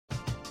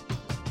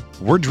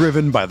We're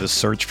driven by the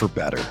search for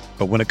better.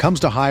 But when it comes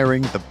to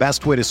hiring, the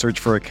best way to search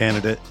for a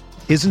candidate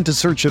isn't to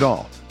search at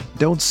all.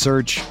 Don't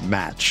search,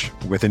 match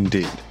with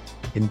Indeed.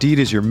 Indeed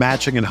is your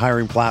matching and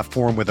hiring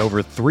platform with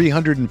over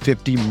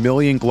 350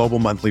 million global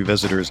monthly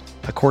visitors,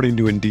 according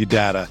to Indeed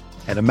data,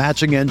 and a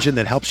matching engine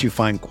that helps you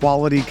find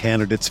quality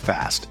candidates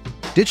fast.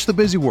 Ditch the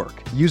busy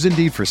work. Use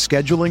Indeed for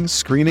scheduling,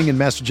 screening, and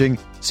messaging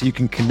so you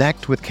can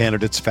connect with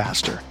candidates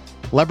faster.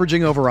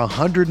 Leveraging over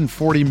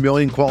 140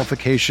 million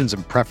qualifications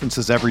and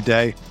preferences every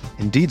day,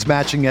 Indeed's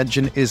matching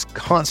engine is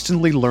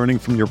constantly learning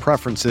from your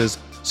preferences,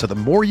 so the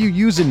more you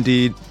use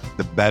Indeed,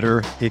 the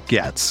better it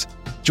gets.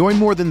 Join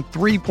more than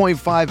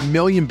 3.5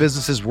 million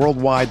businesses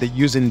worldwide that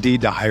use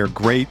Indeed to hire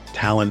great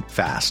talent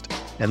fast.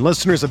 And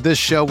listeners of this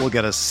show will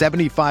get a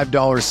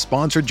 $75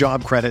 sponsored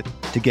job credit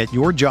to get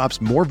your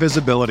jobs more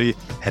visibility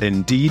at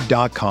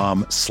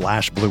Indeed.com/Blue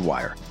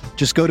Wire.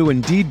 Just go to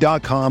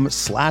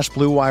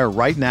Indeed.com/Blue Wire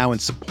right now and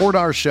support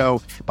our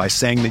show by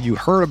saying that you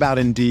heard about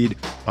Indeed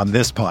on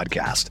this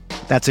podcast.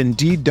 That's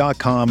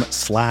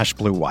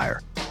Indeed.com/Blue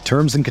Wire.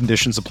 Terms and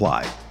conditions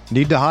apply.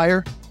 Need to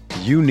hire?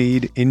 You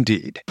need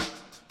Indeed.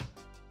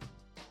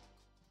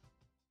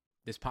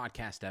 This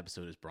podcast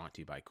episode is brought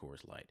to you by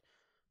Coors Light.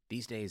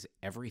 These days,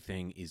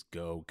 everything is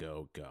go,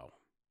 go, go.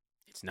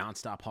 It's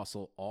nonstop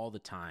hustle all the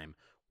time.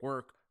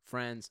 Work,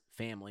 friends,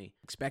 family,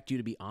 expect you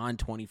to be on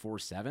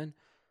 24/7.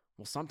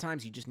 Well,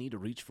 sometimes you just need to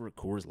reach for a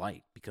Coors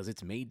Light because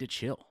it's made to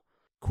chill.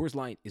 Coors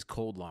Light is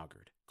cold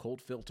lagered,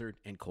 cold filtered,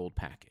 and cold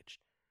packaged.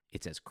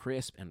 It's as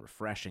crisp and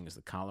refreshing as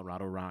the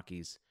Colorado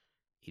Rockies.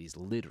 It is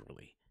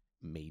literally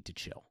made to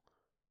chill.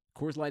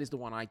 Coors Light is the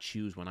one I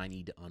choose when I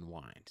need to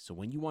unwind. So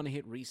when you want to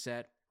hit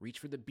reset, reach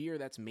for the beer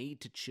that's made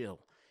to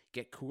chill.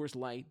 Get Coors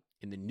Light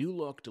in the new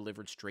look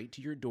delivered straight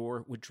to your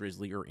door with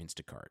Drizzly or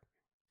Instacart.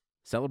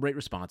 Celebrate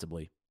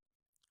responsibly.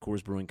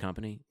 Coors Brewing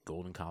Company,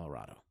 Golden,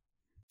 Colorado.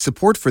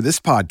 Support for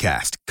this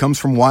podcast comes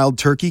from Wild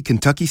Turkey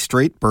Kentucky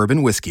Straight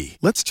Bourbon Whiskey.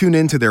 Let's tune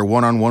in to their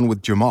one-on-one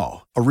with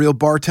Jamal, a real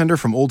bartender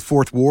from Old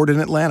Fourth Ward in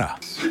Atlanta.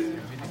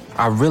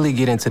 I really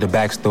get into the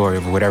backstory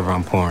of whatever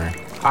I'm pouring,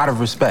 out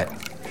of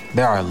respect.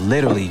 There are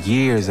literally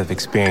years of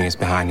experience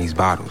behind these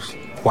bottles.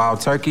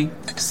 Wild Turkey,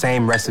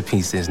 same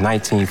recipe since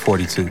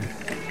 1942.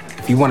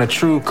 If you want a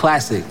true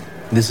classic,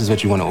 this is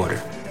what you want to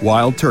order.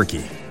 Wild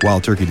Turkey.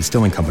 Wild Turkey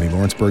Distilling Company,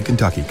 Lawrenceburg,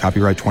 Kentucky.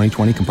 Copyright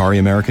 2020, Campari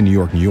American, New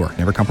York, New York.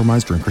 Never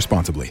compromise, drink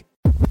responsibly.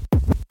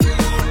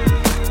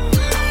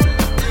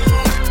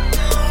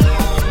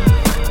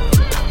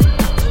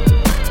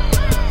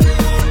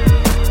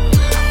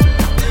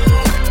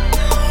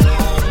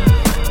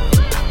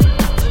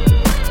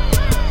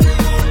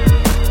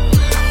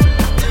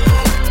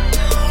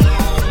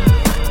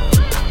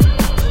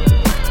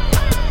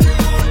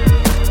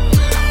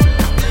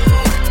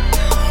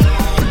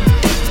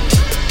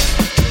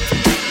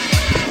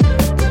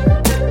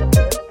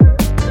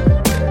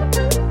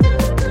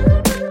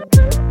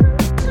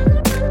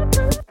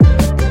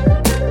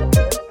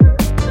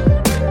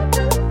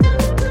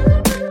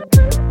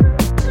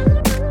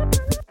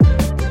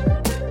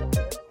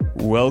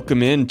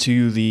 Welcome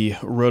into the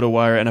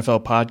RotoWire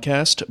NFL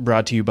podcast,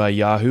 brought to you by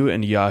Yahoo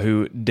and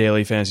Yahoo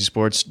Daily Fantasy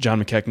Sports.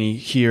 John McKechnie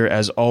here,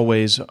 as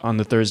always, on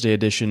the Thursday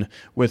edition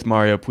with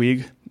Mario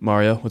Puig.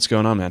 Mario, what's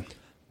going on, man?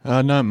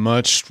 Not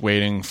much.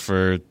 Waiting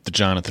for the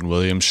Jonathan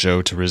Williams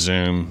show to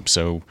resume,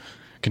 so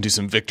can do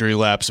some victory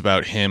laps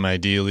about him,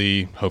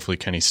 ideally. Hopefully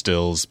Kenny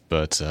Stills,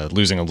 but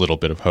losing a little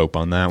bit of hope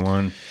on that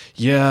one.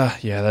 Yeah,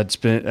 that's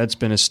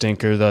been a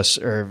stinker thus.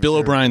 Bill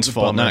O'Brien's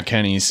fault, not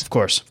Kenny's. Of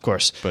course.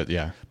 But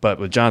yeah. But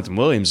with Jonathan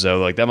Williams, though,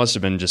 like that must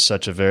have been just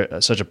such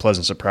a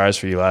pleasant surprise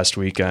for you last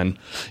weekend.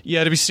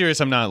 Yeah, to be serious,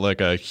 I'm not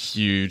like a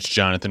huge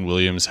Jonathan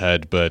Williams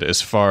head, but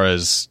as far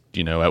as,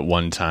 at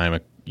one time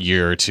a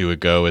year or two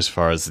ago, as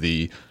far as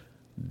these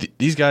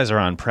guys are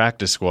on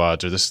practice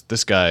squads, or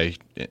this guy,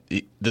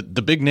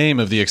 the big name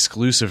of the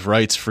exclusive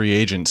rights free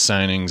agent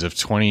signings of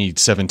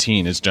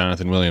 2017 is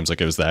Jonathan Williams.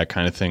 Like, it was that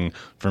kind of thing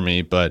for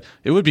me. But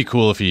it would be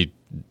cool if he,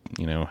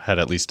 had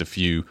at least a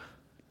few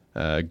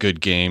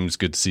good games,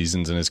 good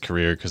seasons in his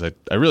career, because I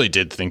really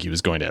did think he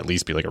was going to at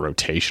least be like a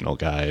rotational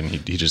guy, and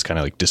he just kind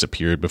of like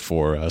disappeared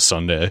before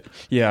Sunday.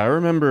 Yeah, I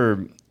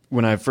remember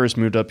when I first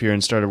moved up here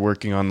and started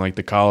working on like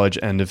the college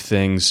end of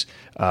things.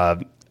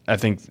 I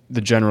think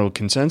the general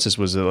consensus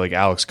was that like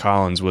Alex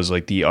Collins was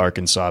like the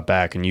Arkansas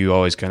back, and you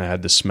always kind of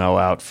had the smell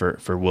out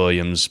for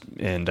Williams,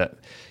 and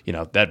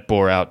that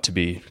bore out to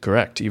be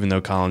correct, even though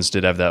Collins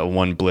did have that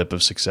one blip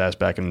of success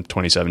back in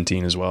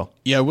 2017 as well.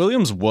 Yeah,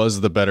 Williams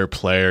was the better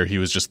player. He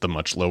was just the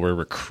much lower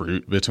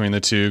recruit between the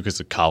two,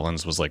 because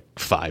Collins was like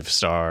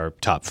 5-star,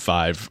 top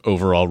 5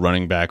 overall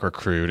running back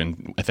recruit,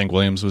 and I think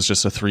Williams was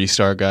just a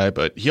 3-star guy,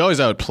 but he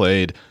always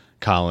outplayed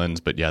Collins.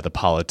 But yeah, the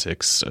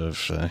politics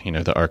of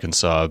the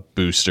Arkansas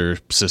booster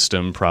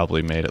system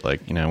probably made it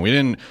like,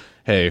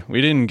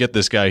 we didn't get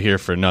this guy here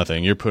for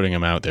nothing. You're putting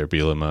him out there,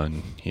 Bielema,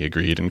 and he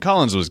agreed. And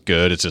Collins was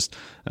good. It's just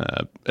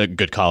a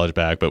good college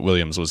back, but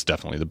Williams was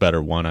definitely the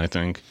better one, I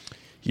think.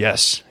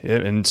 Yes,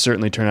 and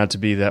certainly turned out to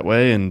be that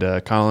way. And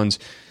Collins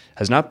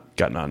has not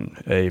gotten on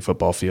a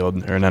football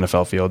field or an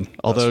NFL field.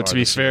 Although, to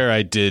be fair,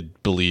 I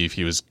did believe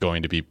he was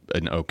going to be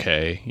an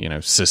okay,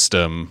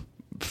 system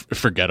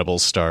forgettable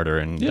starter,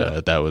 and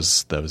that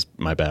was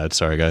my bad.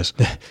 Sorry, guys.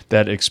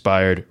 That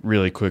expired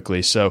really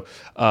quickly. So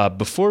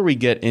before we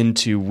get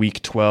into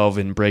Week 12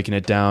 and breaking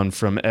it down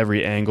from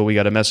every angle, we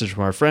got a message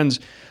from our friends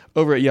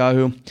over at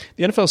Yahoo.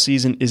 The NFL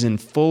season is in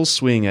full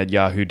swing at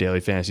Yahoo Daily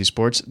Fantasy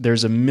Sports.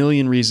 There's a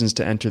million reasons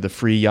to enter the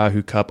free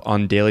Yahoo Cup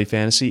on Daily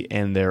Fantasy,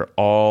 and they're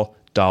all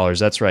dollars.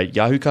 That's right.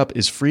 Yahoo Cup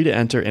is free to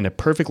enter, and a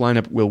perfect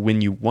lineup will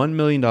win you $1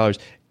 million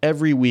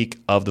every week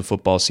of the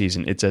football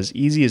season. It's as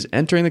easy as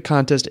entering the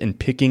contest and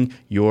picking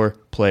your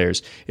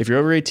players. If you're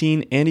over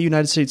 18 and a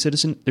United States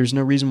citizen, there's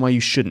no reason why you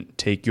shouldn't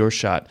take your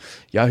shot.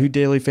 Yahoo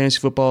Daily Fantasy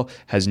Football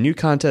has new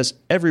contests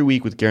every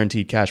week with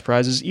guaranteed cash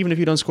prizes. Even if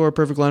you don't score a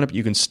perfect lineup,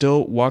 you can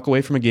still walk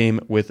away from a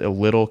game with a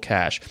little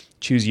cash.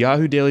 Choose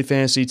Yahoo Daily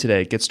Fantasy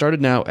today. Get started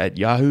now at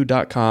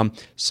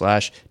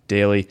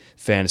yahoo.com/daily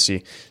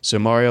fantasy. So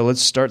Mario,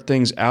 let's start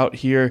things out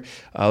here.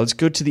 Let's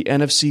go to the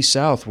NFC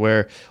South,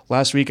 where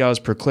last week I was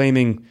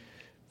proclaiming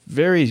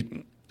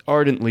very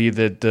ardently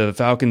that the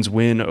Falcons'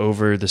 win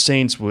over the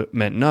Saints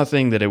meant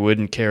nothing, that it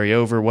wouldn't carry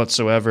over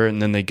whatsoever, and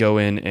then they go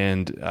in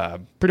and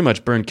pretty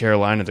much burn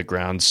Carolina to the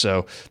ground.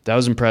 So that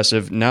was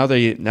impressive. Now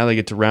they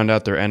get to round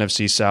out their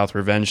NFC South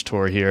revenge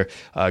tour here,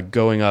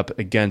 going up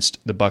against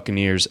the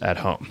Buccaneers at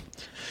home.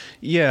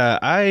 Yeah,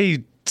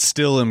 I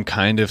still am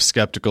kind of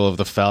skeptical of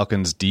the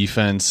Falcons'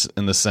 defense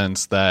in the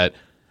sense that,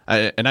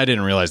 I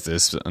didn't realize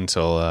this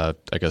until I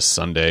guess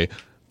Sunday,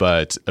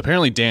 but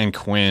apparently Dan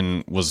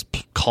Quinn was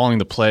calling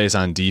the plays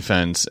on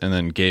defense and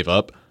then gave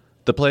up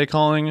the play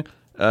calling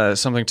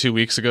something 2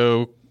 weeks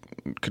ago,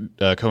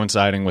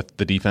 coinciding with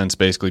the defense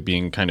basically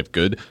being kind of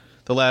good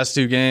the last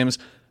two games.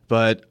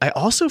 But I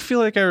also feel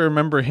like I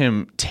remember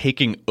him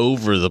taking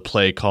over the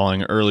play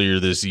calling earlier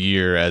this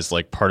year as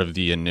like part of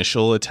the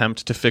initial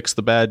attempt to fix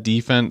the bad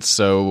defense.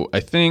 So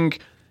I think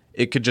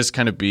it could just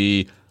kind of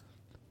be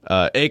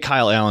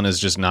Kyle Allen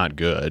is just not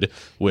good,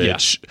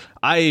 which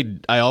I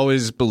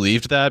always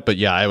believed that. But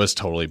yeah, I was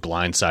totally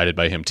blindsided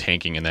by him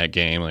tanking in that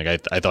game.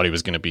 Like I thought he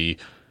was going to be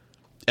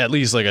at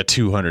least like a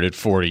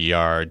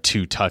 240-yard,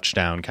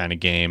 2-touchdown kind of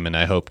game, and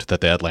I hoped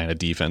that the Atlanta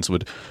defense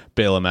would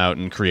bail him out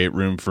and create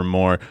room for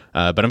more.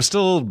 But I'm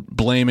still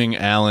blaming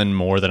Allen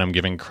more than I'm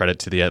giving credit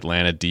to the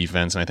Atlanta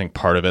defense, and I think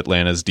part of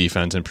Atlanta's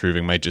defense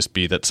improving might just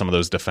be that some of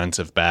those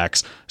defensive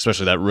backs,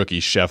 especially that rookie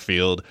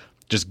Sheffield,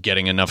 just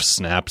getting enough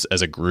snaps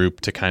as a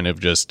group to kind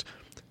of just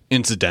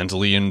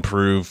incidentally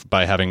improve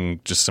by having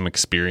just some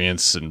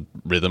experience and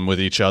rhythm with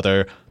each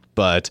other.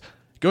 But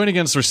going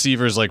against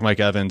receivers like Mike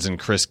Evans and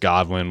Chris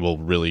Godwin will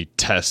really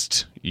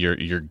test your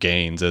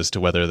gains as to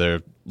whether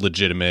they're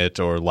legitimate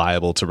or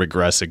liable to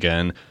regress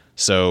again.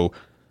 So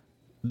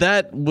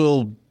the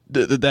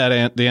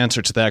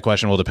answer to that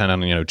question will depend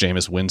on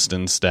Jameis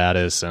Winston's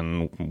status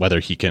and whether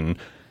he can,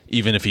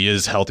 even if he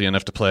is healthy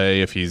enough to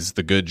play, if he's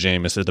the good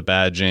Jameis or the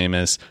bad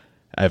Jameis.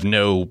 I have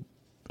no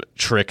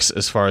tricks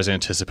as far as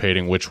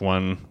anticipating which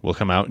one will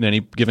come out in any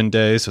given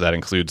day, so that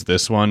includes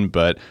this one,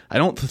 but I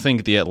don't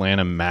think the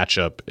Atlanta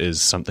matchup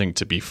is something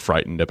to be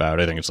frightened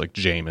about. I think it's like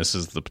Jameis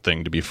is the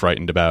thing to be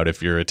frightened about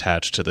if you're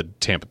attached to the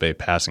Tampa Bay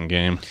passing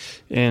game.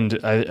 And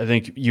I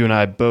think you and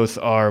I both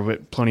are,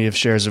 with plenty of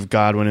shares of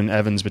Godwin and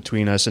Evans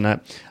between us, and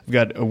I've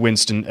got a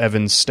Winston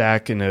Evans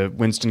stack and a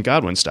Winston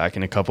Godwin stack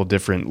in a couple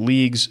different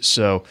leagues,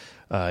 so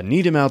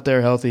need him out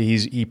there healthy.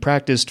 He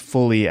practiced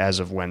fully as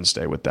of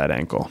Wednesday with that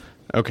ankle.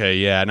 Okay,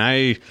 yeah, and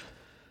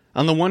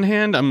on the one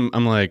hand,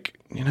 I'm like,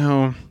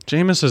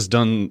 Jameis has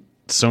done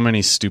so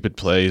many stupid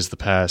plays the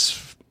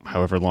past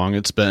however long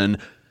it's been,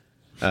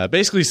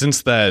 basically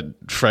since the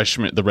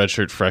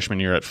redshirt freshman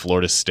year at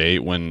Florida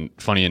State, when,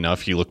 funny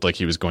enough, he looked like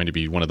he was going to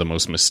be one of the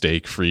most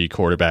mistake-free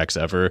quarterbacks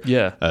ever,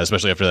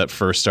 especially after that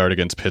first start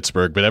against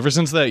Pittsburgh. But ever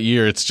since that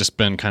year, it's just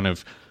been kind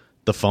of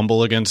the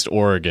fumble against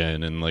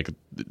Oregon and like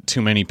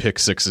too many pick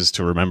sixes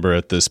to remember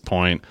at this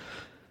point.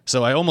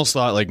 So I almost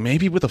thought, like,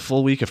 maybe with a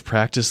full week of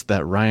practice,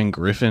 that Ryan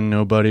Griffin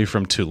nobody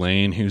from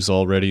Tulane, who's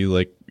already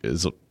like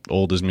as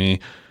old as me,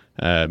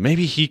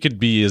 maybe he could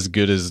be as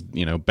good as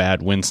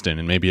bad Winston,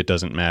 and maybe it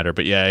doesn't matter.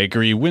 But yeah, I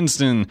agree.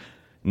 Winston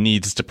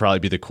needs to probably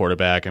be the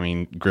quarterback. I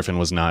mean, Griffin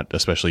was not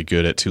especially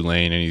good at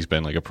Tulane, and he's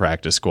been like a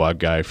practice squad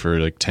guy for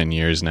like 10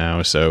 years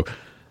now. So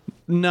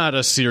not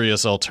a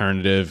serious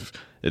alternative.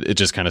 It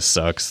just kind of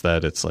sucks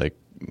that it's like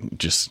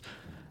just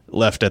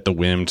left at the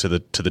whim to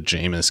the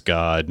Jameis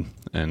god,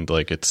 and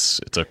like it's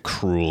a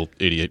cruel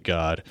idiot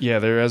god. Yeah,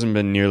 there hasn't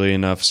been nearly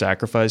enough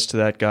sacrifice to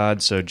that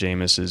god, so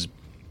Jameis is,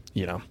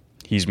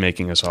 he's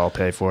making us all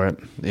pay for it.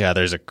 Yeah,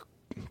 there's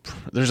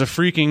there's a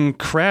freaking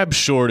crab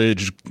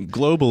shortage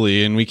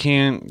globally, and we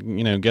can't,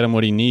 get him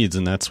what he needs,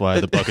 and that's why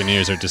the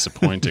Buccaneers are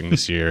disappointing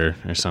this year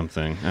or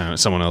something.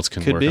 Someone else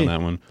can work on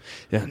that one.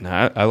 Yeah, no,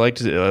 I like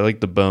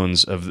the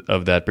bones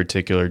of that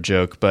particular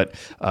joke. But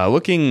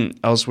looking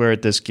elsewhere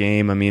at this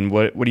game, I mean,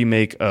 what do you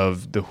make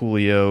of the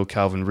Julio,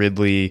 Calvin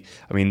Ridley?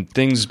 I mean,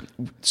 things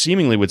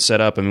seemingly would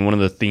set up. I mean, one of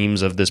the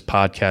themes of this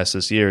podcast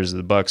this year is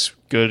the Bucs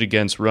good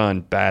against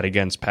run, bad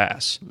against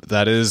pass.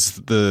 That's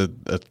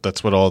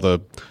what all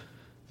the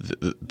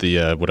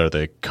what are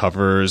they,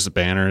 covers,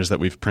 banners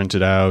that we've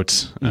printed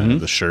out,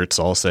 the shirts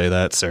all say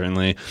that,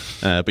 certainly,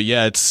 but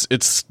yeah,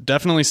 it's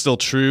definitely still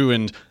true.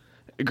 And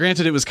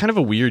granted, it was kind of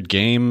a weird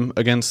game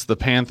against the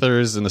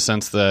Panthers in the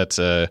sense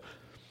that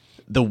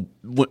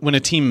when a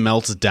team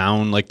melts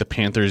down like the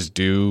Panthers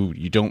do,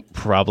 you don't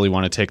probably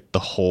want to take the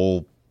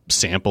whole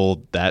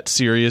sample that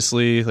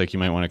seriously. Like, you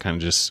might want to kind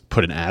of just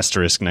put an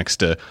asterisk next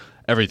to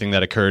everything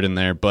that occurred in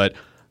there. But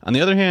on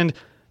the other hand,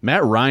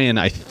 Matt Ryan,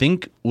 I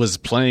think, was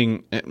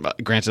playing.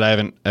 Granted, I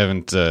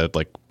haven't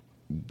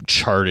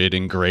charted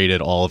and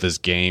graded all of his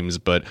games,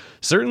 but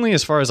certainly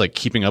as far as like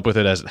keeping up with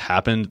it as it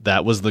happened,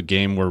 that was the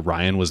game where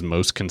Ryan was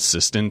most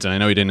consistent. And I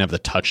know he didn't have the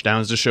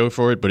touchdowns to show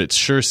for it, but it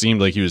sure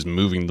seemed like he was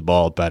moving the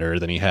ball better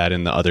than he had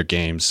in the other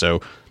games.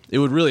 So it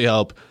would really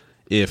help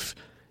if,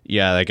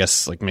 I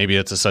guess like maybe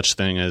it's a such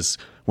thing as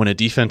when a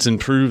defense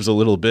improves a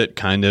little bit,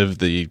 kind of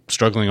the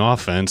struggling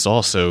offense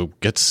also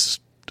gets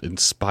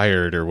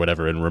inspired or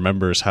whatever and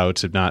remembers how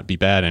to not be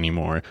bad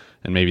anymore.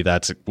 And maybe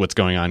that's what's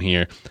going on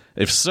here.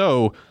 If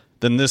so,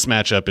 then this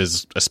matchup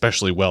is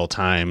especially well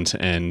timed,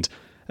 and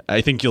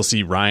I think you'll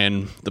see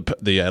Ryan,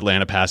 the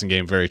Atlanta passing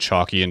game, very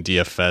chalky in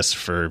DFS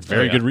for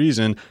very good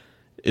reason.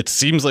 It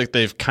seems like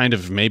they've kind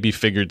of maybe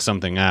figured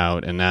something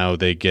out, and now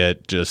they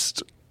get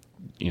just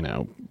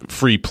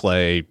free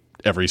play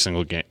every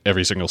single game,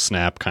 every single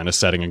snap kind of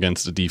setting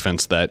against a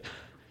defense that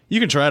you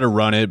can try to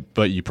run it,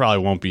 but you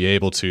probably won't be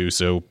able to,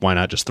 so why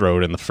not just throw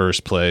it in the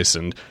first place?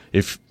 And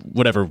if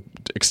whatever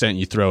extent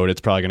you throw it,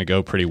 it's probably going to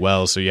go pretty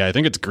well. So yeah, I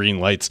think it's green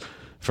lights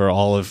for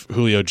all of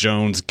Julio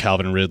Jones,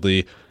 Calvin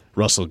Ridley,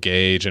 Russell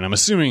Gage, and I'm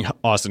assuming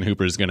Austin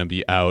Hooper is going to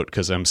be out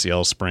because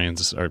MCL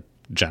sprains are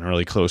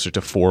generally closer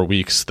to 4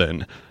 weeks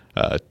than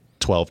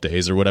 12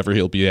 days or whatever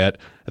he'll be at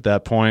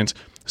that point.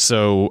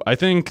 So I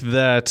think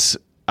that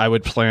I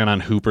would plan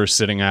on Hooper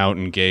sitting out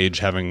and Gage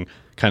having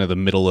kind of the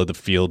middle of the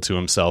field to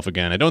himself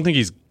again. I don't think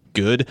he's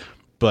good,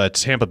 but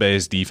Tampa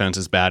Bay's defense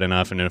is bad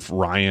enough, and if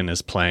Ryan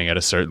is playing at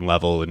a certain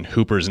level and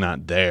Hooper's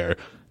not there,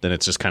 then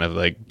it's just kind of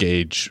like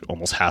Gage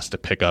almost has to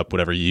pick up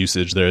whatever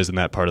usage there is in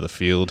that part of the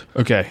field.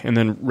 Okay, and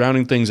then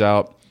rounding things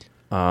out,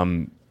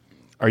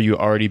 are you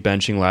already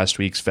benching last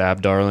week's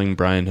fab darling,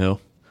 Brian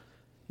Hill?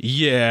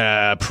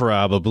 Yeah,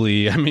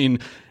 probably. I mean,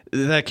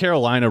 that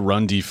Carolina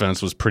run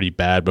defense was pretty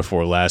bad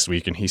before last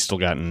week, and he still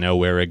got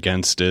nowhere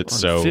against it.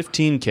 So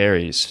 15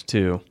 carries,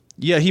 too.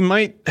 Yeah, he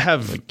might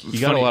have. He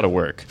got a lot of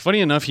work. Funny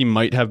enough, he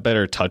might have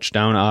better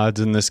touchdown odds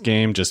in this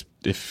game, just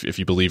if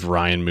you believe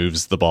Ryan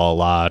moves the ball a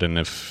lot, and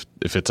if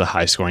it's a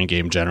high scoring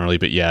game generally.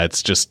 But yeah, it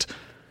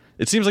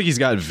seems like he's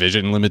got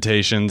vision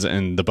limitations,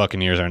 and the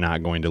Buccaneers are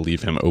not going to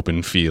leave him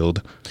open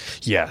field.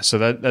 Yeah, so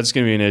that's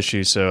going to be an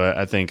issue. So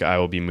I think I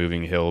will be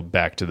moving Hill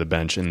back to the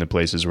bench in the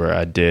places where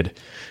I did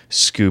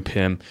scoop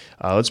him.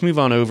 Let's move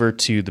on over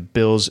to the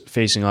Bills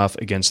facing off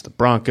against the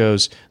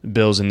Broncos. The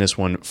Bills in this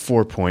one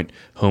 4-point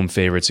home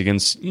favorites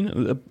against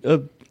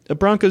a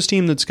Broncos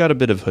team that's got a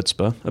bit of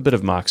chutzpah, a bit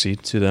of moxie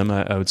to them,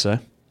 I would say.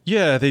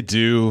 Yeah, they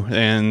do,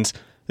 and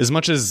as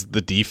much as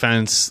the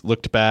defense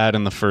looked bad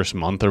in the first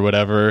month or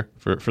whatever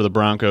for the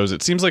Broncos,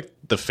 it seems like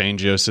the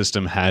Fangio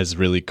system has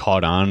really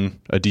caught on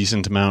a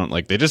decent amount.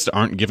 Like, they just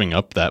aren't giving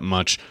up that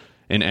much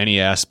in any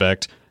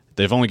aspect.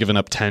 They've only given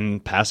up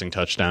 10 passing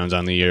touchdowns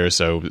on the year,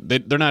 so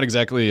they're not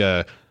exactly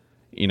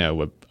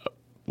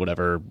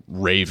whatever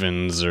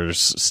Ravens or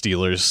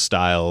Steelers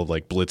style,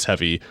 like blitz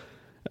heavy,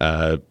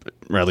 or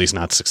at least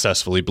not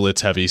successfully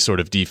blitz heavy sort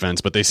of defense,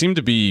 but they seem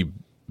to be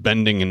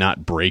bending and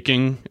not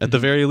breaking at the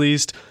very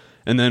least.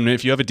 And then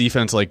if you have a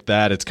defense like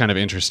that, it's kind of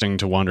interesting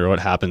to wonder what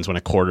happens when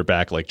a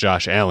quarterback like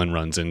Josh Allen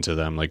runs into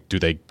them. Like, do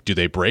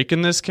they break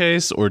in this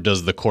case, or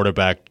does the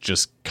quarterback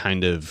just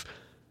kind of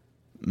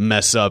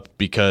mess up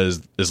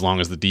because as long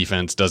as the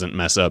defense doesn't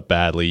mess up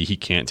badly, he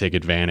can't take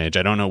advantage?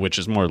 I don't know which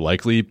is more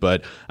likely,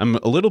 but I'm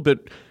a little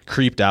bit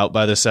creeped out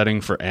by the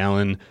setting for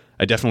Allen.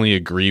 I definitely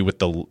agree with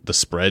the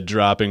spread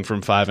dropping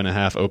from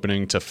 5.5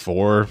 opening to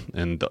 4,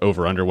 and the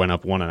over-under went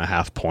up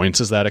 1.5 points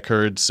as that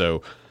occurred.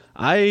 So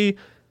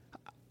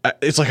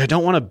it's like I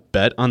don't want to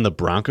bet on the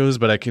Broncos,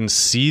 but I can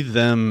see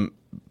them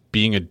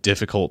being a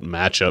difficult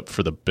matchup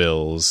for the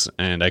Bills,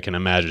 and I can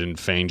imagine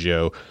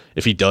Fangio,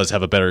 if he does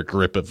have a better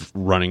grip of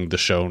running the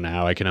show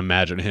now, I can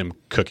imagine him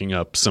cooking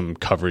up some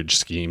coverage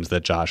schemes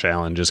that Josh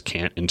Allen just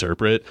can't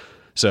interpret.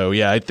 So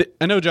yeah,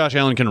 I know Josh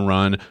Allen can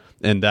run,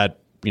 and that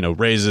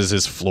raises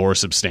his floor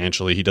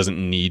substantially. He doesn't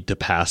need to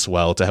pass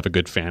well to have a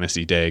good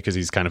fantasy day because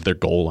he's kind of their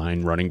goal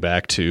line running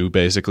back too,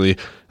 basically.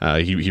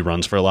 He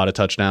runs for a lot of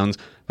touchdowns,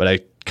 but I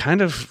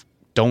kind of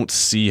don't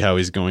see how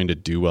he's going to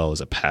do well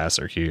as a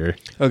passer here.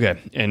 Okay,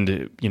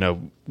 and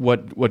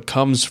what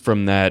comes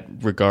from that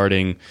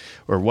regarding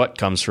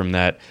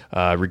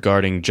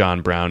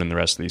John Brown and the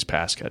rest of these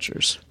pass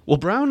catchers? Well,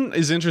 Brown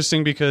is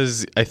interesting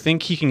because I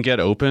think he can get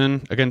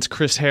open against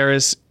Chris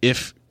Harris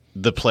if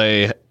the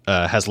play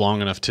has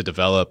long enough to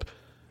develop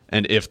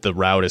and if the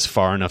route is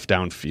far enough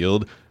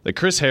downfield. Like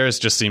Chris Harris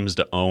just seems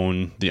to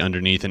own the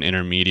underneath and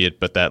intermediate,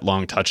 but that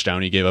long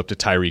touchdown he gave up to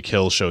Tyreek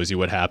Hill shows you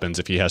what happens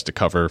if he has to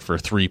cover for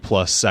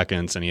 3+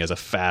 seconds and he has a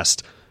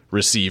fast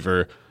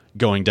receiver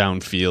going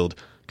downfield,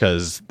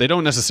 because they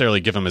don't necessarily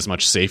give him as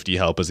much safety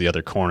help as the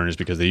other corners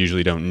because they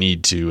usually don't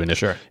need to. And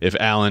if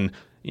Allen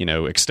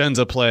extends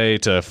a play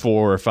to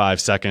 4 or 5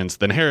 seconds,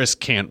 then Harris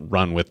can't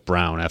run with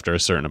Brown after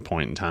a certain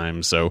point in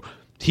time. So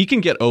he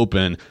can get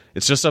open.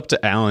 It's just up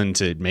to Allen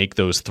to make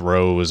those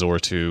throws or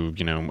to,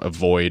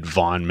 avoid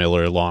Von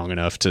Miller long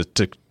enough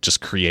to just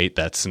create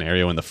that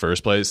scenario in the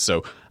first place.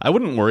 So I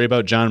wouldn't worry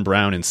about John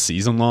Brown in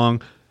season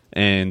long.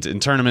 And in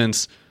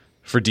tournaments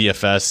for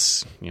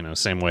DFS,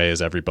 same way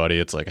as everybody,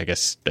 it's like, I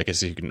guess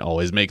you can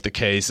always make the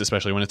case,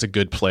 especially when it's a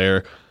good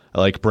player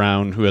like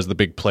Brown who has the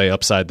big play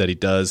upside that he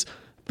does.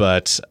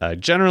 But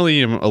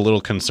generally I'm a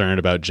little concerned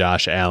about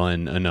Josh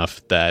Allen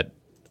enough that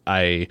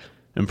I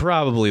am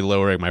probably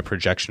lowering my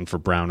projection for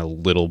Brown a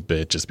little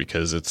bit, just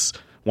because it's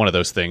one of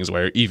those things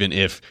where even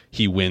if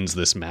he wins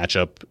this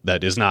matchup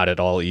that is not at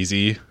all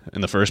easy in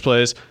the first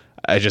place,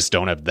 I just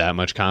don't have that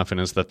much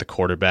confidence that the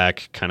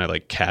quarterback kind of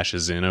like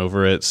cashes in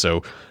over it.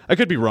 So I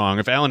could be wrong.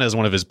 If Allen has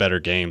one of his better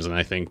games, and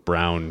I think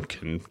Brown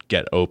can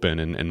get open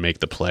and make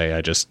the play,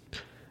 I just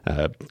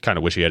kind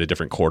of wish he had a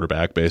different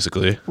quarterback,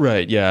 basically.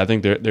 Right, yeah. I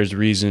think there's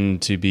reason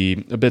to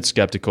be a bit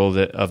skeptical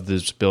of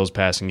this Bills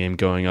passing game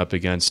going up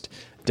against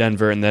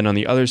Denver. And then on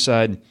the other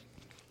side,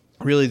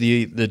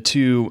 really the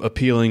two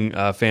appealing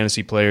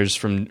fantasy players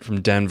from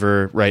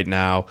Denver right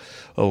now.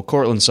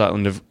 Courtland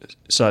Sutton,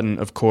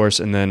 of course,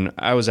 and then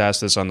I was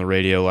asked this on the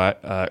radio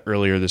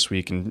earlier this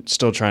week and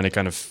still trying to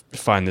kind of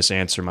find this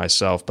answer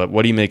myself, but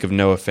what do you make of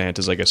Noah Fant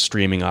as like a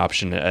streaming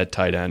option at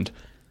tight end?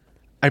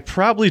 I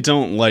probably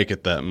don't like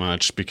it that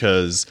much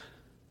because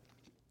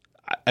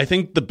I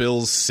think the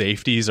Bills'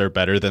 safeties are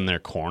better than their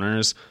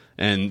corners.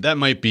 And that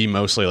might be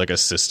mostly like a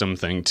system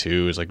thing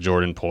too. Is like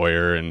Jordan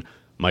Poyer and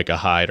Micah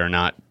Hyde are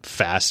not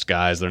fast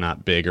guys. They're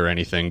not big or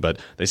anything, but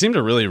they seem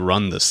to really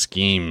run the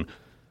scheme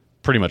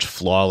pretty much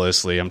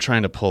flawlessly. I'm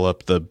trying to pull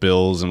up the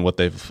Bills and what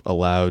they've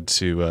allowed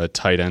to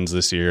tight ends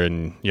this year,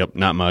 and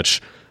not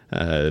much.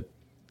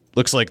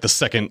 Looks like the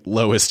second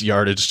lowest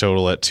yardage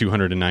total at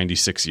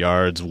 296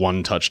 yards,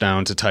 1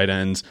 touchdown to tight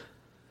ends.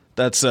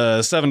 That's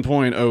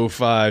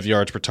 7.05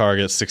 yards per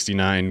target,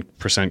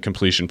 69%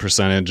 completion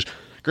percentage.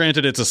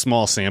 Granted, it's a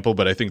small sample,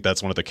 but I think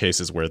that's one of the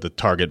cases where the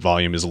target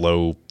volume is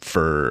low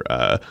for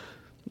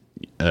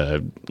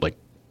like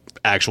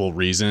actual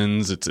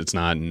reasons. It's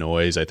not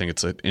noise. I think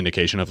it's an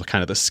indication of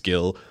kind of the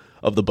skill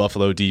of the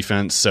Buffalo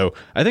defense. So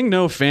I think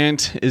Noah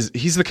Fant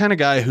he's the kind of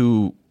guy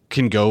who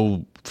can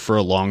go for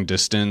a long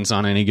distance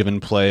on any given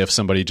play if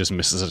somebody just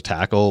misses a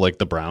tackle like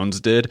the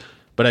Browns did.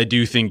 But I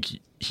do think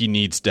he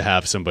needs to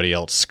have somebody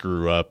else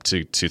screw up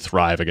to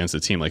thrive against a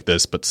team like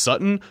this. But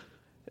Sutton,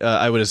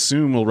 I would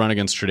assume, will run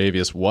against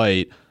Tre'Davious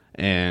White,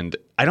 and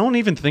I don't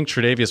even think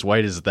Tre'Davious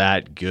White is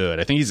that good.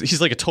 I think he's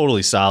like a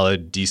totally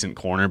solid, decent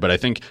corner, but I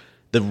think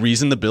the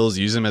reason the Bills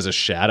use him as a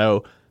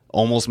shadow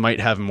almost might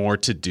have more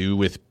to do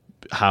with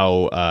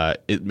how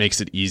it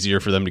makes it easier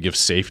for them to give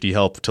safety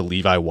help to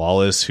Levi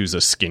Wallace, who's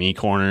a skinny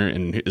corner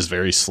and is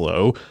very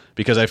slow,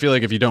 because I feel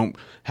like if you don't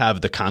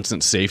have the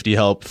constant safety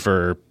help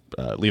for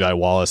Levi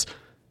Wallace,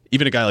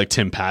 even a guy like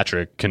Tim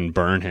Patrick can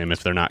burn him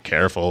if they're not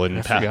careful. And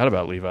I forgot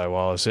about Levi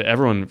Wallace.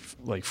 Everyone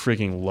like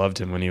freaking loved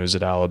him when he was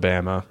at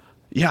Alabama.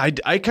 Yeah,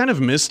 I kind of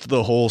missed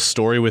the whole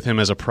story with him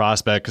as a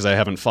prospect because I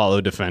haven't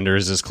followed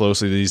defenders as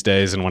closely these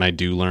days. And when I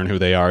do learn who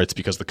they are, it's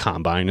because the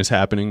combine is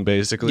happening,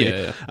 basically.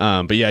 Yeah.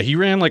 But yeah, he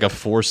ran like a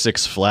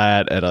 4.6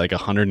 flat at like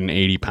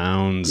 180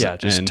 pounds. Yeah,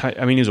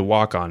 he was a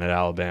walk-on at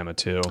Alabama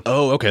too.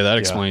 Oh, okay, that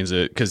explains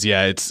it. Because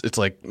yeah, it's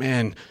like,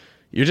 man,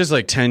 you're just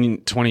like 10,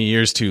 20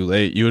 years too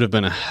late. You would have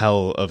been a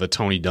hell of a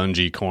Tony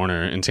Dungy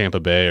corner in Tampa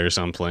Bay or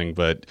something.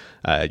 But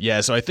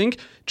so I think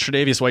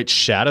Tre'Davious White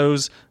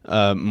shadows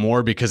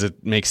more because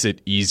it makes it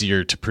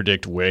easier to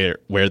predict where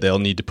they'll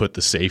need to put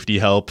the safety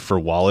help for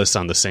Wallace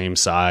on the same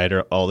side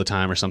or all the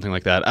time or something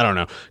like that. I don't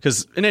know.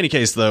 Because in any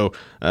case, though,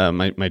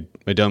 my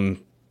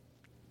dumb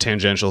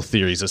tangential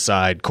theories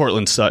aside,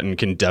 Courtland Sutton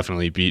can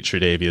definitely beat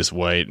Tre'Davious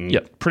White and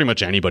pretty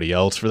much anybody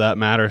else for that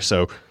matter.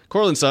 So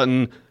Courtland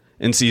Sutton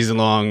in season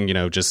long,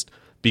 just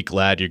be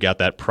glad you got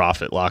that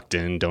profit locked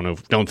in.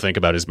 Don't think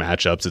about his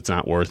matchups. It's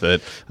not worth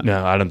it.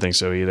 No, I don't think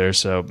so either.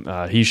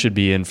 So he should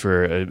be in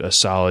for a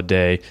solid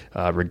day,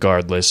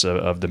 regardless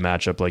of the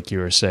matchup, like you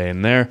were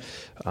saying there.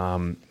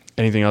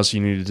 Anything else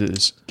you needed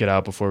to get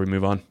out before we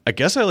move on? I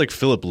guess I like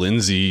Phillip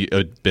Lindsay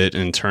a bit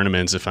in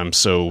tournaments if I'm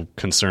so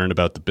concerned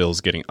about the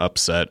Bills getting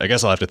upset. I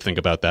guess I'll have to think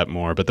about that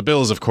more. But the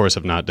Bills, of course,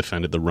 have not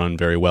defended the run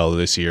very well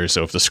this year.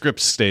 So if the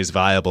script stays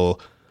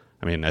viable,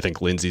 I mean, I think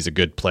Lindsay's a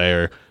good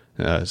player.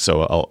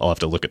 So I'll have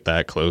to look at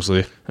that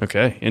closely.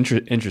 Okay,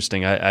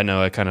 interesting. I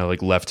know I kind of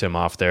like left him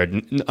off there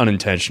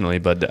unintentionally,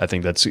 but I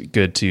think that's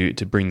good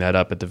to bring that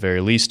up at the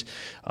very least.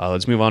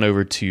 Let's move on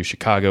over to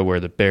Chicago, where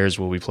the Bears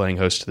will be playing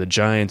host to the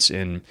Giants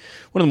in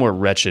one of the more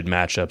wretched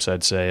matchups,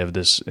 I'd say, of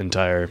this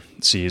entire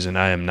season.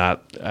 I'm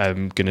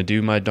going to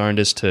do my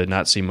darndest to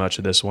not see much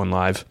of this one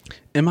live.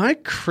 Am I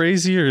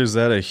crazy, or is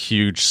that a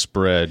huge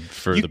spread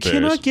for the Bears? You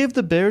cannot give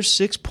the Bears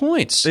 6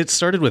 points. It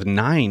started with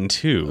 9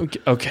 too.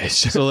 Okay,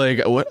 so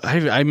like, what?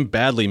 I'm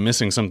badly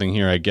missing something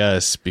here, I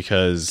guess,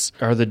 because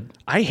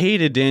I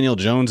hated Daniel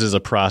Jones as a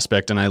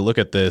prospect, and I look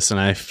at this and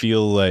I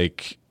feel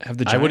like have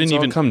the Giants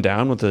all come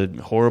down with a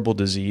horrible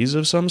disease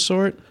of some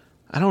sort?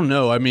 I don't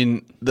know. I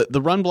mean, the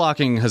run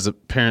blocking has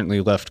apparently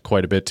left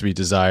quite a bit to be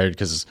desired,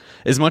 because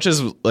as much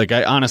as like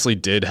I honestly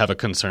did have a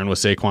concern with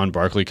Saquon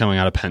Barkley coming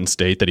out of Penn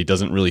State that he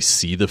doesn't really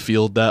see the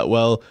field that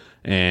well,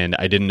 and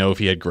I didn't know if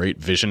he had great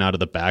vision out of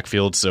the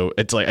backfield. So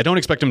it's like I don't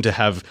expect him to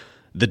have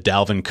the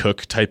Dalvin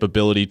Cook type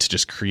ability to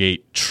just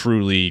create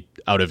truly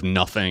out of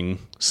nothing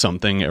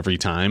something every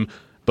time.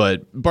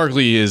 But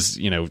Barkley is,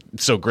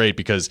 so great,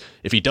 because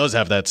if he does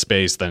have that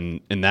space,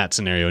 then in that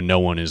scenario, no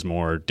one is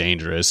more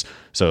dangerous.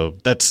 So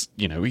that's,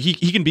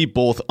 he can be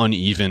both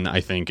uneven, I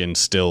think, and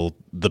still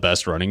the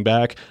best running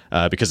back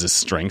because his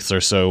strengths are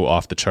so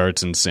off the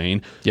charts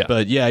insane. Yeah.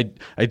 But yeah,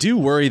 I do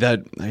worry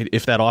that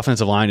if that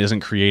offensive line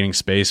isn't creating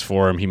space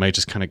for him, he might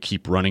just kind of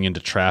keep running into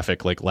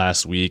traffic like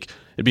last week.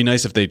 It'd be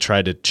nice if they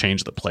tried to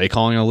change the play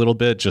calling a little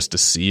bit just to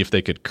see if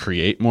they could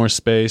create more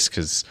space,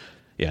 because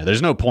yeah,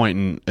 there's no point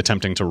in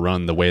attempting to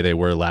run the way they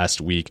were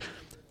last week.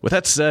 With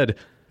that said,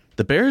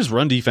 the Bears'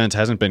 run defense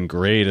hasn't been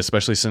great,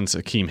 especially since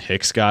Akeem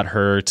Hicks got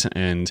hurt.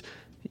 And,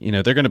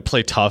 they're going to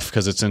play tough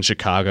because it's in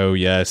Chicago,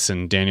 yes,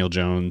 and Daniel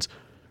Jones,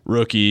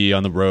 rookie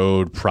on the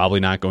road, probably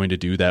not going to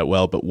do that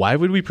well. But why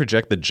would we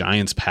project the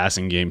Giants'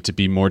 passing game to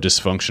be more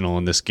dysfunctional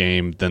in this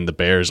game than the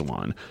Bears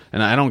one?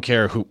 And I don't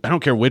care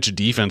which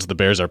defense the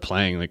Bears are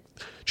playing. Like,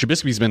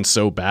 Trubisky's been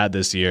so bad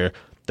this year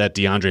that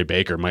DeAndre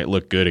Baker might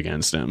look good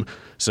against him.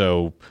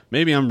 So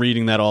maybe I'm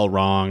reading that all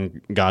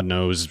wrong. God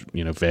knows,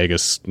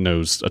 Vegas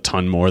knows a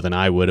ton more than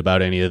I would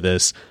about any of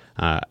this.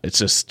 It's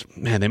just,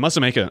 man, they must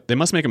make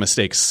a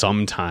mistake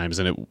sometimes,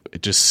 and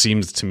it just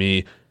seems to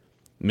me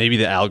maybe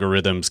the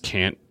algorithms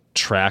can't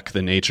track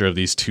the nature of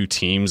these two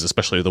teams,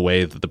 especially the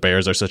way that the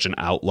Bears are such an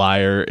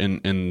outlier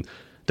in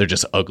their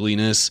just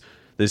ugliness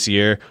this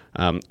year.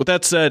 With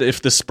that said,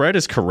 if the spread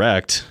is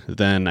correct,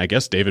 then I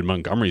guess David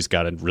Montgomery's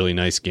got a really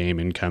nice game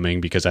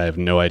incoming, because I have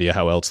no idea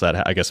how else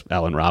I guess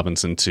Allen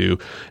Robinson too.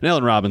 And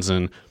Allen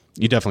Robinson,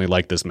 you definitely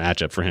like this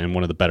matchup for him,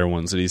 one of the better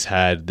ones that he's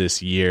had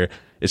this year.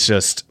 It's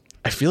just,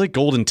 I feel like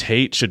Golden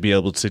Tate should be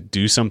able to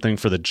do something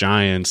for the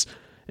Giants,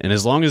 and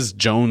as long as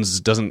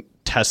Jones doesn't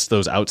test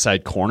those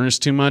outside corners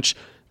too much,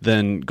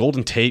 then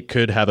Golden Tate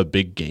could have a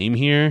big game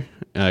here,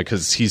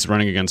 because he's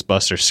running against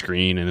Buster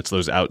Screen, and it's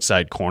those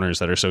outside corners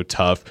that are so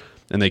tough,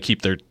 and they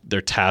keep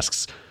their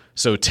tasks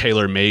so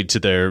tailor-made to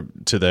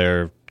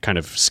their kind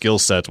of skill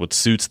sets, what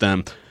suits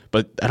them.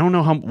 But I don't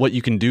know what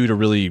you can do to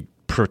really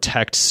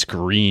protect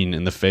Screen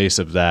in the face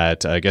of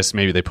that. I guess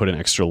maybe they put an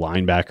extra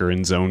linebacker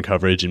in zone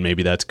coverage, and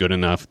maybe that's good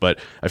enough. But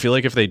I feel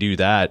like if they do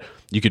that,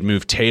 you could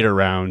move Tate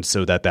around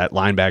so that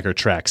linebacker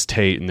tracks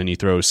Tate, and then he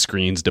throws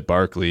screens to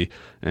Barkley.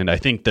 And I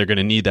think they're going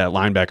to need that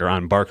linebacker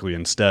on Barkley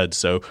instead.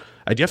 So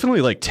I definitely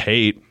like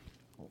Tate.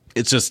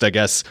 It's just, I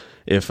guess,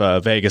 if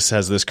Vegas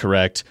has this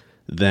correct,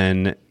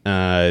 then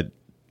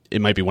it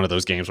might be one of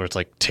those games where it's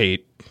like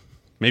Tate,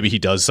 maybe he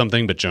does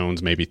something, but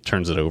Jones maybe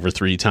turns it over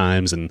 3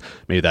 times, and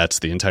maybe that's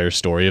the entire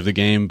story of the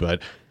game.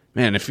 But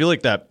man, I feel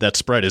like that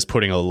spread is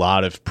putting a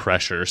lot of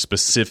pressure,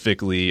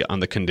 specifically on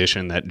the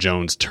condition that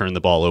Jones turned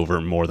the ball over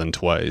more than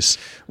twice.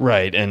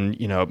 Right, and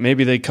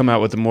maybe they come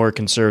out with a more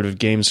conservative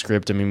game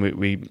script. I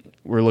mean,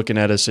 we're looking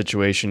at a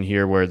situation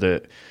here where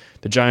the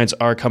Giants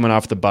are coming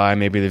off the bye.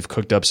 Maybe they've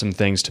cooked up some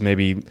things to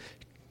maybe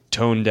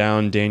tone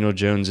down Daniel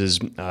Jones's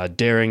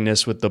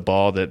daringness with the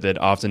ball that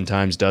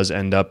oftentimes does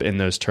end up in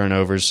those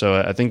turnovers. So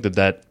I think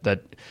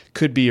that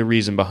could be a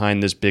reason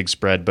behind this big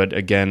spread. But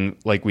again,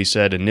 like we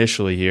said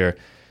initially here,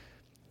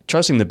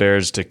 trusting the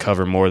Bears to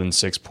cover more than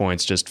 6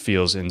 points just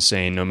feels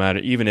insane,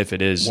 even if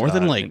it is more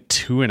than like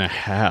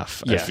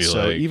 2.5. Yeah, I feel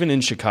so like even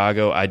in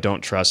Chicago, I don't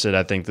trust it.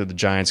 I think that the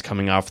Giants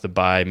coming off the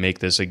bye make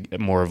this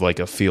more of like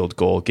a field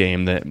goal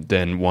game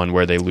than one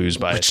where they lose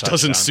by which a touchdown.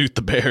 Doesn't suit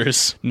the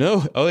Bears.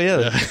 No. Oh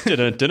yeah.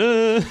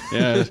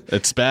 Yeah,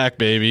 it's back,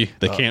 baby.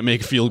 They can't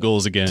make field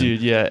goals again.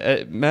 Dude,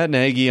 yeah. Matt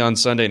Nagy on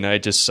Sunday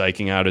night just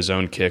psyching out his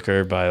own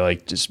kicker by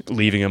like just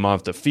leaving him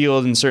off the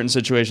field in certain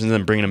situations and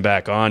then bringing him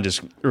back on,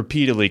 just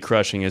repeatedly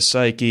crushing his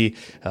psyche.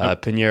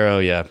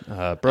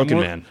 Pinheiro, broken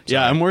man. Sorry.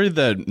 Yeah, I'm worried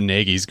that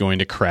Nagy's going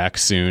to crack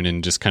soon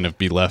and just kind of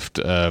be left.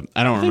 I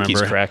think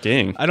he's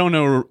cracking. I don't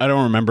know. I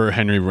don't remember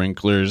Henry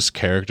Winkler's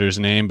character's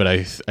name, but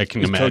I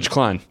can imagine Coach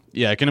Klein.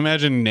 Yeah, I can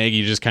imagine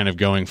Nagy just kind of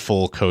going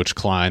full Coach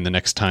Klein the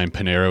next time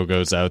Pinheiro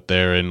goes out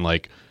there and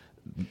like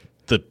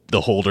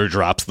the holder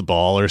drops the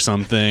ball or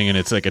something, and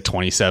it's like a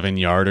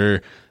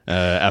 27-yarder.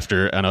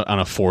 after on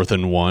a 4th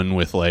and 1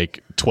 with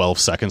like 12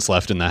 seconds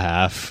left in the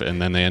half, and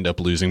then they end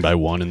up losing by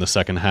 1 in the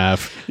second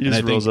half. He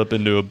just rolls up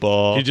into a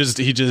ball. He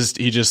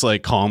just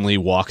like calmly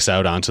walks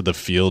out onto the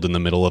field in the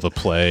middle of a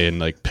play and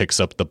like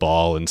picks up the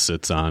ball and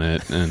sits on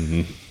it.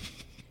 And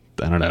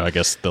I don't know. I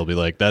guess they'll be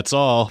like, "That's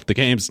all. The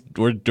game's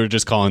we're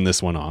just calling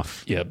this one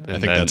off." Yep. I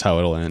think that's how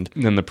it'll end.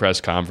 And then the press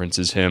conference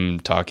is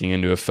him talking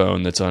into a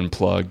phone that's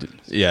unplugged.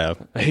 Yeah,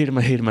 I hate him.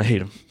 I hate him. I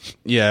hate him.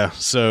 Yeah.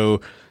 So.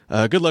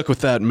 Good luck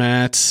with that,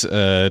 Matt.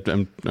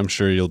 I'm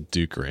sure you'll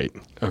do great.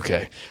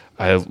 Okay.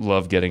 I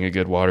love getting a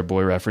good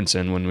Waterboy reference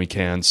in when we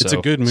can. So, it's a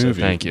good movie. So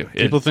thank you.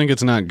 People think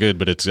it's not good,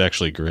 but it's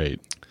actually great.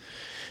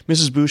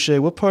 Mrs.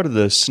 Boucher, what part of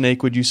the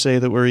snake would you say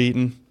that we're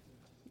eating?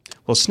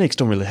 Well, snakes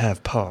don't really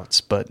have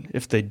parts, but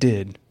if they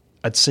did,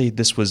 I'd say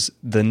this was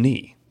the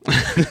knee.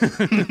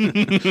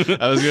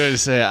 I was going to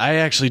say, I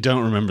actually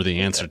don't remember the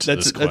answer to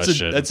this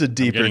question. That's a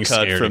deeper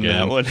cut from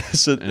that one.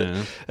 So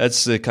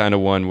that's the kind of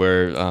one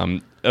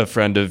where a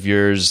friend of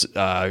yours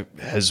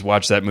has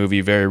watched that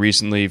movie very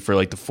recently for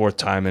like the 4th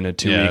time in a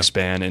 2-week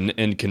span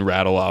and can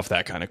rattle off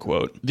that kind of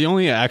quote. The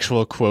only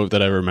actual quote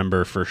that I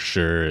remember for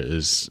sure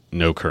is,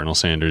 "No, Colonel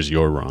Sanders,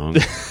 you're wrong."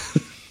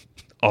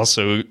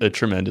 Also a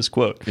tremendous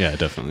quote. Yeah,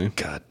 definitely.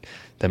 God,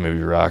 that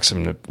movie rocks.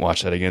 I'm going to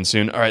watch that again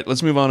soon. All right,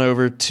 let's move on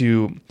over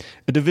to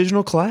a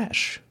divisional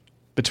clash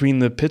between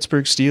the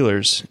Pittsburgh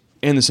Steelers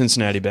and the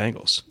Cincinnati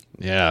Bengals.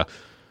 Yeah.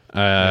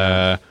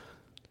 Bad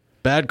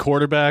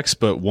quarterbacks,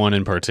 but one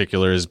in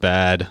particular is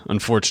bad.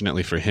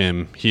 Unfortunately for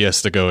him, he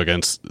has to go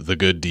against the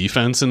good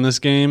defense in this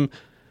game.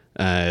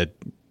 The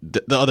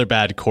other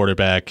bad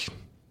quarterback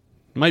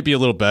might be a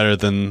little better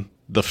than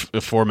the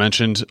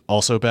aforementioned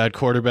also bad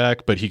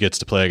quarterback, but he gets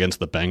to play against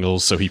the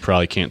Bengals, so he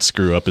probably can't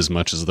screw up as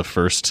much as the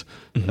first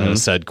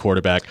said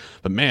quarterback.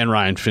 But man,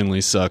 Ryan Finley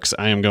sucks.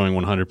 I am going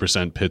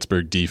 100%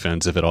 Pittsburgh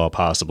defense, if at all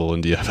possible,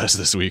 in DFS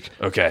this week.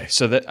 Okay,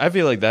 so I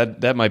feel like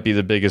that might be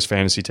the biggest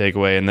fantasy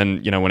takeaway. And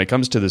then, when it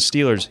comes to the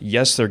Steelers,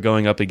 yes, they're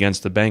going up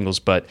against the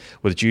Bengals, but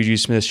with Juju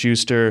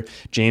Smith-Schuster,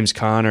 James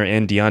Conner,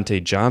 and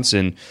Deontay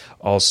Johnson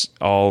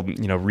all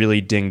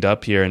really dinged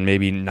up here and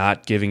maybe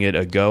not giving it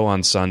a go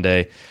on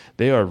Sunday,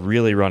 they are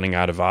really running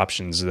out of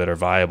options that are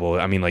viable.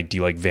 I mean, like, do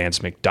you like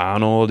Vance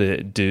McDonald?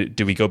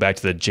 Do we go back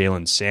to the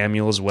Jalen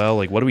Samuel as well?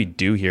 Like, what do we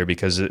do here?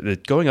 Because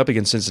going up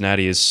against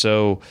Cincinnati is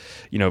so,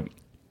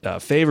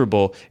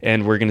 favorable,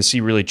 and we're going to see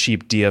really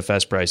cheap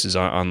DFS prices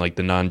on like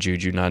the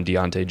non-Juju,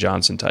 non-Deontay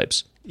Johnson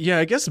types. Yeah,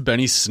 I guess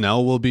Benny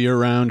Snell will be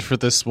around for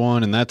this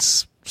one, and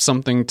that's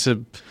something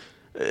to...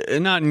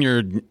 Not in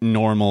your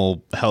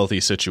normal healthy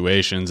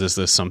situations is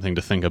this something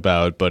to think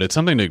about, but it's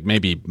something to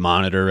maybe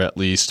monitor at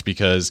least,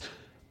 because...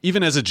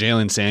 Even as a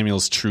Jalen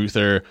Samuels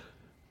truther,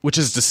 which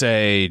is to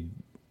say,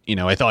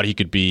 I thought he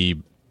could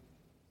be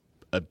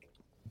a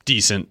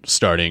decent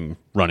starting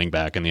running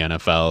back in the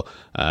NFL.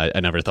 I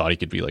never thought he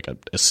could be like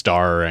a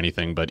star or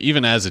anything. But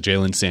even as a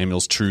Jalen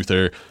Samuels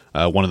truther,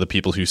 one of the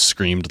people who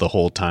screamed the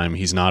whole time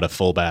he's not a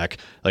fullback,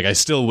 like I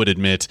still would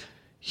admit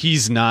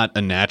he's not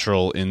a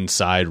natural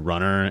inside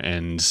runner,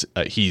 and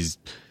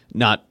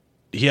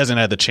he hasn't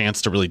had the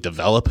chance to really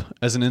develop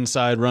as an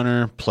inside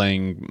runner,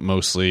 playing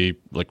mostly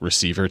like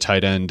receiver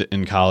tight end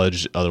in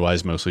college,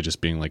 otherwise mostly just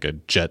being like a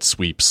jet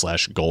sweep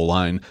 / goal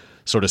line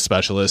sort of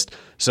specialist.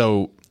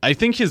 So I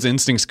think his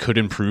instincts could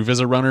improve as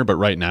a runner, but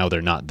right now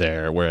they're not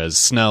there, whereas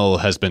Snell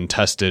has been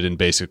tested in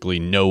basically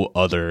no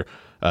other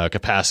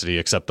capacity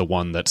except the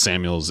one that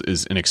Samuels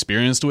is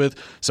inexperienced with.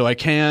 So I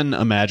can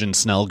imagine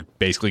Snell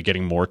basically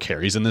getting more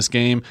carries in this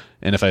game,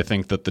 and if I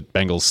think that the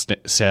Bengals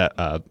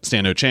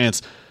stand no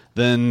chance,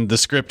 then the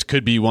script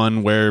could be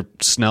one where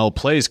Snell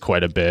plays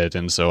quite a bit.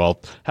 And so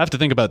I'll have to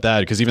think about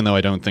that, because even though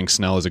I don't think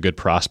Snell is a good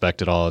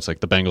prospect at all, it's like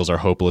the Bengals are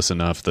hopeless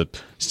enough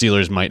that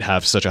Steelers might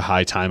have such a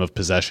high time of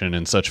possession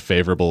and such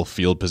favorable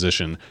field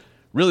position.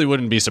 Really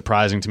wouldn't be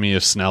surprising to me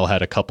if Snell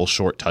had a couple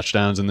short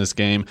touchdowns in this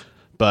game.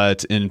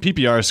 But in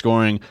PPR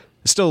scoring,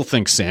 I still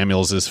think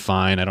Samuels is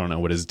fine. I don't know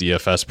what his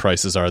DFS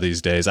prices are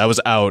these days. I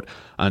was out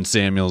on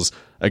Samuels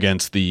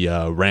against the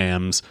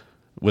Rams,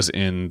 was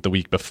in the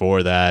week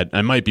before that.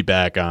 I might be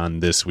back on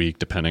this week,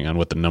 depending on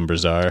what the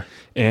numbers are.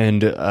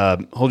 And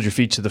hold your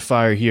feet to the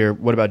fire here.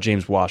 What about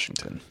James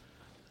Washington?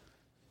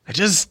 I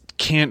just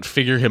can't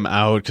figure him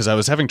out, because I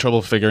was having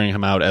trouble figuring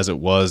him out as it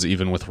was,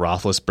 even with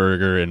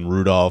Roethlisberger and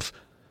Rudolph.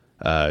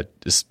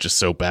 It's just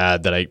so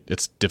bad that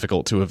it's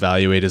difficult to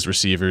evaluate his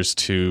receivers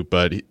too.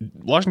 But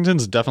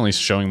Washington's definitely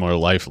showing more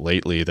life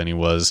lately than he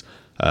was,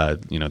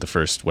 the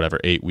first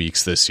 8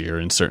 weeks this year,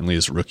 and certainly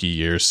his rookie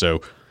year.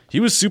 So he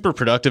was super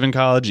productive in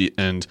college,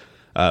 and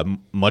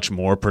much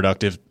more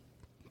productive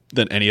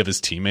than any of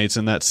his teammates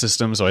in that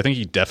system. So I think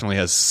he definitely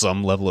has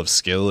some level of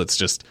skill. It's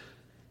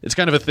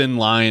kind of a thin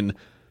line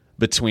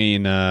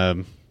between, I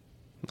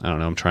don't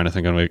know, I'm trying to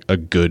think of a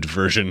good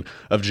version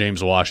of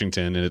James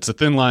Washington. And it's a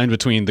thin line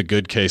between the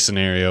good case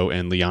scenario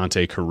and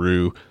Leonte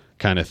Carew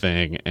kind of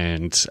thing.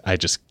 And I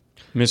just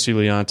miss you,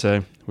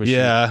 Leonte.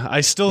 I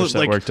still wish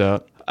that worked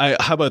out.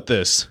 How about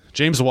this?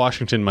 James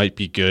Washington might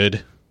be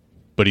good,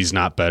 but he's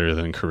not better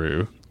than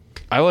Carew.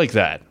 I like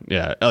that.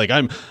 Yeah, like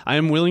I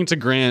am willing to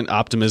grant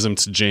optimism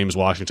to James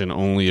Washington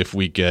only if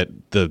we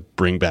get the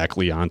Bring Back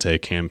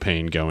Leonte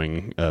campaign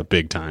going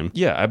big time.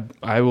 Yeah,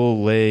 I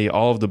will lay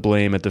all of the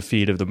blame at the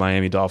feet of the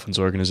Miami Dolphins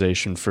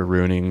organization for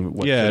ruining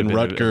what. Yeah, and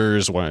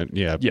Rutgers.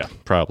 Yeah,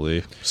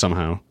 probably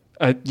somehow.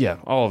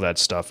 All of that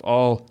stuff,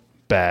 all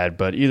bad.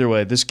 But either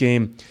way, this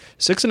game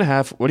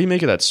 6.5. What do you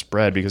make of that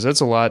spread? Because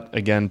that's a lot.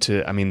 Again,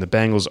 the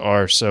Bengals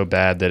are so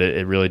bad that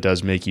it really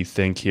does make you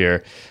think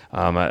here.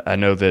 I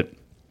know that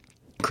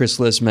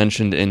Chris Liss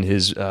mentioned in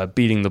his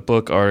Beating the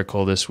Book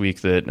article this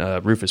week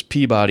that Rufus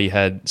Peabody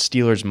had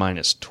Steelers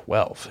minus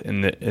 12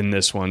 in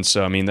this one.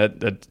 So I mean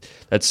that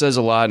says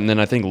a lot. And then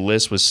I think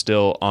Liss was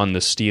still on the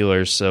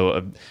Steelers.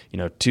 So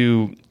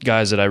two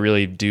guys that I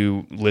really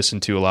do listen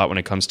to a lot when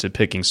it comes to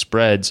picking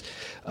spreads,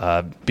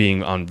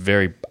 being on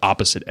very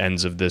opposite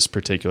ends of this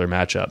particular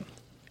matchup.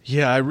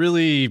 Yeah,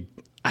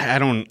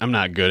 I'm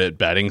not good at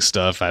betting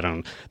stuff.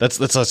 That's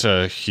such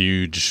a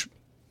huge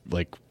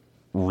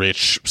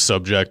rich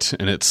subject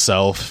in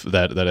itself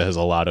that it has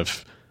a lot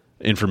of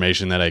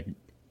information that I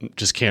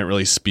just can't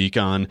really speak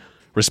on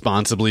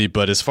responsibly.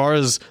 But as far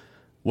as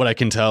what I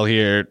can tell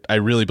here, I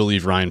really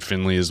believe Ryan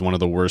Finley is one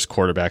of the worst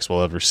quarterbacks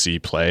we'll ever see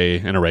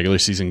play in a regular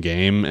season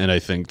game. And I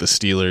think the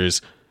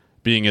Steelers,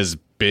 being as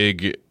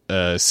big,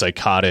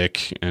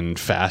 psychotic, and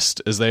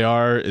fast as they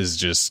are, is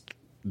just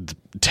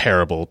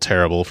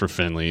terrible for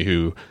Finley,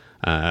 who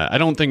I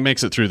don't think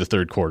makes it through the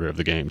third quarter of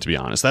the game, to be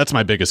honest. That's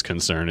my biggest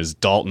concern, is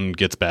Dalton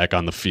gets back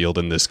on the field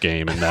in this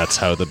game, and that's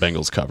how the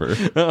Bengals cover.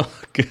 Oh,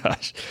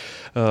 gosh.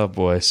 Oh,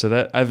 boy. So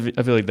that I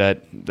feel like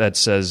that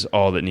says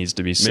all that needs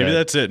to be said. Maybe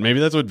that's it. Maybe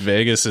that's what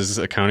Vegas is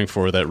accounting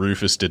for that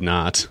Rufus did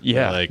not.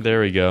 Yeah,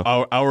 there we go.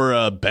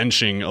 Our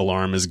benching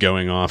alarm is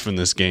going off in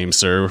this game,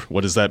 sir.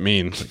 What does that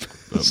mean?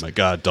 Oh, my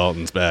God,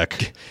 Dalton's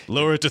back.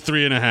 Lower it to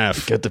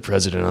 3.5. Get the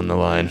president on the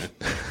line.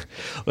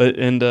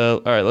 And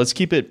all right, let's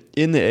keep it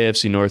in the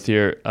AFC North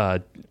here.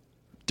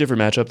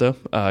 Different matchup,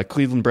 though.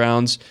 Cleveland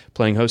Browns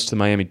playing host to the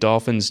Miami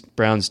Dolphins.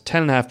 Browns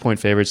 10.5-point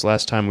favorites.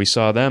 Last time we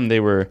saw them, they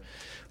were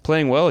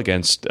playing well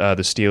against the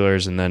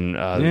Steelers, and then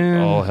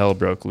all hell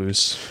broke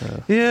loose.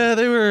 Yeah,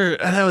 they were.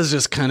 That was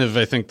just kind of,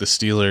 I think, the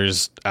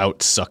Steelers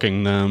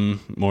out-sucking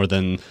them more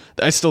than...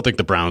 I still think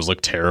the Browns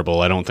look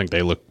terrible. I don't think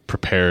they look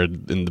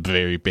prepared in the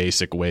very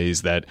basic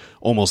ways that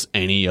almost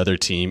any other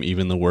team,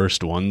 even the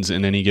worst ones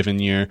in any given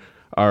year,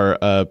 are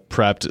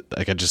prepped.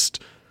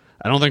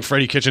 I don't think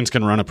Freddie Kitchens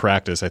can run a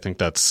practice. I think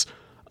that's,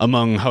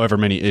 among however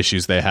many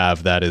issues they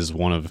have, that is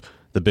one of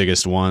the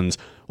biggest ones.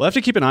 We'll have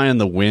to keep an eye on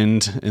the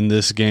wind in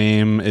this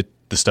game.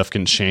 The stuff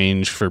can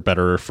change for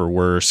better or for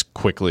worse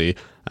quickly.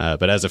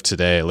 But as of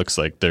today, it looks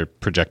like they're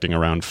projecting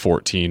around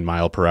 14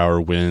 mile per hour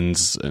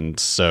winds. And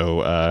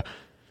so,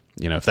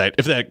 if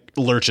that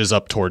lurches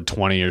up toward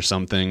 20 or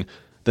something,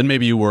 then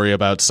maybe you worry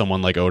about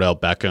someone like Odell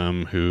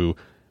Beckham, who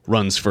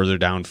runs further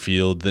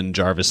downfield than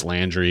Jarvis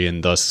Landry,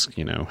 and thus,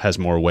 has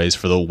more ways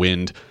for the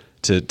wind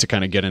to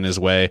kind of get in his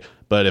way.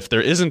 But if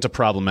there isn't a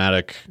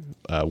problematic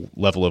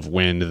level of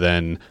wind,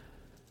 then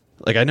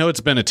I know it's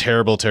been a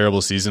terrible,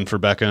 terrible season for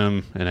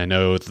Beckham, and I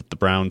know that the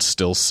Browns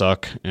still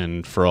suck,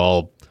 and for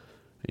all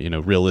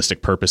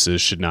realistic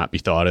purposes should not be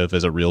thought of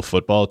as a real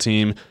football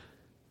team.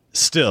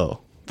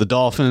 Still, the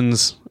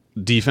Dolphins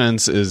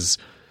defense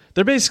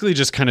they're basically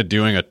just kind of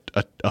doing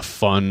a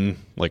fun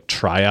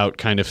tryout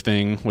kind of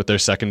thing with their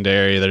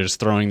secondary. They're just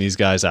throwing these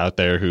guys out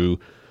there who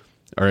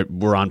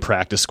were on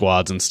practice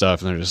squads and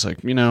stuff, and they're just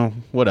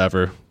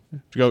whatever.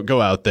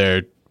 Go out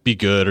there, be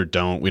good or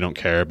don't. We don't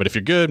care. But if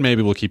you're good,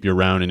 maybe we'll keep you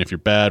around. And if you're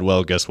bad,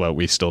 well, guess what?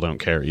 We still don't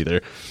care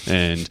either.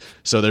 And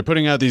so they're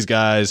putting out these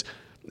guys,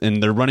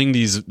 and they're running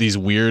these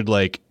weird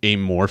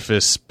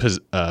amorphous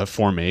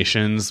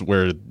formations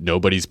where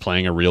nobody's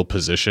playing a real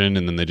position,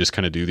 and then they just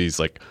kind of do these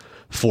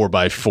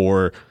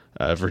 4x4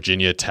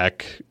 Virginia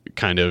Tech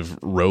kind of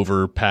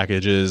rover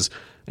packages,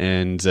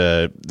 and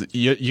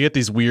you get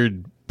these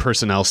weird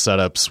personnel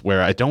setups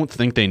where I don't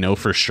think they know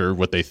for sure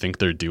what they think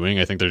they're doing.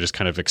 I think they're just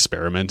kind of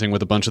experimenting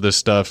with a bunch of this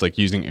stuff, like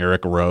using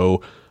Eric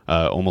Rowe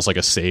almost like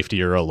a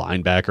safety or a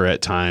linebacker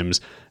at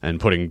times, and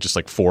putting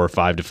just 4 or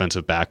 5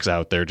 defensive backs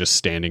out there just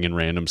standing in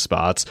random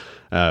spots.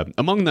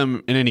 Among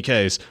them, in any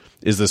case,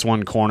 is this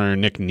one corner,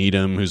 Nick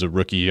Needham, who's a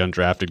rookie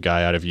undrafted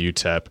guy out of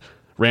UTEP.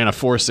 Ran a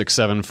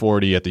 4.67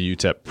 40 at the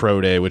UTEP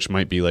Pro Day, which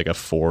might be a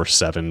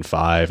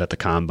 4.75 at the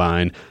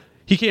Combine.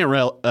 He can't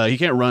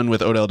run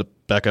with Odell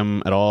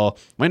Beckham at all.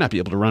 Might not be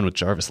able to run with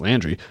Jarvis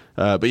Landry.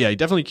 But yeah, he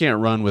definitely can't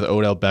run with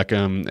Odell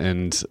Beckham,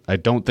 and I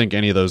don't think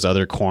any of those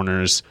other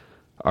corners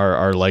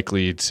are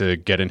likely to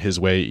get in his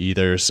way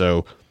either.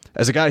 So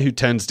as a guy who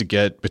tends to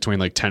get between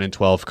 10 and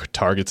 12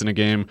 targets in a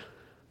game,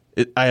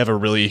 I have a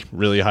really,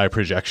 really high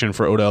projection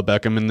for Odell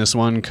Beckham in this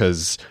one,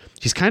 because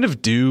he's kind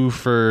of due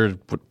for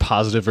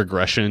positive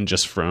regression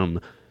just from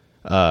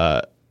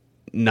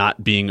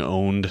not being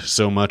owned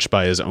so much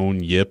by his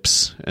own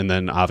yips, and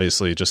then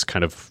obviously just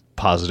kind of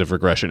positive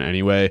regression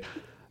anyway.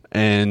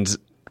 And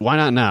why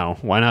not now?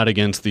 Why not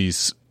against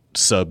these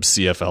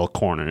sub-CFL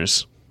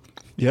corners?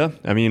 Yeah,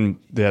 I mean,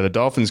 the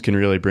Dolphins can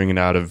really bring it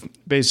out of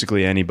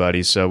basically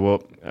anybody. So,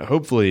 well,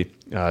 hopefully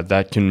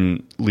that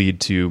can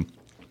lead to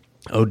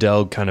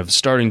Odell kind of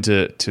starting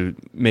to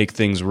make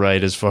things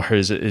right as far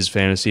as his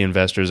fantasy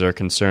investors are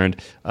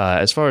concerned.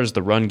 As far as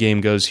the run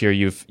game goes here,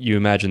 you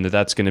imagine that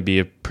that's going to be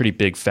a pretty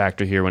big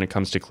factor here when it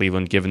comes to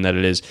Cleveland, given that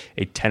it is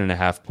a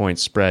 10.5-point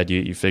spread.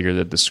 You figure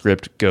that the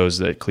script goes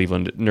that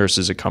Cleveland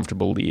nurses a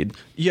comfortable lead.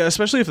 Yeah,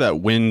 especially if that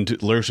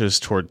wind lurches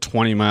toward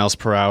 20 miles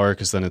per hour,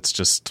 because then it's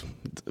just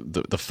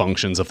the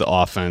functions of the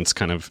offense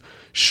kind of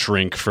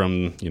shrink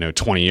from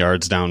 20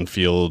 yards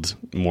downfield,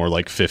 more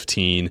like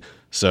 15.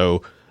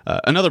 So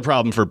another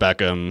problem for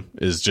Beckham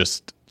is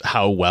just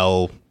how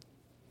well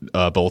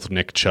both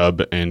Nick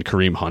Chubb and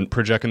Kareem Hunt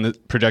project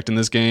in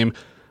this game.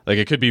 Like,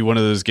 it could be one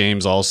of those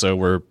games also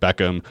where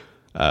Beckham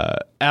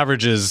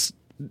averages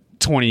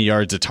 20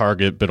 yards a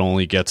target but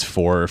only gets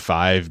 4 or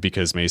 5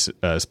 because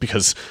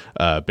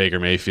Baker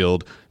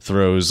Mayfield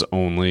throws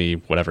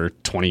only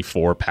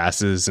 24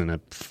 passes in a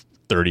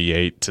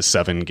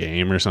 38-7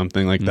 game or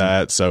something like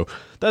that. So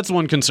that's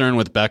one concern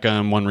with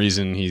Beckham. One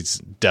reason he's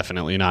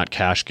definitely not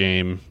cash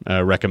game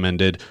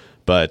recommended.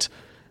 But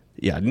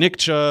yeah, Nick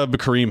Chubb,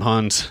 Kareem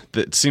Hunt,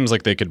 it seems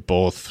like they could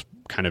both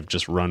kind of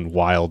just run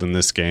wild in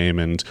this game.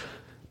 And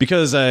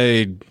because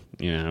I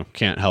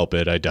can't help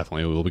it, I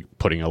definitely will be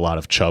putting a lot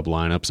of Chubb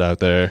lineups out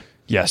there.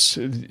 Yes,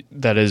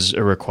 that is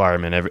a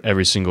requirement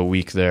every single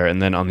week there.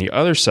 And then on the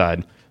other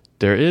side,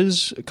 there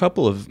is a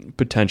couple of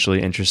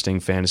potentially interesting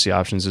fantasy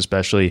options,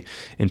 especially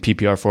in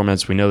PPR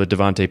formats. We know that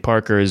Devontae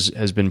Parker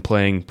has been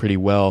playing pretty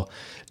well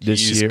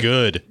this year. He's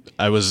good.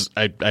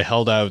 I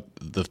held out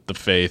the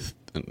faith,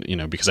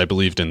 because I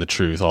believed in the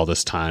truth all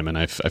this time, and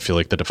I feel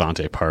like the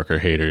Devontae Parker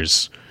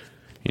haters,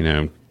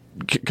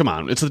 come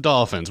on, it's the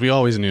Dolphins. We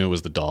always knew it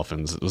was the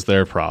Dolphins. It was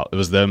their problem. It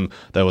was them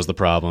that was the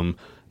problem.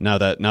 Now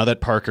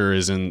that Parker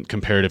is in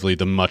comparatively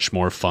the much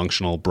more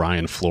functional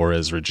Brian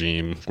Flores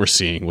regime, we're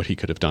seeing what he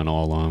could have done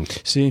all along.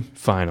 See,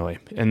 finally.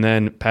 And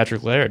then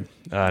Patrick Laird.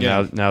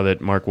 Now that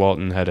Mark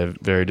Walton had a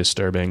very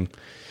disturbing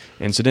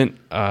incident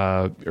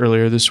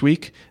earlier this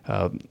week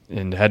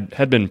and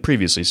had been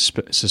previously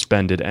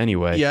suspended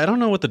anyway. Yeah, I don't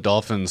know what the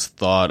Dolphins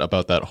thought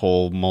about that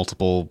whole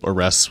multiple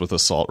arrests with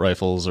assault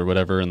rifles or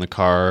whatever in the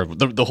car.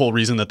 The whole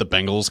reason that the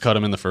Bengals cut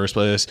him in the first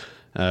place.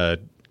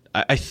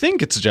 I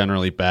think it's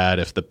generally bad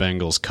if the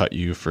Bengals cut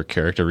you for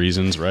character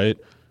reasons, right?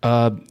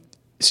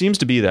 Seems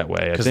to be that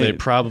way. Because they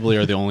probably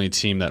are the only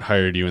team that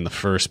hired you in the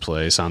first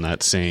place on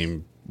that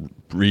same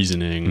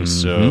reasoning. Mm-hmm.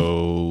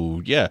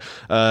 So, yeah,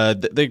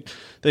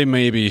 they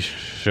maybe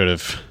should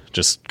have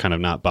just kind of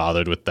not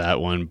bothered with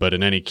that one. But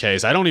in any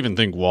case, I don't even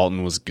think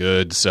Walton was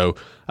good. So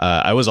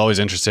I was always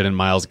interested in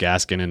Myles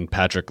Gaskin and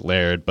Patrick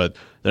Laird, but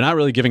they're not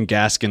really giving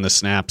Gaskin the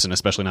snaps, and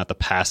especially not the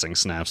passing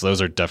snaps.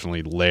 Those are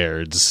definitely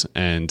Laird's.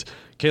 And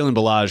Kalen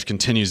Ballage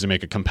continues to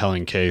make a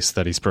compelling case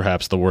that he's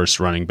perhaps the worst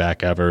running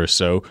back ever.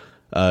 So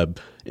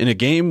in a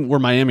game where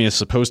Miami is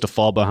supposed to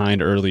fall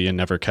behind early and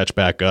never catch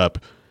back up,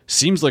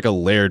 seems like a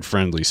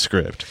Laird-friendly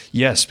script.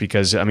 Yes,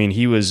 because,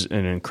 he was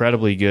an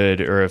incredibly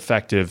good or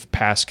effective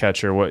pass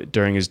catcher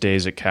during his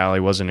days at Cal. He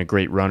wasn't a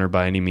great runner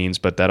by any means,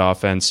 but that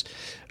offense,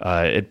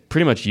 it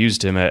pretty much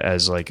used him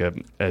as like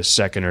a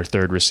second or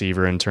third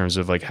receiver in terms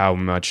of like how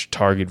much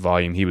target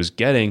volume he was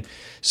getting.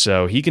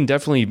 So he can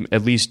definitely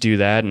at least do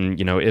that.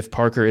 And, if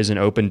Parker isn't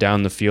open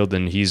down the field,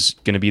 then he's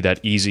going to be that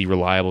easy,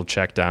 reliable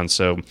check down.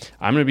 So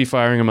I'm going to be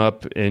firing him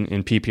up in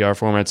PPR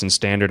formats. And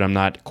standard, I'm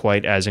not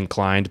quite as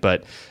inclined,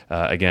 but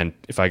again,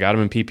 if I got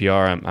him in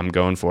PPR, I'm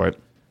going for it.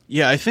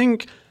 Yeah, I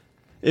think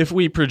if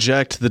we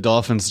project the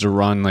Dolphins to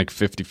run like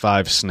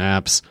 55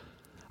 snaps,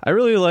 I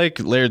really like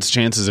Laird's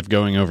chances of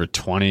going over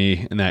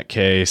 20 in that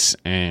case.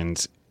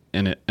 And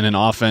in an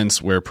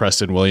offense where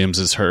Preston Williams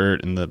is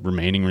hurt and the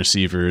remaining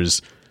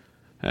receivers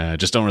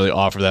just don't really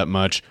offer that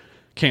much,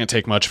 can't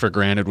take much for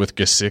granted with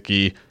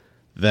Gesicki,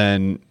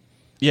 then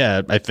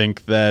yeah, I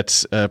think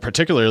that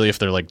particularly if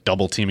they're like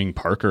double teaming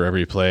Parker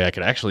every play, I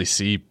could actually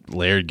see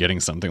Laird getting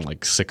something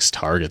like 6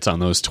 targets on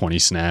those 20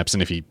 snaps.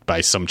 And if he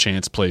by some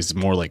chance plays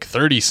more like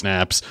 30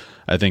 snaps,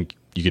 I think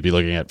you could be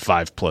looking at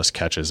 5+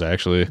 catches,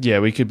 actually. Yeah,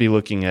 we could be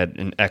looking at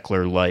an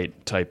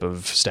Eckler-light type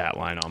of stat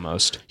line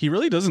almost. He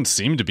really doesn't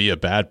seem to be a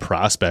bad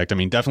prospect. I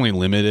mean, definitely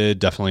limited,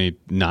 definitely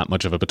not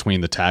much of a between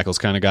the tackles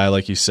kind of guy,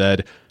 like you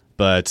said.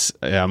 But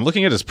yeah, I'm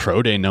looking at his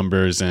pro day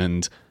numbers,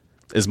 and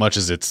as much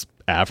as it's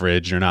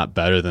average, you're not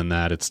better than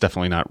that. It's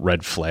definitely not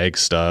red flag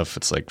stuff.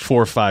 It's like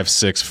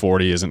 4.56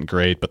 40 isn't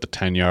great, but the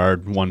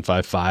 10-yard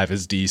 1.55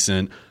 is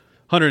decent.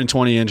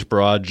 120-inch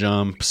broad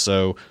jump.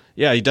 So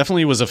yeah, he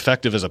definitely was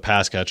effective as a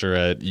pass catcher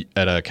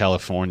at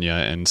California,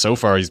 and so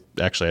far he's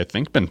actually, I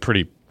think, been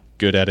pretty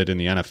good at it in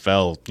the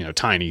NFL.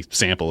 Tiny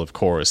sample, of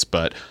course,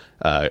 but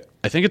I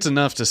think it's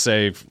enough to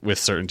say with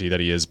certainty that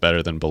he is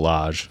better than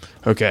Ballage.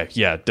 Okay,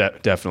 yeah,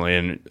 definitely,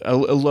 and a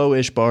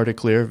low-ish bar to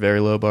clear,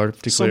 very low bar to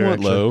clear. Somewhat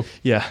actually. Low.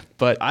 Yeah,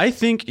 but I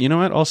think, you know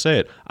what, I'll say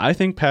it. I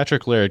think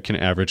Patrick Laird can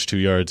average 2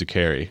 yards a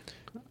carry.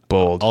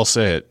 Bold. I'll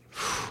say it.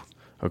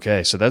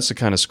 Okay, so that's the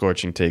kind of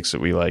scorching takes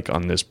that we like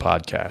on this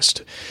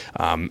podcast.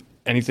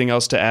 Anything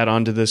else to add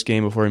on to this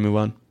game before we move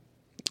on?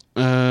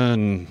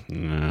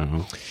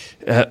 No.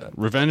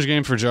 Revenge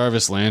game for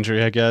Jarvis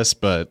Landry, I guess.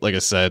 But like I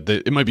said,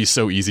 it might be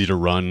so easy to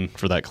run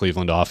for that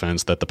Cleveland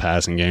offense that the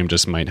passing game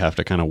just might have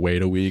to kind of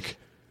wait a week.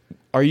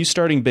 Are you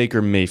starting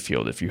Baker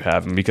Mayfield if you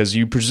have him? Because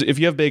if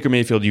you have Baker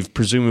Mayfield, you've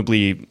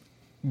presumably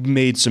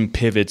made some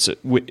pivots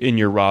in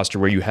your roster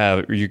where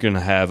you're going to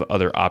have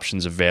other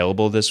options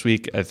available this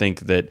week. I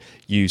think that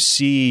you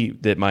see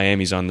that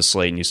Miami's on the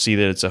slate and you see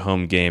that it's a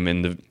home game,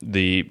 and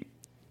the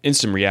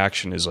instant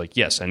reaction is like,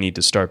 yes, I need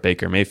to start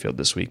Baker Mayfield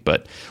this week.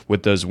 But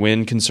with those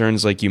win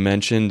concerns like you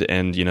mentioned,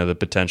 and the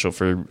potential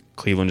for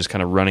Cleveland just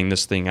kind of running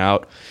this thing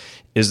out,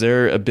 is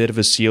there a bit of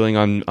a ceiling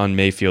on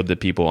Mayfield that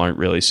people aren't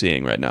really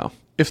seeing right now?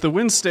 If the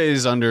wind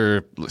stays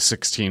under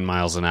 16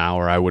 miles an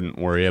hour, I wouldn't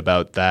worry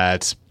about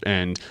that.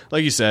 And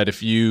like you said,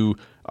 if you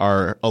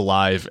are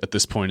alive at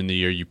this point in the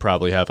year, you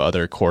probably have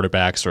other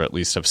quarterbacks, or at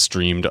least have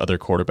streamed other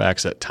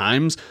quarterbacks at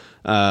times.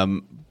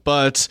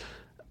 But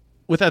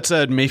with that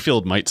said,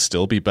 Mayfield might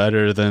still be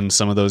better than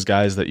some of those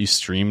guys that you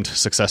streamed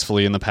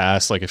successfully in the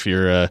past. Like if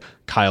you're a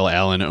Kyle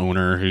Allen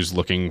owner who's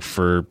looking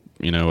for,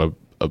 a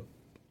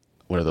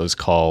what are those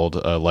called?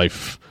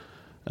 Life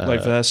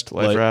raft,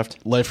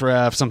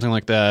 something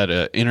like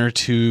that. Inner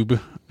tube,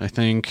 I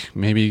think,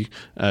 maybe.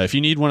 If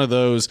you need one of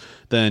those,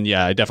 then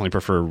yeah, I definitely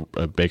prefer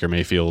Baker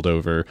Mayfield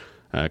over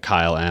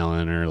Kyle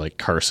Allen or like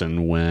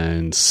Carson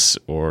Wentz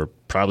or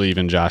probably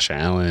even Josh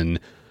Allen.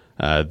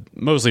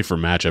 Mostly for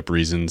matchup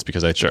reasons,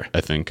 because I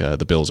think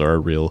the Bills are a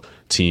real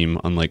team,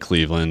 unlike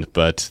Cleveland.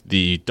 But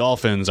the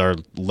Dolphins are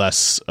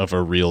less of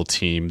a real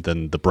team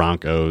than the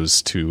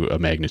Broncos to a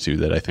magnitude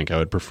that I think I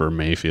would prefer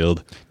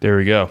Mayfield. There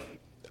we go.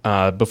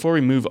 Before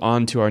we move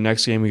on to our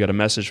next game, we got a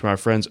message from our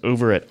friends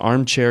over at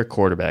Armchair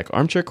Quarterback.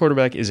 Armchair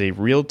Quarterback is a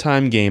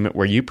real-time game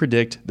where you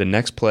predict the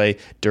next play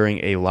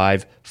during a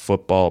live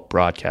football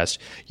broadcast.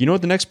 You know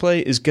what the next play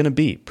is going to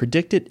be.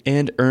 Predict it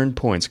and earn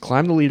points.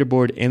 Climb the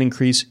leaderboard and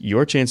increase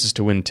your chances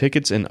to win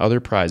tickets and other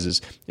prizes.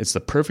 It's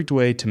the perfect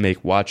way to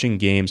make watching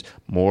games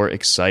more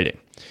exciting.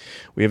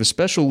 We have a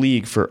special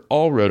league for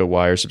all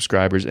RotoWire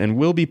subscribers, and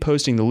we'll be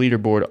posting the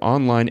leaderboard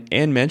online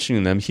and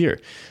mentioning them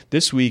here.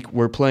 This week,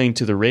 we're playing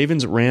to the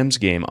Ravens-Rams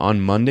game on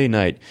Monday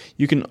night.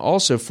 You can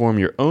also form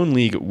your own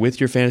league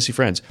with your fantasy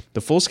friends. The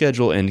full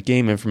schedule and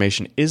game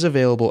information is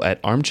available at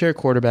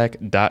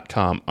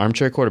armchairquarterback.com.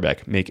 Armchair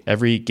Quarterback, make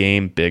every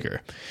game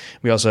bigger.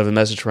 We also have a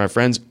message from our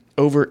friends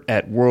over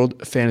at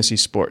World Fantasy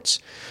Sports.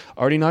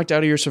 Already knocked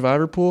out of your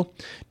survivor pool?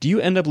 Do you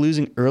end up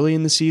losing early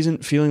in the season,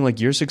 feeling like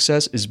your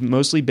success is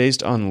mostly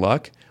based on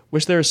luck?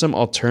 Wish there was some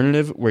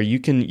alternative where you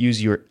can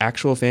use your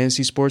actual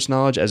fantasy sports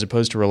knowledge as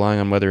opposed to relying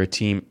on whether a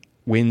team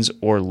wins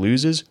or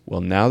loses?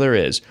 Well, now there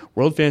is.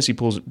 World Fantasy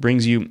Pools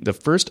brings you the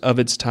first of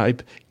its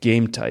type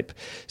game type,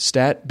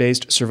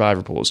 stat-based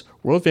survivor pools.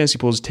 World Fantasy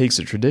Pools takes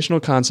the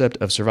traditional concept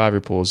of survivor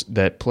pools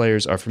that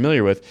players are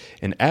familiar with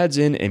and adds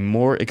in a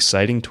more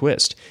exciting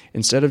twist.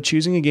 Instead of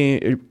choosing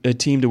a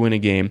team to win a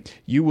game,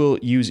 you will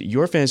use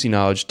your fantasy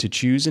knowledge to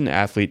choose an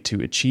athlete to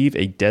achieve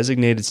a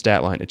designated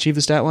stat line. Achieve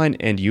the stat line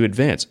and you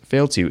advance.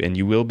 Fail to and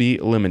you will be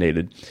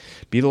eliminated.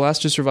 Be the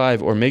last to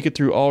survive or make it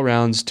through all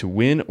rounds to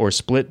win or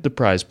split the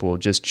prize pool.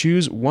 Just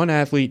choose one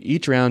athlete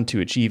each round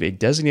to achieve a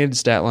designated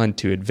stat line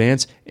to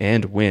advance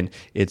and win.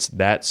 It's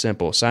that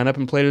simple. Sign up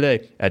and play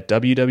today at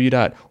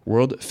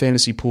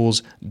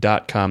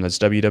www.worldfantasypools.com. That's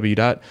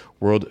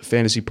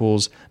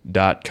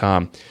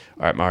www.worldfantasypools.com.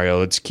 All right, Mario,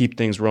 let's keep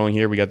things rolling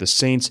here. We got the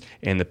Saints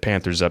and the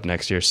Panthers up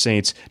next year.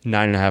 Saints,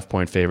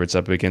 9.5-point favorites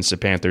up against the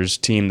Panthers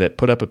team that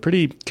put up a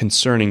pretty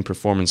concerning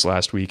performance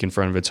last week in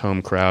front of its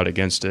home crowd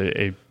against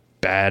a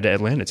bad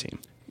Atlanta team.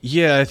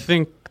 Yeah, I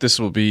think this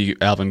will be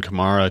Alvin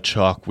Kamara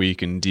chalk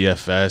week in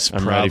DFS.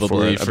 I'm ready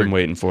for it. I've been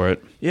waiting for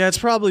it. Yeah, it's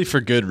probably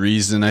for good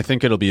reason. I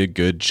think it'll be a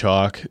good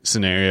chalk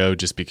scenario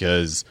just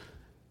because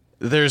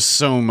there's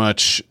so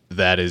much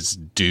that is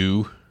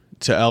due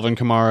to Alvin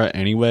Kamara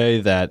anyway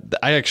that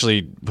I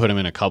actually put him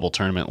in a couple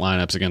tournament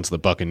lineups against the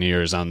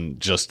Buccaneers on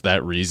just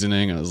that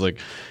reasoning. I was like,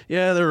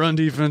 yeah, their run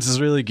defense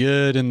is really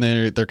good and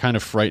they're kind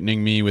of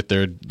frightening me with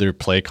their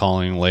play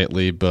calling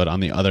lately, but on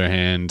the other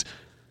hand,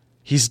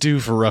 he's due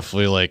for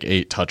roughly like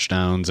 8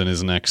 touchdowns in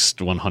his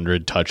next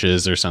 100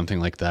 touches or something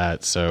like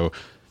that. So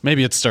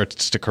maybe it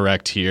starts to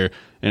correct here.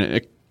 And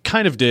it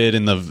kind of did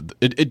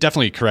it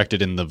definitely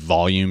corrected in the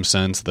volume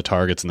sense, the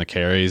targets and the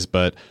carries,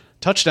 but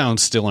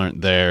touchdowns still aren't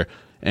there.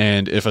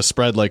 And if a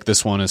spread like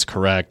this one is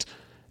correct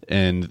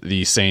and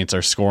the Saints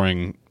are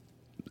scoring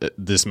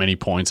this many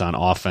points on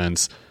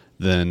offense,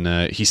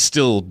 then he's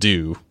still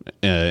due.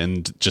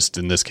 And just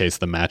in this case,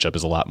 the matchup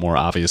is a lot more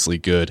obviously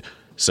good.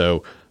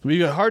 So it'll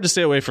be hard to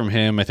stay away from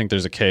him. I think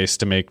there's a case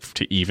to make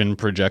to even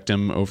project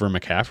him over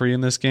McCaffrey in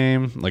this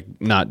game. Like,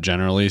 not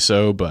generally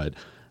so, but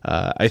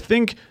I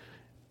think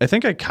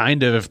I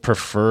kind of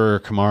prefer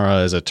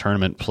Kamara as a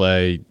tournament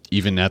play,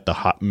 even at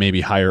the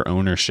maybe higher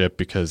ownership,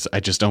 because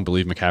I just don't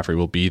believe McCaffrey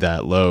will be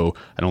that low.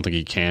 I don't think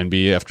he can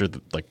be after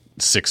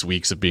 6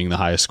 weeks of being the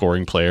highest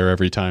scoring player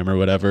every time or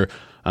whatever.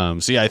 So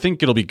yeah, I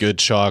think it'll be good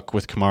chalk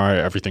with Kamara,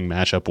 everything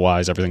matchup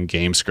wise, everything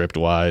game script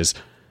wise.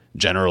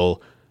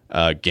 general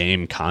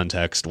game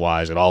context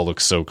wise, it all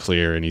looks so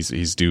clear, and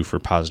he's due for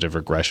positive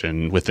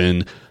regression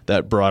within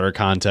that broader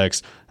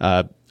context.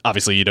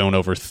 Obviously, you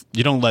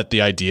don't let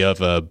the idea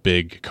of a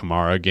big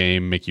Kamara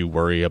game make you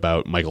worry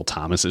about Michael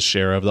Thomas's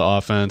share of the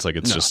offense. Like,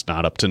 it's just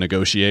not up to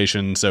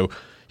negotiation. So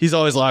he's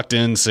always locked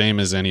in, same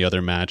as any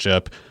other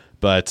matchup.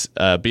 But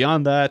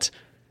beyond that,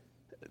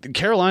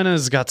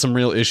 Carolina's got some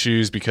real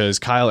issues because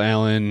Kyle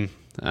Allen,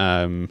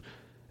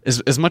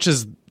 as much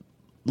as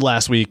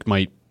last week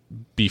might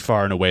be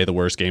far and away the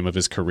worst game of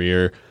his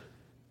career,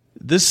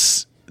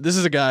 this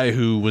is a guy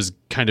who was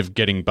kind of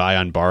getting by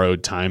on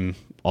borrowed time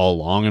all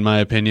along, in my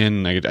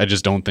opinion. I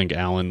just don't think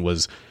Allen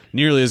was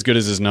nearly as good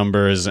as his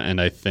numbers,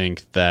 and I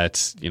think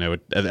that,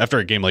 after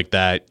a game like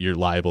that, you're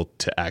liable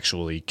to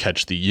actually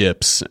catch the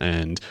yips.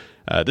 And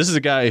this is a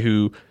guy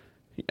who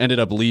ended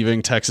up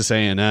leaving Texas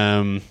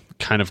A&M,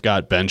 kind of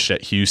got benched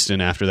at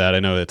Houston after that. I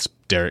know it's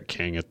Derek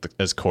King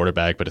as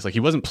quarterback, but it's like he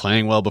wasn't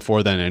playing well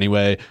before then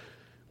anyway.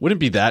 Wouldn't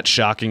be that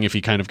shocking if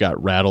he kind of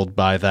got rattled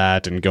by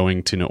that, and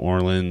going to New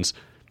Orleans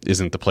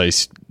isn't the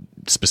place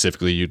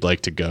specifically you'd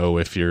like to go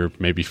if you're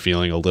maybe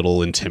feeling a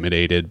little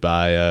intimidated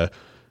by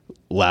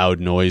loud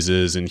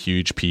noises and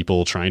huge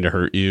people trying to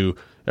hurt you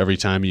every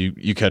time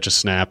you catch a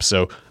snap.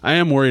 So I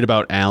am worried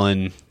about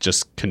Allen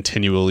just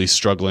continually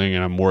struggling,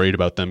 and I'm worried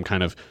about them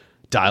kind of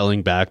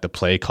dialing back the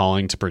play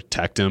calling to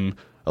protect him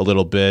a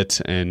little bit.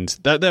 And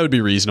that would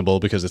be reasonable,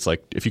 because it's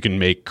like, if you can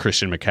make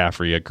Christian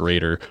McCaffrey a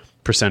greater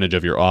percentage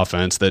of your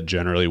offense, that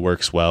generally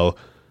works well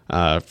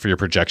for your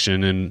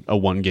projection in a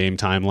one-game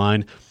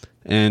timeline.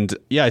 And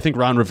yeah, I think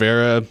Ron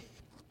Rivera,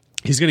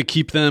 he's going to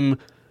keep them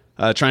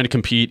trying to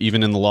compete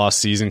even in the lost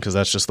season, because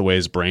that's just the way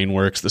his brain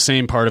works. The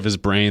same part of his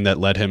brain that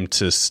led him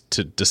to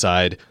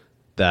decide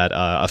that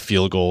a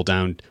field goal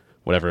down,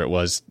 whatever it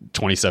was,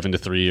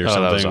 27-3 or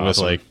something, with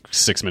like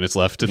 6 minutes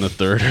left in the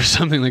third or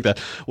something like that.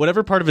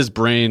 Whatever part of his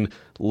brain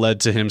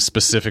led to him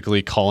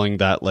specifically calling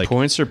that, like,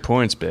 points are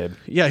points, babe.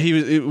 Yeah,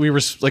 we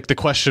were like, the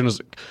question was,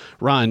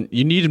 Ron,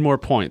 you needed more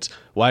points.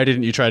 Why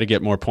didn't you try to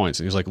get more points?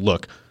 And he was like,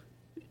 look,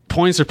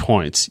 points are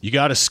points. You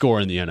got to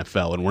score in the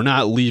NFL, and we're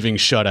not leaving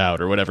shutout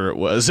or whatever it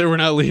was. We're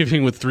not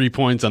leaving with 3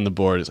 points on the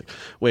board. It's like,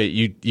 wait,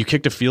 you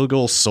kicked a field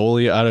goal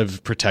solely out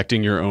of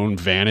protecting your own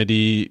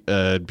vanity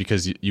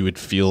because you would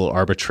feel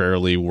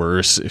arbitrarily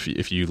worse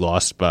if you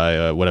lost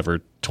by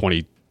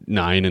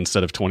 29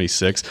 instead of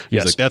 26. He's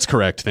yes. like, that's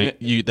correct.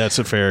 That's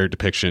a fair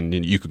depiction,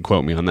 and you can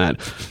quote me on that.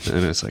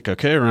 And it's like,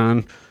 okay, Ron,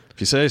 if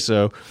you say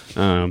so.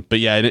 But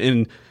yeah,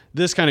 in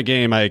this kind of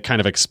game, I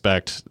kind of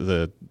expect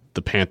the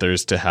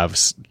Panthers to have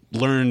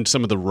learned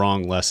some of the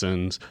wrong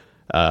lessons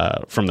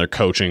from their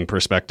coaching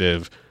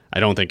perspective. I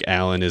don't think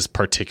Allen is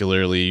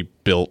particularly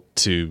built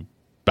to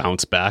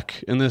bounce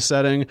back in this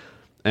setting.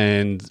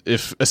 And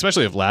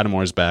especially if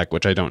Lattimore's back,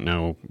 which I don't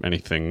know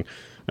anything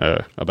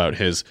about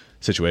his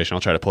situation.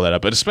 I'll try to pull that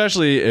up. But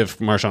especially if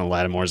Marshawn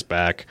Lattimore's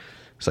back,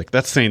 it's like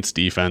that Saints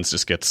defense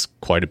just gets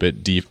quite a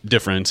bit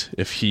different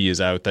if he is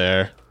out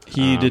there.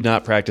 He did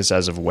not practice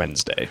as of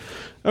Wednesday.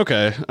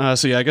 Okay,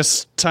 so yeah, I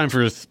guess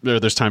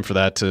there's time for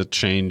that to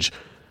change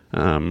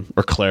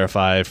or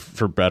clarify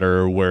for better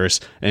or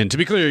worse. And to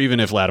be clear, even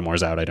if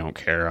Lattimore's out, I don't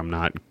care. I'm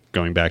not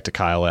going back to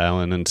Kyle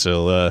Allen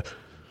until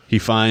he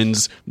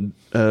finds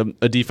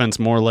a defense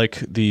more like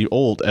the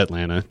old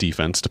Atlanta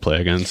defense to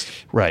play against.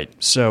 Right.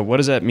 So what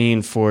does that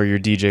mean for your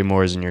DJ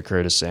Moores and your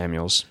Curtis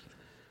Samuels?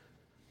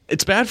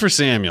 It's bad for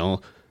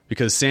Samuel,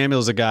 because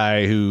Samuel's a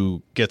guy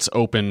who gets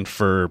open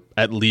for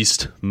at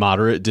least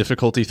moderate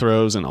difficulty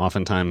throws, and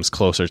oftentimes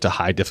closer to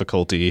high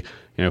difficulty,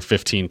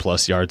 15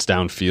 plus yards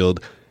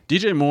downfield.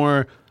 DJ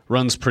Moore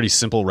runs pretty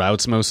simple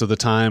routes most of the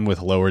time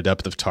with lower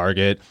depth of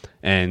target,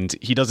 and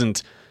he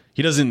doesn't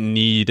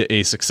need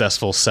a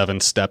successful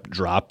 7-step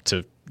drop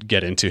to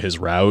get into his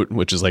route,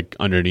 which is like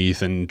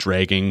underneath and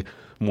dragging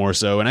more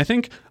so. And I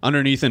think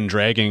underneath and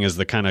dragging is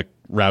the kind of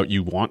route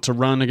you want to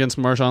run against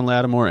Marshawn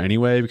Lattimore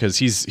anyway, because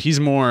he's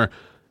more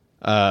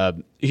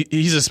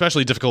he's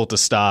especially difficult to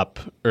stop,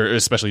 or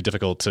especially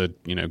difficult to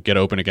get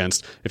open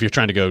against if you're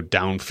trying to go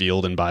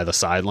downfield and by the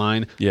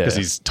sideline, because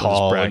he's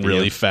tall and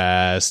really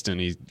fast,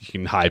 and he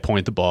can high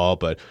point the ball.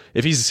 But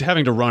if he's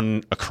having to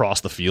run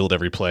across the field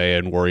every play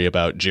and worry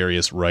about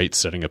Jarius Wright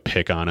setting a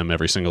pick on him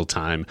every single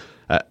time,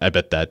 I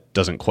bet that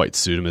doesn't quite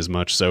suit him as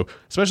much. So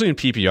especially in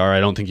PPR,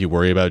 I don't think you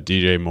worry about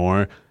DJ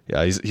Moore.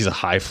 Yeah, he's a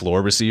high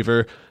floor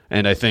receiver,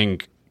 and I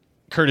think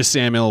Curtis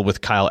Samuel with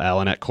Kyle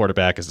Allen at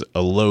quarterback is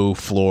a low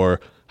floor,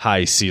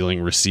 high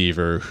ceiling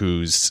receiver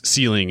whose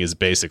ceiling is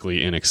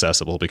basically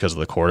inaccessible because of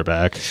the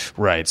quarterback.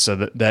 Right. So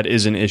that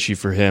is an issue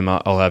for him.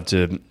 I'll have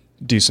to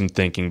do some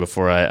thinking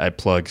before I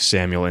plug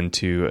Samuel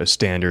into a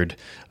standard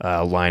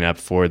lineup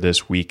for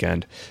this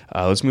weekend.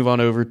 Let's move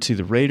on over to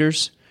the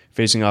Raiders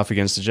facing off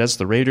against the Jets.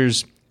 The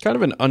Raiders kind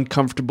of an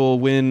uncomfortable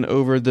win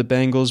over the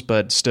Bengals,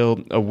 but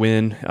still a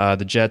win.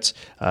 The Jets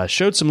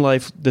showed some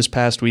life this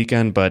past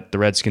weekend, but the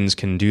Redskins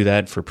can do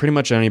that for pretty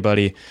much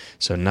anybody,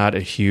 so not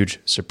a huge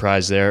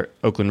surprise there.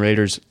 Oakland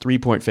Raiders,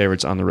 3-point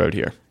favorites on the road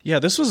here. Yeah,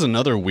 this was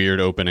another weird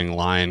opening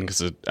line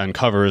because on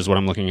covers, what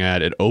I'm looking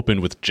at, it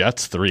opened with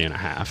Jets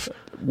 3.5.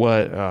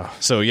 What?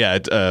 So yeah,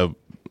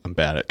 I'm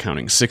bad at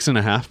counting.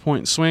 6.5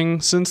 point swing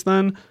since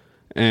then,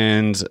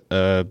 and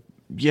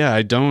yeah,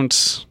 I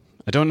don't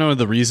know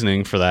the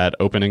reasoning for that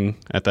opening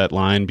at that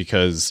line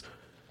because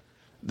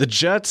the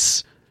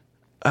Jets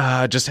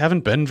just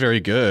haven't been very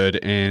good,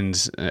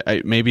 and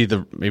maybe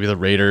the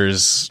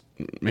Raiders.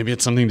 Maybe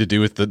it's something to do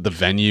with the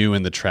venue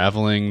and the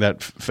traveling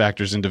that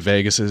factors into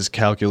Vegas's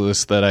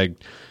calculus that I,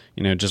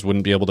 just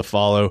wouldn't be able to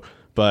follow.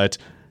 But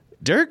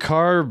Derek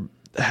Carr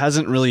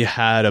hasn't really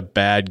had a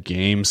bad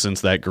game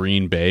since that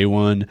Green Bay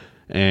one,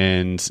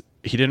 and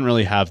he didn't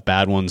really have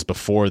bad ones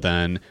before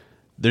then.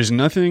 There's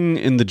nothing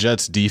in the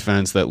Jets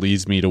defense that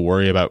leads me to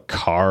worry about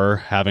Carr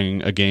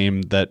having a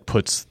game that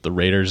puts the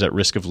Raiders at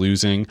risk of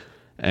losing.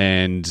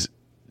 And,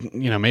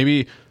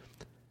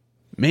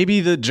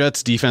 maybe the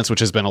Jets defense, which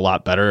has been a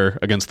lot better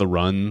against the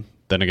run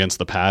than against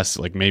the pass,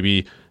 like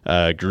maybe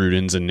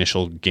Gruden's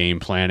initial game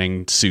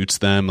planning suits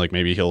them. Like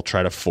maybe he'll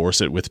try to force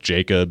it with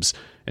Jacobs,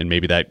 and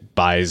maybe that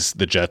buys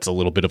the Jets a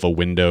little bit of a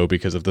window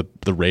because of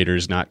the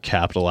Raiders not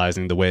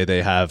capitalizing the way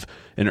they have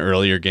in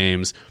earlier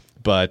games.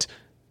 But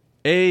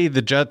A,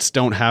 the Jets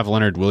don't have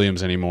Leonard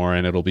Williams anymore,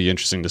 and it'll be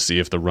interesting to see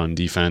if the run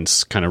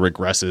defense kind of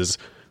regresses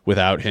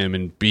without him.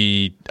 And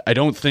B, I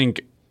don't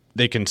think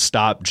they can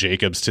stop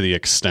Jacobs to the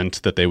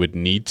extent that they would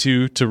need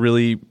to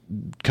really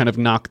kind of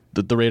knock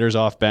the Raiders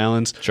off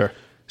balance. Sure.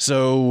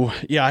 So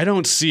yeah, I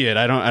don't see it.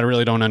 I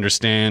really don't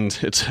understand.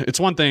 It's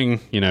one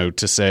thing,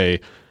 to say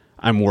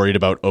I'm worried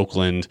about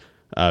Oakland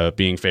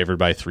being favored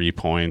by 3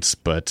 points,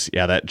 but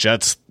yeah, that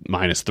Jets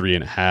minus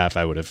 3.5,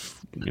 I would have,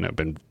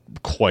 been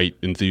quite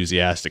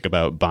enthusiastic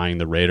about buying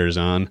the Raiders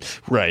on.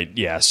 Right.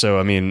 Yeah. So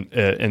I mean,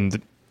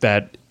 and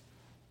that.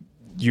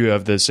 You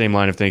have the same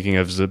line of thinking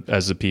as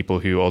the people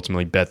who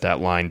ultimately bet that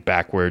line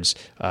backwards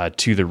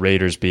to the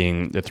Raiders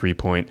being the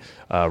 3-point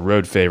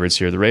road favorites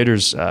here. The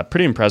Raiders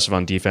pretty impressive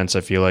on defense.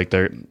 I feel like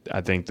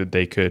I think that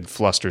they could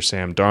fluster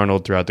Sam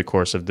Darnold throughout the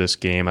course of this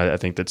game. I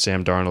think that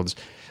Sam Darnold's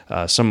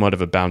somewhat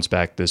of a bounce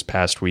back this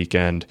past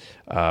weekend,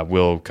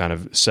 will kind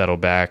of settle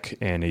back,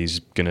 and he's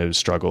going to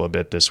struggle a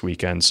bit this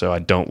weekend. So I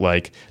don't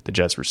like the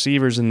Jets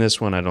receivers in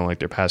this one. I don't like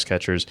their pass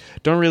catchers.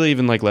 Don't really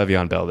even like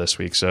Le'Veon Bell this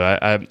week. So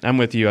I'm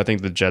with you. I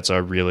think the Jets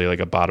are really like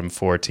a bottom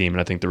 4 team,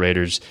 and I think the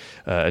Raiders,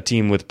 a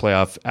team with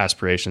playoff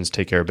aspirations,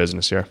 take care of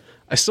business here.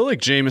 I still like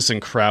Jamison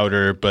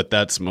Crowder, but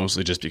that's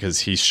mostly just because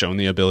he's shown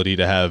the ability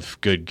to have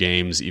good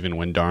games even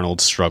when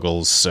Darnold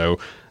struggles. So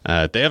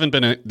they haven't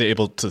been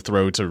able to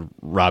throw to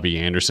Robbie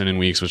Anderson in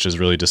weeks, which is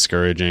really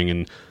discouraging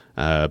and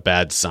a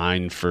bad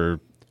sign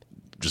for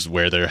just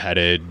where they're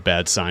headed,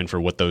 bad sign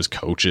for what those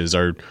coaches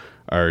are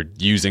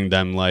using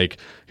them like,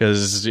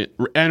 because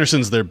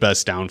Anderson's their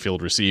best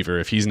downfield receiver.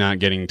 If he's not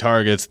getting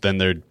targets, then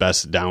their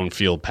best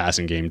downfield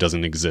passing game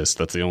doesn't exist.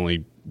 That's the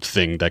only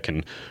thing that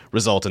can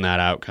result in that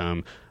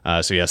outcome.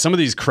 So yeah, some of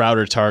these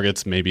Crowder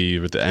targets maybe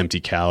with the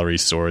empty calorie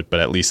sort, but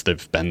at least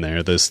they've been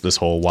there this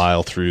whole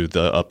while through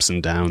the ups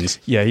and downs.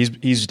 Yeah,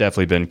 he's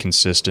definitely been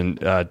consistent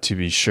to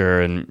be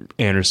sure. And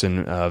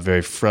Anderson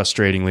very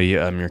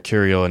frustratingly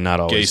mercurial and not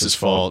always Gase's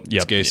fault.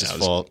 Yep, it's Gase's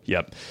fault.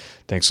 Yep.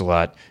 Thanks a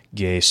lot,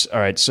 Gase. All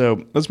right,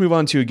 so let's move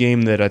on to a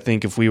game that I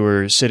think if we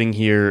were sitting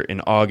here in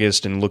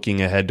August and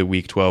looking ahead to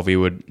Week 12, we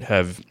would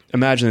have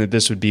imagined that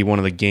this would be one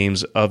of the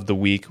games of the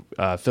week.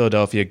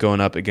 Philadelphia going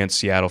up against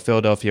Seattle.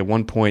 Philadelphia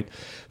 1-point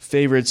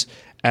favorites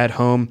at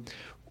home.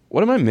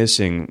 What am I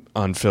missing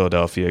on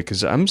Philadelphia?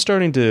 Because I'm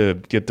starting to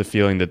get the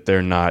feeling that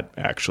they're not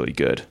actually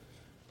good.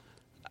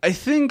 I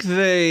think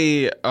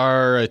they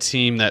are a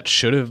team that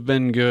should have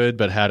been good,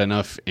 but had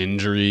enough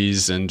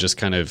injuries and just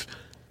kind of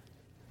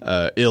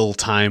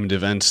ill-timed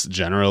events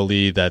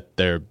generally that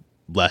they're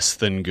less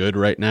than good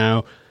right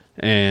now.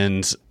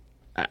 And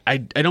I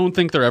don't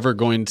think they're ever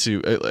going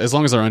to, as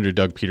long as they're under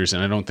Doug Peterson,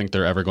 I don't think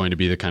they're ever going to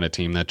be the kind of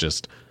team that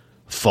just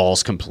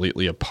falls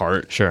completely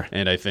apart. Sure.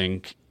 And I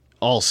think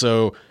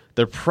also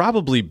they're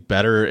probably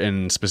better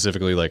in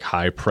specifically like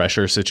high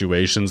pressure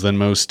situations than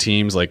most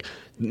teams. Like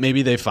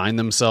maybe they find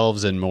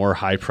themselves in more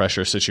high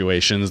pressure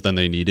situations than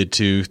they needed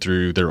to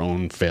through their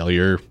own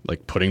failure,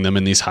 like putting them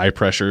in these high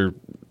pressure,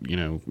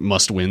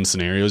 must win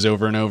scenarios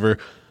over and over.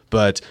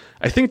 But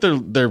I think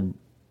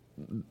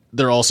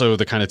they're also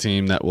the kind of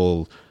team that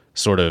will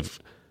sort of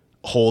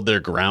hold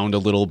their ground a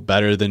little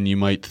better than you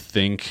might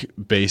think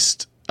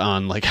based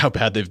on like how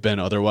bad they've been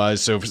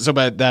otherwise. So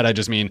by that I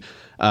just mean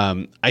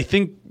I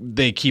think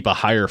they keep a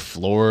higher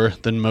floor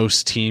than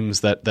most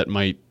teams that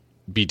might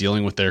be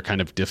dealing with their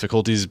kind of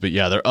difficulties. But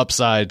yeah, their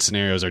upside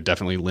scenarios are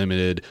definitely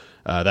limited.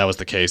 That was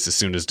the case as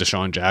soon as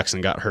Deshaun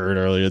Jackson got hurt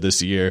earlier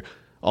this year.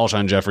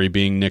 Alshon Jeffrey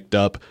being nicked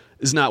up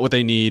is not what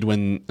they need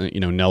when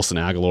Nelson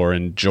Aguilar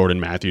and Jordan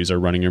Matthews are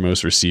running your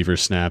most receiver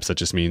snaps. That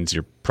just means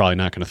you're probably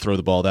not going to throw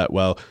the ball that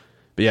well.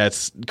 But yeah,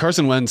 it's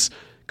Carson Wentz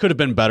could have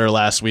been better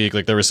last week.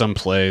 Like there were some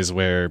plays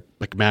where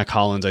like Mac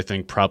Hollins, I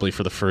think probably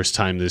for the first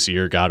time this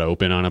year got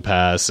open on a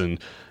pass and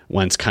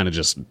Wentz kind of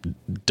just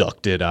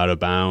ducked it out of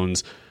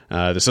bounds.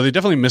 So they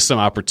definitely missed some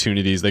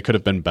opportunities. They could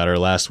have been better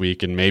last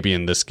week, and maybe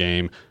in this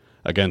game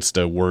against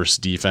a worse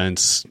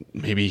defense,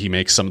 maybe he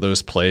makes some of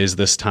those plays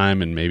this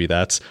time, and maybe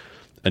that's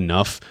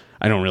enough.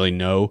 I don't really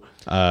know.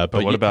 But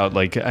what about,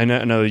 like, I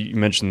know you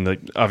mentioned that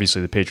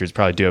obviously the Patriots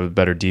probably do have a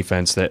better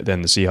defense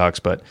than the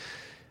Seahawks, but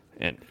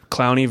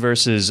Clowney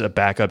versus a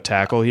backup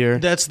tackle here?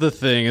 That's the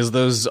thing, is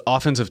those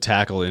offensive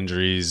tackle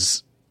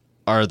injuries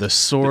are the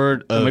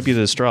sort of... It might be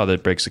the straw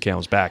that breaks the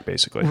camel's back,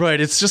 basically.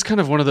 Right. It's just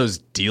kind of one of those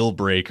deal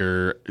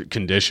breaker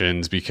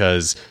conditions,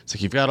 because it's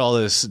like you've got all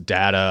this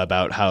data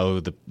about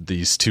how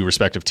these two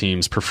respective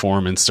teams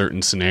perform in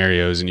certain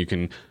scenarios, and you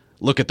can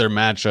look at their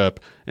matchup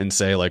and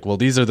say, like, well,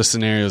 these are the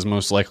scenarios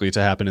most likely to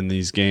happen in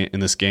this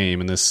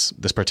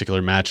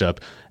particular matchup.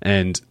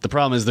 And the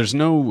problem is there's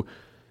no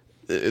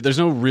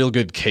real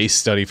good case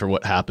study for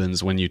what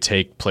happens when you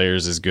take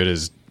players as good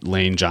as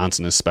Lane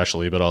Johnson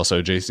especially, but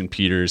also Jason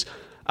Peters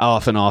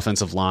off an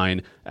offensive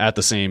line at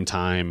the same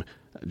time,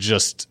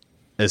 just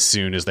as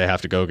soon as they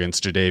have to go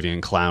against Jadeveon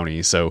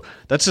Clowney. So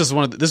that's just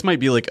this might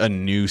be like a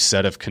new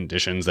set of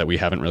conditions that we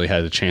haven't really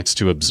had a chance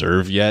to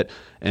observe yet.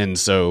 And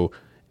so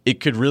it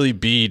could really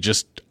be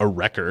just a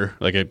wrecker,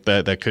 like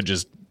that could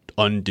just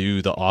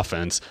undo the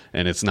offense,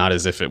 and it's not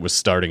as if it was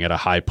starting at a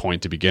high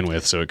point to begin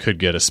with, so it could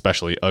get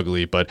especially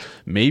ugly. But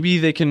maybe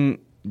they can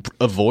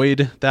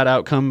avoid that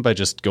outcome by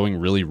just going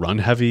really run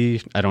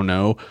heavy. I don't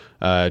know.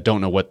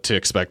 Don't know what to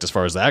expect as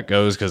far as that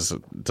goes, because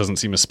it doesn't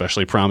seem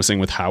especially promising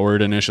with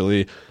Howard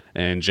initially,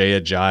 and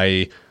Jay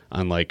Ajayi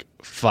on like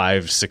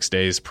 5-6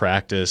 days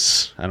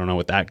practice. I don't know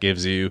what that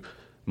gives you.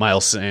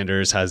 Miles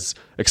Sanders has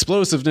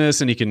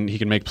explosiveness and he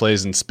can make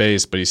plays in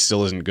space, but he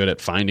still isn't good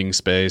at finding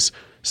space.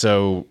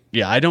 So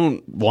yeah, I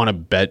don't want to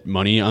bet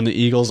money on the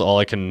Eagles. All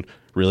I can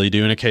really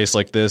do in a case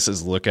like this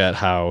is look at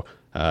how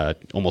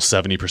almost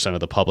 70% of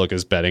the public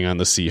is betting on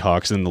the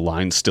Seahawks, and the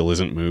line still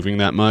isn't moving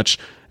that much,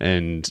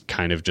 and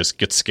kind of just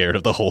get scared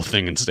of the whole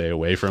thing and stay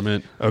away from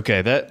it.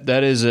 Okay,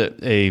 that is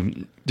a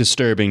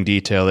disturbing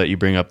detail that you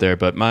bring up there,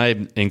 but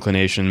my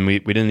inclination, we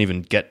didn't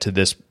even get to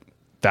this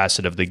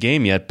facet of the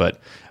game yet, but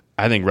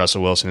I think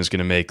Russell Wilson is going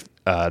to make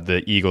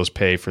the Eagles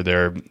pay for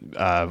their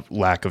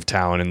lack of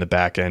talent in the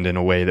back end in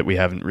a way that we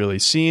haven't really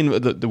seen.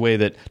 The way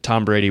that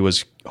Tom Brady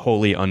was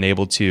wholly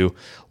unable to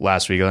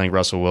last week. I think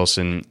Russell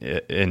Wilson,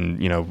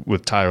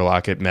 with Tyler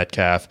Lockett,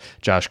 Metcalf,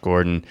 Josh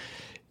Gordon,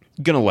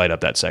 going to light up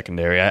that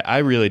secondary. I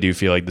really do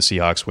feel like the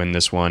Seahawks win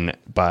this one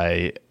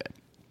by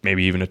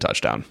maybe even a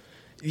touchdown.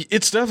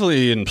 It's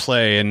definitely in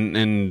play,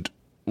 and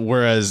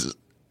whereas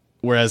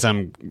what I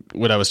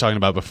was talking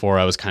about before,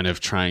 I was kind of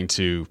trying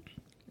to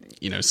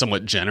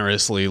somewhat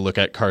generously look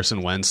at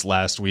Carson Wentz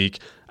last week.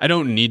 I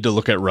don't need to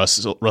look at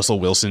Russell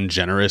Wilson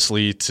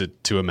generously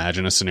to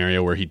imagine a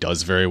scenario where he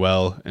does very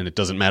well, and it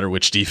doesn't matter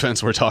which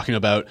defense we're talking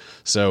about.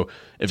 So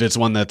if it's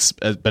one that's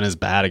been as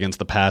bad against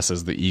the pass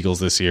as the Eagles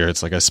this year,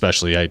 it's like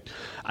especially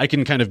I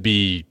can kind of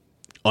be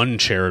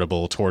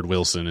uncharitable toward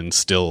Wilson and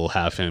still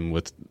have him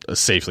with a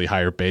safely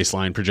higher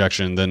baseline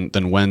projection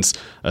than Wentz,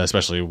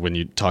 especially when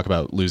you talk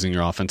about losing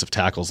your offensive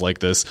tackles like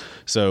this.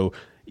 So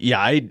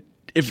yeah,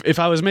 If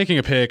I was making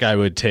a pick, I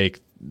would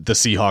take the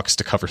Seahawks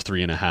to cover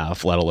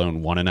 3.5, let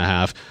alone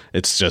 1.5.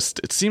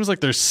 It seems like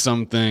there's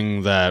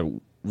something that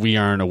we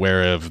aren't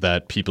aware of,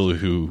 that people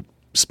who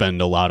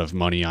spend a lot of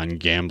money on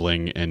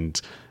gambling and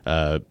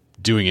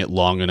doing it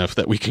long enough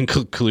that we can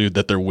conclude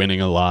that they're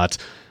winning a lot,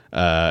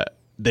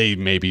 they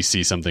maybe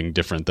see something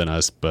different than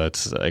us,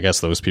 but I guess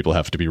those people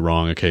have to be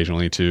wrong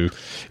occasionally too.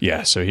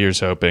 Yeah, so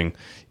here's hoping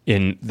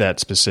in that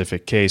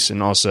specific case.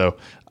 And also,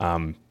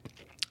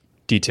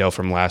 detail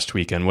from last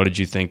weekend. What did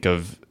you think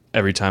of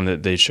every time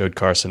that they showed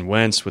Carson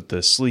Wentz with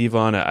the sleeve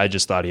on? I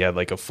just thought he had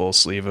like a full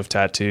sleeve of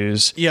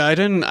tattoos. Yeah, I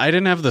didn't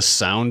have the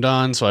sound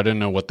on, so I didn't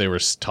know what they were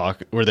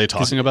talking. Were they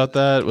talking about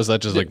that? Was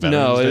that just like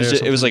Veterans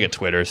Day? No, it was like a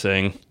Twitter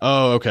thing.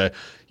 Oh, okay.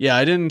 Yeah,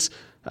 I didn't.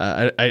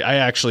 I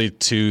actually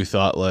too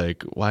thought,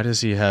 like, why does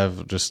he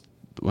have just?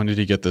 When did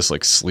he get this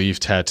like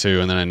sleeve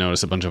tattoo? And then I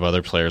noticed a bunch of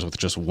other players with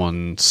just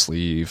one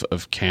sleeve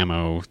of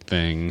camo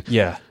thing.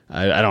 Yeah,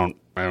 I don't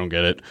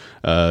get it.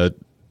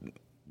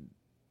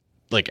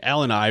 Like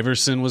Allen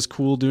Iverson was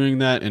cool doing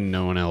that, and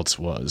no one else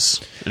was,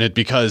 and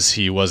because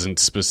he wasn't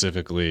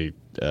specifically,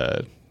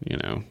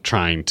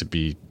 trying to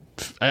be.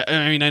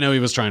 I mean, I know he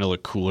was trying to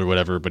look cool or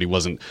whatever, but he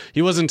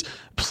wasn't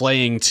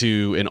playing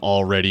to an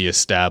already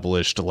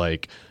established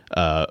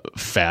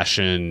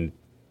fashion,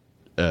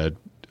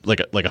 like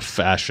a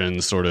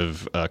fashion sort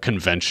of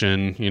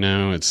convention.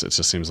 It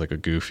just seems like a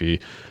goofy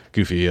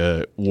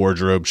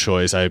wardrobe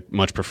choice. I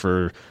much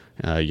prefer,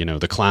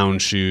 the clown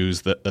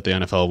shoes that the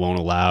NFL won't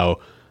allow.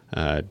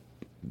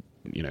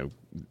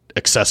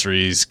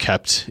 Accessories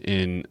kept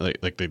in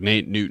like the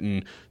Nate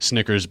Newton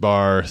Snickers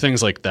bar,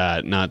 things like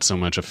that. Not so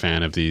much a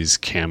fan of these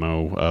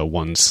camo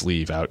one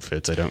sleeve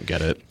outfits. I don't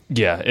get it.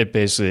 Yeah,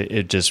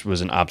 it just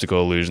was an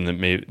optical illusion that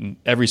made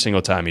every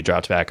single time he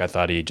dropped back, I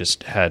thought he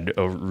just had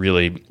a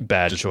really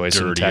bad choice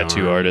of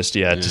tattoo artist.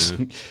 Yeah, just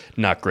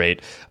not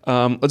great.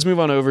 Let's move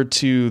on over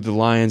to the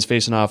Lions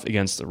facing off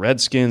against the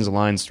Redskins. The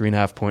Lions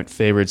 3.5-point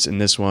favorites in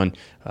this one.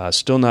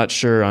 Still not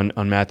sure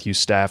on Matthew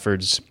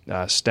Stafford's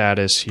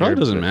status here. Probably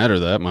doesn't matter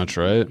that much,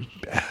 right?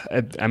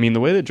 I mean, the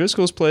way that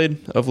Driscoll's played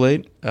of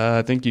late,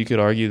 I think you could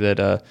argue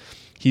that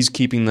he's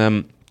keeping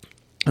them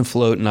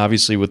afloat, and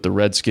obviously with the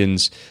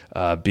Redskins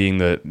being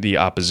the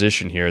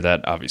opposition here,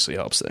 that obviously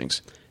helps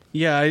things.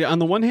 Yeah, on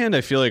the one hand,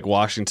 I feel like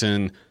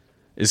Washington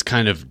is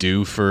kind of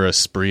due for a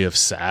spree of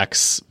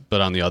sacks, but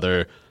on the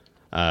other,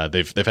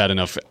 they've had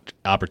enough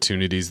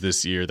opportunities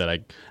this year that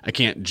I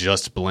can't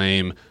just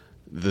blame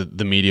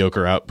the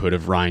mediocre output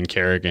of Ryan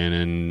Kerrigan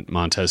and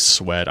Montez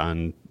Sweat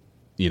on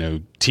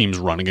teams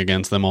running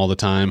against them all the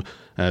time.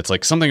 It's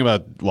like something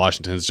about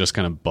Washington is just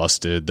kind of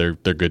busted. Their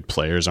good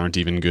players aren't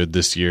even good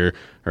this year,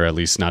 or at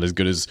least not as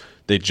good as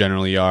they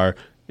generally are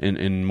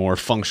in more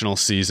functional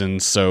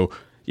seasons. So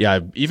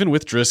yeah, even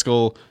with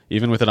Driscoll,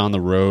 even with it on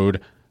the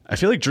road, I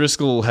feel like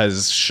Driscoll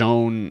has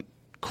shown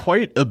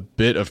quite a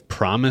bit of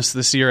promise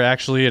this year,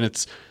 actually,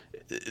 and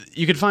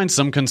you could find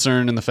some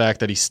concern in the fact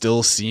that he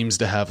still seems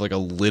to have like a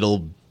little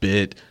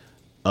bit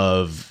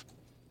of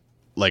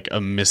like a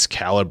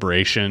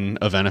miscalibration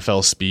of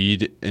NFL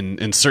speed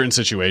in certain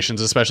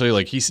situations, especially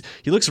like he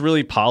looks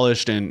really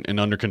polished and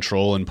under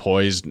control and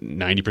poised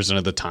 90%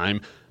 of the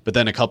time. But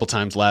then a couple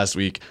times last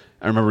week,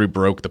 I remember he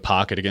broke the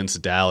pocket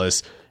against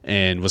Dallas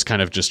and was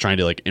kind of just trying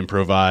to like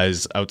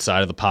improvise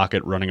outside of the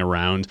pocket, running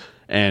around.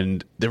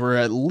 And there were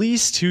at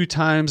least 2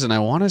 times, and I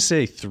want to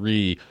say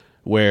 3,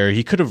 where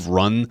he could have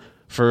run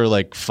for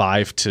like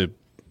 5 to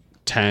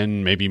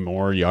 10, maybe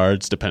more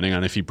yards, depending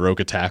on if he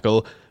broke a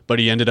tackle. But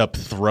he ended up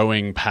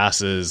throwing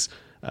passes,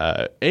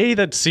 A,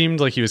 that seemed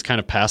like he was kind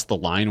of past the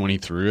line when he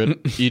threw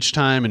it each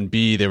time, and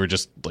B, they were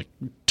just like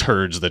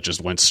turds that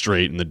just went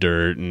straight in the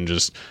dirt and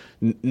just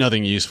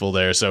nothing useful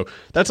there. So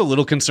that's a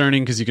little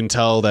concerning because you can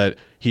tell that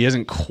he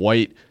isn't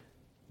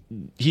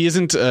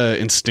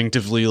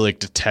instinctively like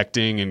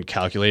detecting and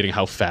calculating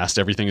how fast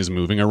everything is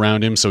moving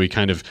around him. So he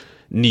kind of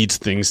needs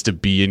things to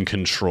be in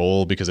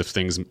control, because if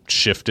things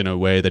shift in a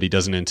way that he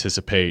doesn't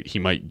anticipate, he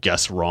might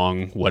guess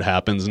wrong what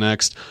happens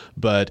next.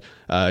 But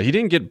he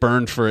didn't get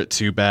burned for it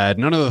too bad.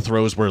 None of the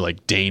throws were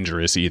like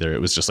dangerous either.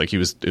 It was just like it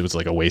was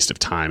like a waste of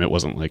time. It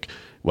wasn't like,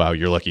 wow,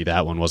 you're lucky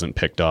that one wasn't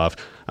picked off.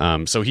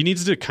 So he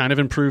needs to kind of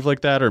improve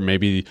like that, or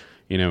maybe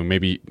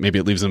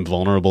it leaves him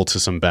vulnerable to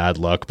some bad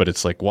luck. But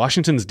it's like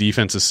Washington's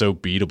defense is so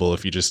beatable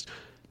if you just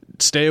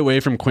stay away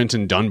from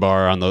Quinton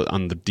Dunbar on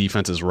the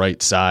defense's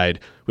right side,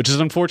 which is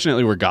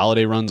unfortunately where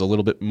Golladay runs a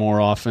little bit more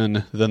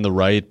often than the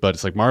right. But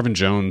it's like Marvin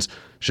Jones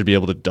should be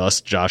able to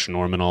dust Josh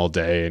Norman all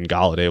day, and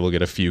Golladay will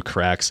get a few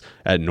cracks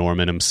at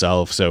Norman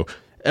himself. So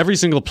every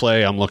single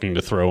play I'm looking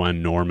to throw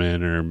on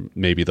Norman, or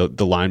maybe the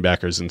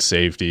linebackers and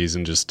safeties,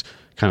 and just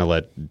kind of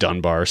let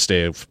Dunbar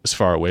stay as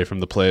far away from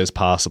the play as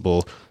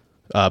possible.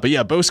 But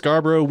yeah, Bo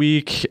Scarborough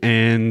week,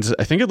 and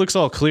I think it looks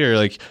all clear.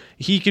 Like,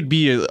 he could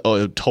be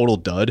a total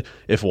dud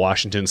if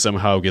Washington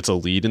somehow gets a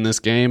lead in this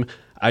game.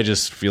 I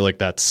just feel like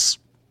that's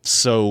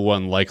so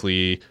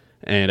unlikely,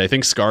 and I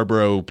think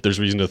Scarborough, there's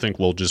reason to think,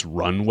 will just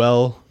run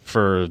well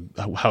for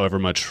however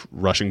much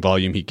rushing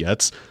volume he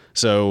gets.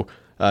 So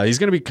he's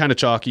going to be kind of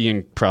chalky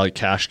in probably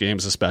cash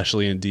games,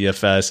 especially in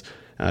DFS.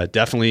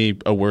 Definitely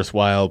a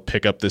worthwhile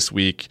pickup this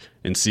week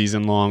in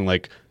season long.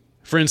 Like,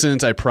 for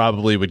instance, I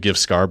probably would give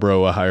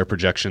Scarborough a higher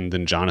projection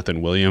than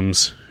Jonathan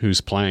Williams, who's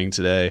playing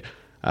today.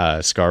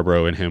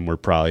 Scarborough and him were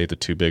probably the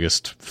 2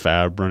 biggest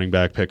fab running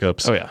back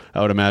pickups, I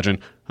would imagine.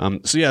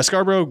 So yeah,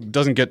 Scarborough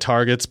doesn't get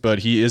targets, but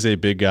he is a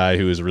big guy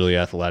who is really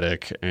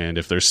athletic. And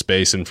if there's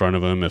space in front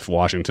of him, if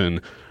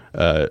Washington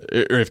or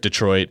if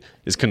Detroit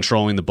is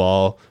controlling the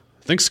ball,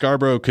 I think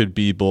Scarborough could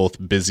be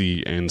both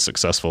busy and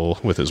successful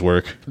with his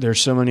work. There's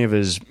so many of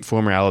his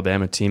former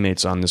Alabama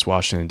teammates on this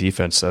Washington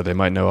defense, though. They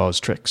might know all his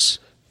tricks.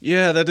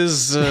 Yeah, that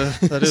is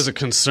a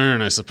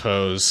concern, I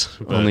suppose.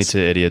 But only to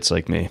idiots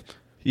like me.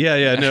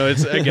 Yeah, no,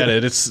 I get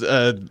it. It's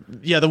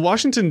the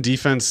Washington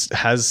defense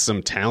has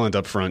some talent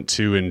up front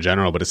too in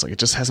general, but it's like it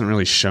just hasn't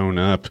really shown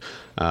up.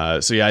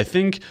 So yeah, I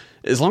think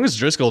as long as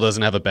Driscoll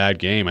doesn't have a bad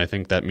game, I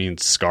think that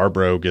means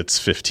Scarborough gets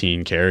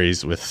 15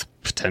 carries with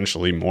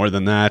potentially more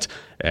than that,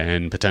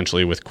 and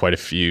potentially with quite a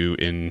few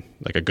in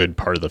like a good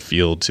part of the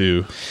field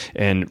too.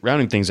 And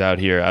rounding things out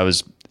here, I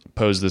was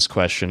posed this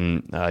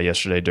question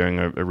yesterday during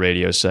a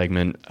radio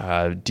segment.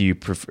 Do you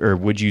prefer, or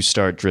would you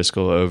start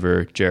Driscoll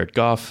over Jared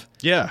Goff?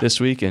 Yeah, this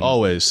week, and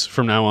always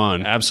from now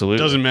on. Absolutely,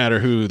 doesn't matter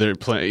who they're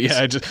playing.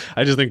 Yeah, I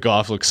just think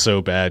Goff looks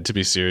so bad, to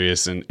be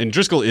serious, and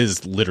Driscoll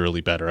is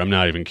literally better. I'm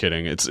not even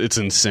kidding. It's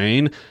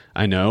insane,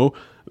 I know,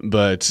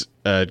 but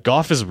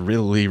Goff is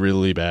really,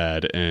 really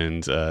bad,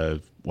 and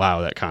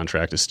wow, that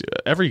contract is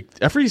every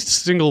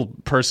single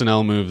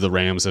personnel move the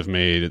Rams have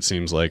made, it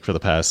seems like, for the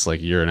past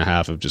like year and a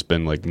half have just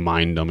been like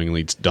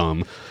mind-numbingly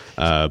dumb.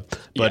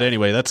 But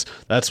anyway,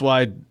 that's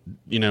why,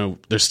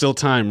 there's still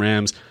time,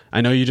 Rams. I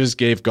know you just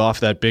gave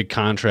Goff that big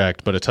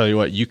contract, but I tell you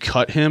what, you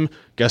cut him.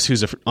 Guess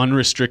who's an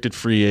unrestricted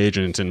free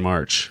agent in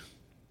March?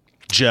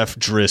 Jeff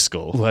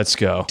Driscoll. Let's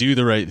go. Do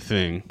the right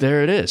thing.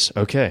 There it is.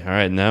 Okay. All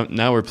right.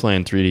 Now we're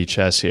playing 3D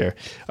chess here.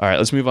 All right.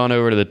 Let's move on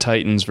over to the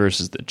Titans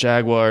versus the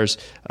Jaguars.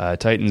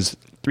 Titans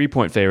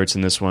 3-point favorites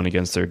in this one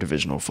against their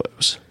divisional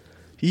foes.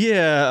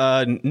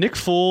 Yeah, Nick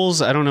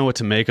Foles, I don't know what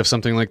to make of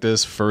something like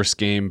this. First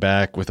game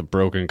back with a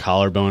broken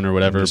collarbone or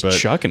whatever. Just but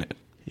chucking it.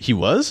 He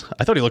was?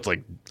 I thought he looked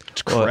like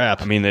crap.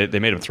 Well, I mean, they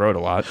made him throw it a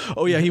lot.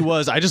 Oh yeah, he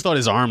was. I just thought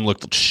his arm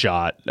looked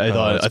shot. I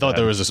thought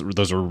there was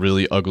those were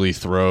really ugly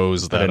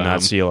throws. I did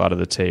not see a lot of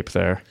the tape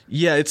there.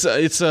 Yeah, it's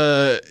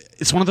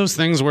one of those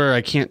things where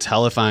I can't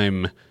tell if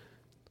I'm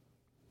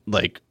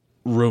like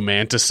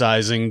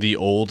romanticizing the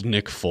old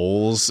Nick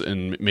Foles,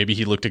 and maybe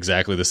he looked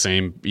exactly the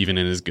same even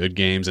in his good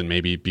games, and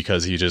maybe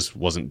because he just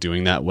wasn't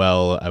doing that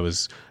well, I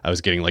was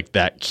getting like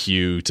that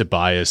cue to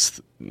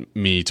bias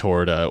me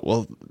toward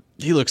well,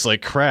 he looks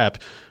like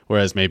crap.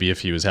 Whereas maybe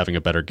if he was having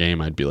a better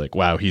game, I'd be like,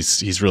 wow,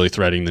 he's really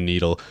threading the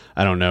needle.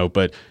 I don't know.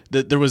 But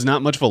there was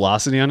not much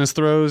velocity on his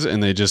throws,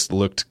 and they just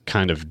looked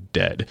kind of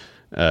dead.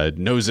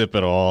 No zip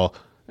at all.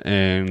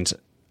 And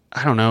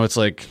I don't know. It's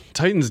like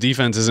Titans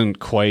defense isn't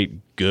quite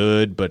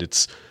good, but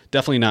it's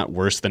definitely not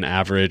worse than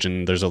average.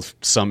 And there's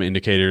some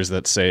indicators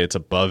that say it's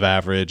above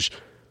average.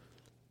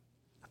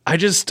 I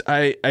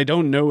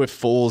don't know if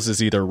Foles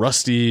is either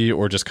rusty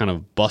or just kind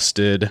of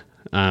busted.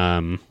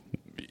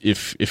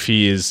 If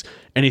he is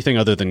anything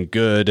other than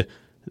good,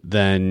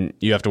 then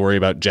you have to worry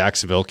about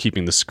Jacksonville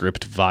keeping the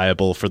script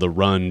viable for the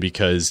run,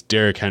 because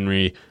Derrick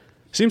Henry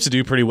seems to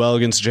do pretty well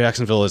against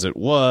Jacksonville as it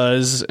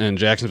was, and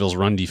Jacksonville's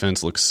run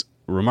defense looks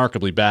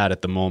remarkably bad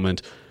at the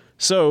moment.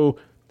 So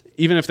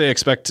even if they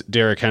expect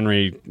Derrick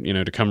Henry,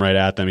 to come right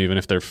at them, even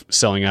if they're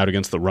selling out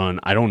against the run,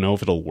 I don't know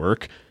if it'll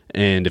work.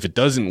 And if it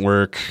doesn't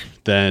work,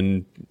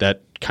 then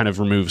that kind of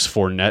removes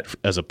Fournette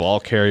as a ball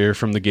carrier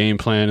from the game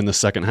plan in the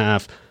second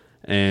half,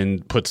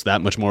 and puts that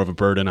much more of a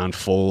burden on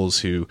Foles,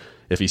 who,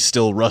 if he's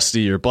still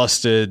rusty or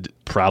busted,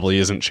 probably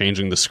isn't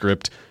changing the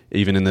script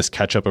even in this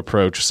catch-up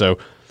approach. So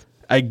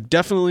I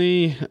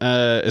definitely,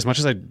 as much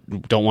as I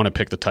don't want to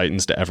pick the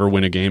Titans to ever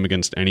win a game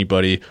against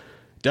anybody,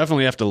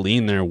 definitely have to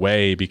lean their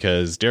way,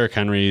 because Derrick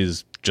Henry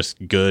is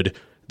just good.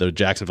 The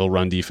Jacksonville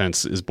run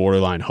defense is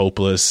borderline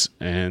hopeless,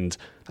 and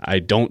I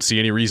don't see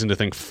any reason to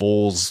think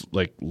Foles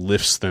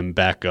lifts them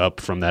back up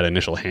from that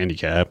initial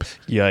handicap.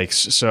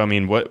 Yikes. So, I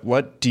mean,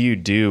 what do you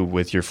do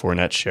with your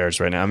Fournette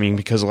shares right now? I mean,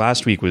 because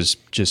last week was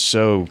just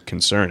so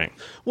concerning.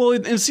 Well,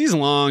 in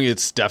season long,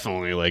 it's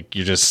definitely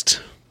you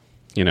just,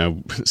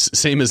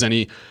 same as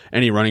any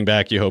running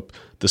back, you hope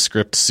the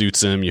script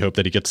suits him. You hope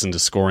that he gets into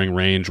scoring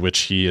range, which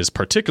he is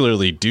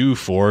particularly due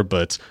for,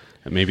 but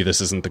maybe this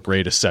isn't the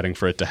greatest setting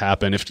for it to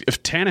happen.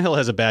 If Tannehill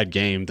has a bad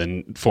game,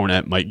 then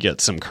Fournette might get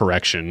some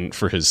correction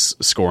for his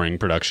scoring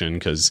production,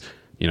 because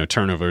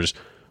turnovers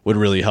would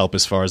really help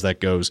as far as that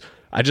goes.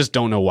 I just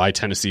don't know why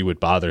Tennessee would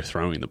bother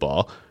throwing the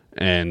ball,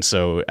 and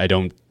so I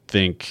don't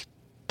think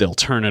they'll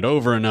turn it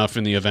over enough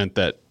in the event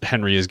that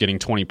Henry is getting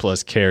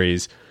 20-plus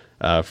carries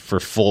for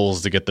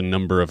Foles to get the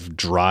number of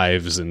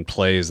drives and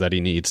plays that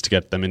he needs to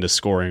get them into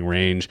scoring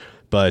range.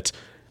 But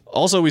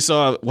also, we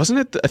saw, wasn't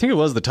it? I think it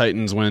was the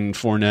Titans when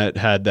Fournette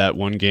had that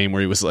one game where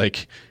he was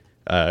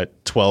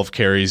 12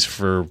 carries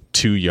for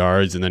 2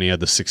 yards, and then he had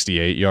the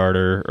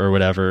 68-yarder or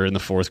whatever in the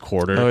fourth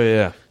quarter. Oh,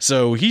 yeah.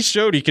 So he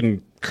showed he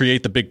can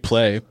create the big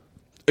play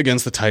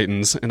against the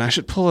Titans. And I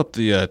should pull up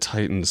the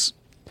Titans,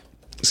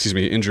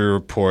 injury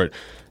report.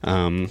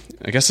 I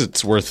guess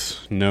it's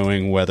worth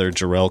knowing whether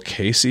Jarrell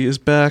Casey is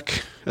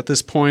back at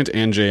this point,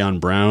 and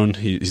Jayon Brown.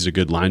 He's a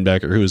good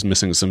linebacker who was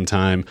missing some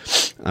time.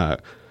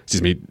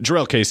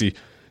 Jarrell Casey,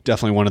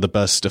 definitely one of the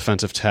best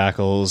defensive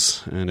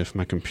tackles. And if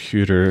my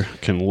computer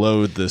can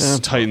load this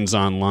Titans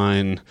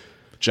Online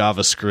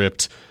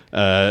JavaScript.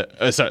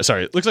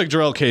 Sorry, it looks like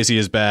Jarrell Casey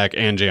is back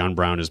and Jayon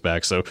Brown is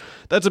back. So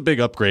that's a big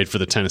upgrade for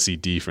the Tennessee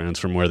defense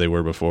from where they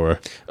were before.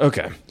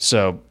 Okay,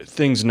 so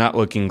things not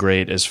looking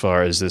great as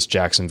far as this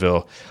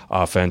Jacksonville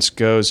offense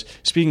goes.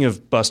 Speaking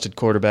of busted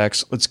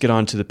quarterbacks, let's get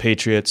on to the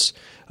Patriots.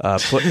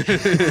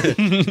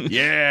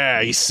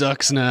 Yeah, he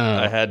sucks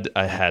now. I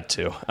had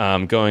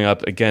to. Going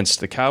up against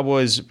the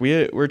Cowboys,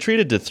 we're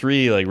treated to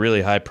 3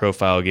 really high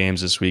profile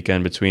games this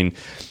weekend between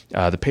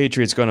the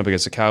Patriots going up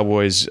against the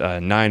Cowboys,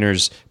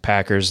 Niners,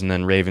 Packers, and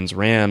then Ravens,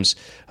 Rams.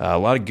 A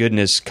lot of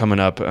goodness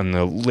coming up on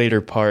the later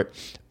part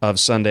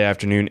of Sunday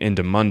afternoon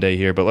into Monday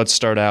here. But let's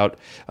start out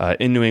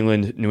in New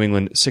England. New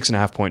England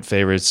 6.5-point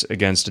favorites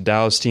against a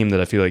Dallas team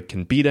that I feel like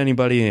can beat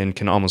anybody and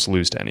can almost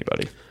lose to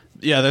anybody.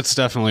 Yeah, that's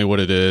definitely what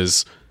it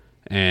is.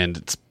 And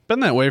it's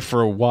been that way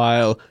for a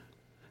while.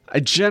 I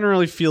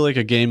generally feel like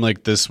a game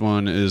like this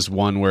one is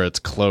one where it's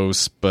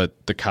close,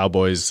 but the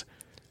Cowboys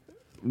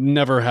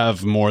never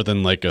have more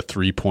than like a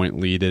 3-point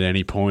lead at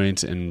any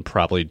point, and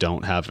probably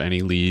don't have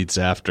any leads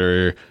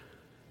after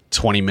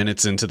 20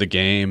 minutes into the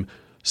game,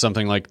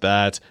 something like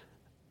that.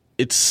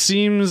 It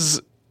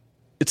seems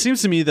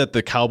to me that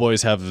the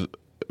Cowboys have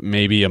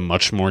maybe a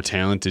much more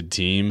talented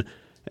team,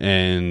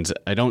 and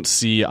I don't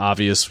see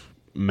obvious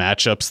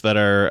matchups that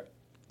are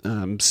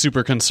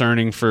super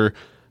concerning for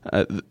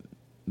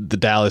the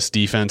Dallas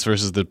defense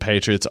versus the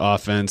Patriots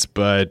offense.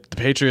 But the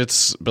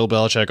Patriots, Bill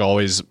Belichick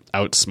always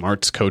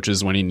outsmarts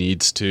coaches when he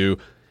needs to.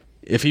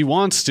 If he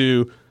wants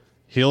to,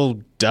 he'll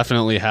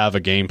definitely have a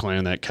game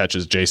plan that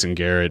catches Jason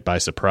Garrett by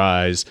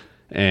surprise.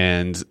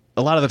 And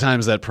a lot of the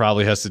times that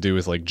probably has to do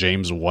with like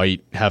James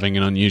White having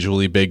an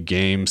unusually big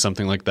game,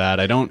 something like that.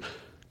 I don't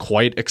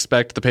quite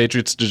expect the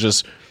Patriots to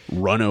just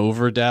run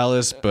over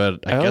Dallas,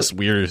 but I guess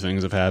weirder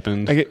things have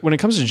happened. When it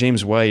comes to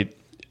James White,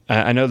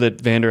 I know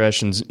that Van Der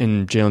Esch and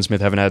Jalen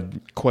Smith haven't had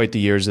quite the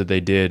years that they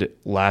did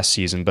last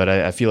season, but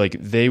I feel like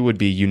they would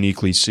be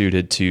uniquely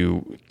suited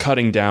to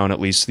cutting down at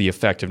least the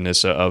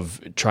effectiveness of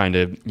trying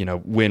to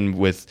win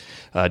with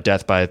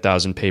death by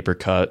 1,000 paper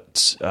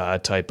cuts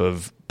type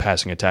of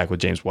passing attack with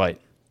James White.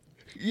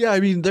 Yeah, I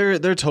mean they're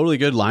totally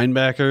good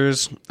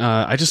linebackers.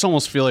 I just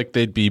almost feel like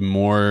they'd be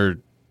more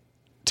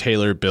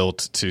tailor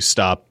built to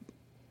stop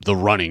the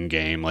running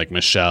game, like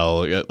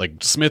Michelle.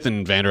 Like Smith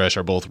and Van Der Esch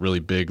are both really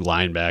big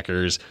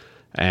linebackers,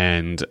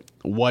 and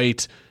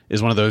White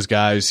is one of those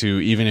guys who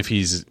even if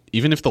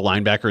the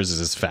linebacker is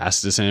as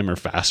fast as him or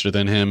faster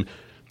than him,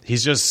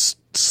 he's just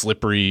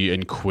slippery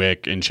and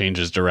quick and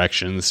changes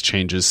directions,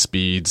 changes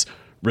speeds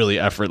really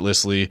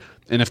effortlessly.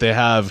 And if they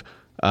have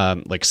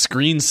like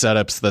screen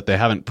setups that they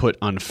haven't put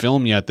on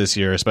film yet this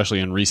year, especially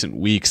in recent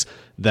weeks,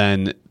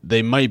 then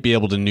they might be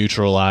able to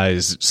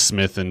neutralize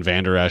Smith and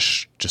Van Der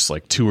Esch just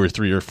like 2 or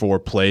 3 or 4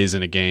 plays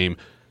in a game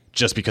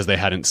just because they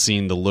hadn't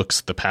seen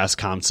the pass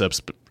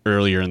concepts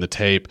earlier in the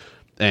tape.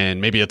 And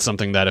maybe it's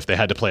something that if they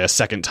had to play a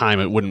second time,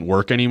 it wouldn't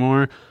work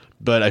anymore.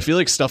 But I feel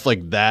like stuff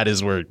like that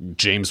is where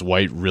James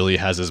White really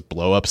has his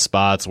blow-up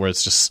spots, where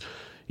it's just,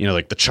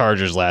 like the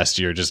Chargers last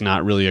year, just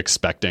not really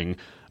expecting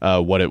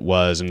what it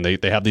was. And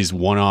they have these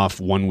one-off,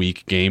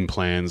 one-week game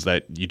plans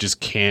that you just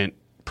can't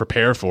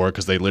prepare for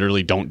because they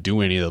literally don't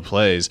do any of the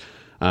plays.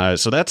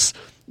 So that's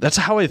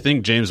how I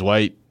think James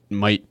White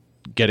might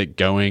get it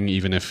going,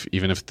 even if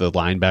the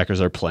linebackers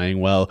are playing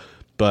well.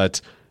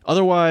 But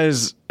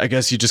otherwise, I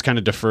guess you just kind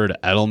of defer to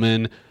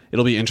Edelman.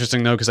 It'll be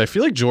interesting, though, because I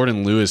feel like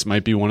Jordan Lewis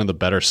might be one of the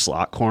better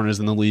slot corners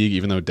in the league,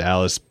 even though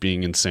Dallas,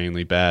 being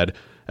insanely bad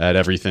at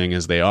everything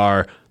as they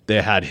are,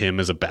 they had him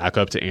as a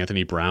backup to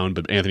Anthony Brown,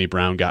 but Anthony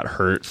Brown got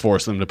hurt,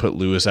 forced them to put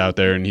Lewis out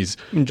there, and he's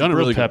done a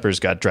really Peppers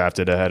got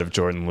drafted ahead of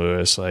Jordan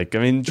Lewis.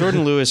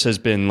 Jordan Lewis has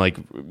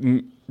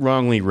been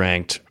wrongly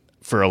ranked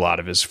for a lot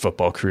of his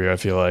football career, I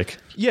feel like.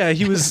 Yeah,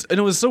 he was, and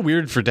it was so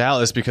weird for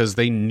Dallas because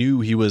they knew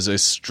he was a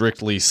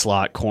strictly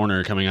slot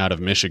corner coming out of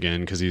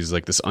Michigan because he's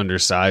like this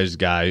undersized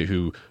guy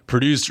who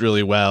produced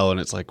really well, and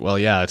it's like, well,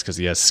 yeah, it's because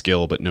he has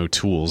skill but no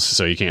tools,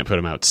 so you can't put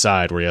him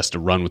outside where he has to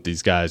run with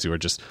these guys who are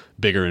just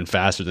bigger and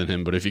faster than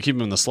him. But if you keep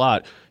him in the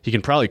slot, he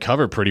can probably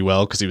cover pretty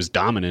well because he was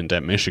dominant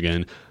at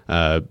Michigan,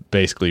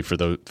 basically for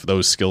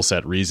those skill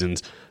set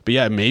reasons. But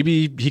yeah,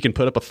 maybe he can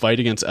put up a fight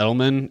against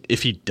Edelman.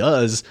 If he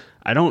does,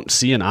 I don't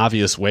see an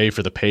obvious way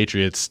for the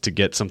Patriots to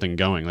get something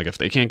going. Like if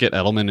they can't get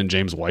Edelman and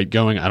James White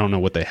going, I don't know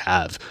what they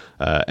have.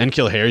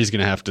 N'Keal Harry's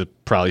going to have to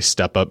probably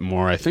step up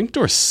more. I think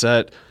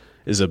Dorsett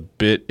is a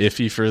bit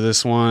iffy for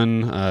this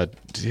one.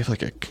 Does he have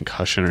like a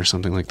concussion or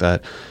something like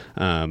that?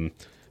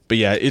 But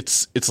yeah,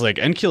 it's like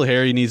N'Keal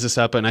Harry needs to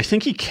step up, and I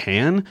think he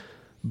can,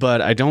 but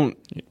I don't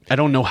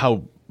know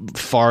how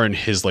far in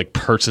his like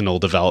personal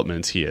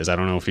development he is. I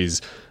don't know if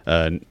he's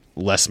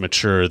less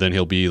mature than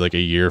he'll be like a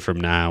year from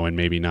now, and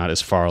maybe not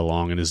as far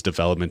along in his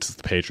development as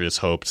the Patriots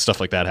hoped. Stuff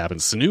like that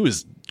happens. Sanu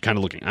is kind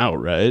of looking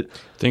out, right?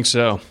 Think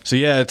so. So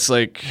yeah, it's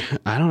like,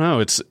 I don't know.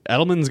 It's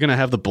Edelman's going to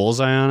have the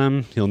bullseye on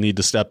him. He'll need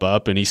to step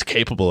up, and he's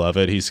capable of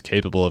it. He's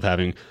capable of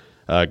having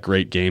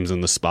great games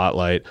in the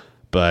spotlight,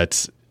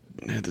 but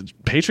the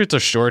Patriots are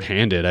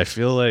shorthanded. I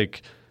feel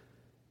like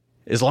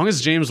as long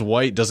as James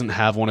White doesn't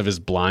have one of his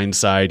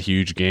blindside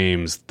huge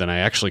games, then I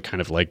actually kind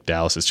of like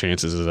Dallas's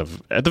chances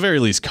of, at the very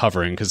least,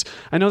 covering. Because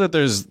I know that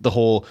there's the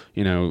whole,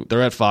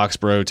 they're at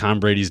Foxborough. Tom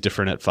Brady's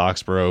different at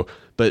Foxborough.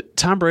 But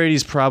Tom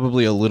Brady's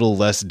probably a little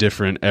less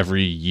different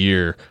every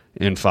year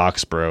in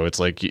Foxborough. It's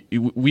like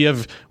we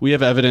have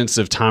evidence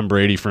of Tom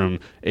Brady from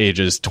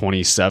ages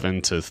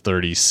 27 to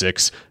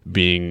 36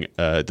 being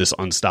this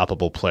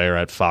unstoppable player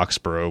at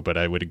Foxborough, but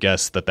I would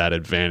guess that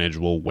advantage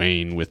will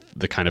wane with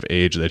the kind of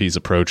age that he's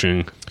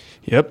approaching.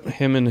 Yep,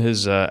 him and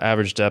his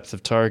average depth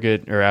of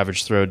target or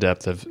average throw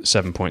depth of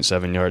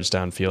 7.7 yards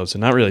downfield, so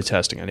not really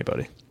testing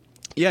anybody.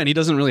 Yeah, and he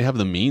doesn't really have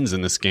the means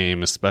in this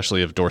game,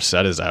 especially if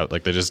Dorsett is out.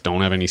 Like, they just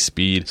don't have any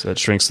speed. So that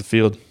shrinks the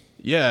field.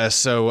 Yeah,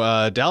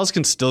 so Dallas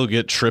can still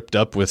get tripped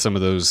up with some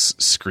of those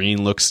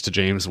screen looks to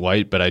James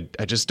White, but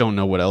I just don't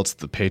know what else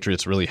the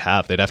Patriots really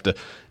have. They'd have to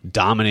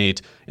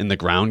dominate in the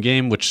ground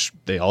game, which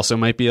they also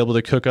might be able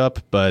to cook up,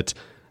 but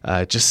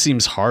it just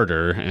seems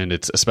harder, and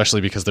it's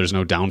especially because there's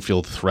no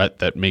downfield threat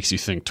that makes you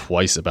think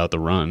twice about the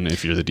run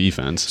if you're the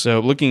defense. So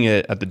looking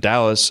at the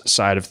Dallas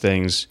side of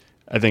things,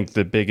 I think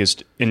the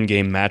biggest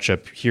in-game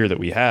matchup here that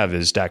we have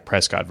is Dak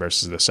Prescott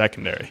versus the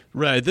secondary.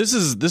 Right. This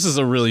is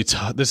a really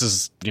tough. This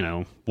is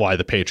why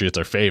the Patriots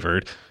are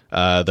favored.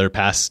 Their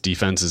pass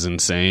defense is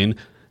insane.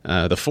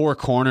 The four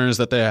corners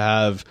that they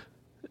have,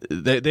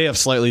 they have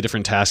slightly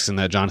different tasks in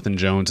that Jonathan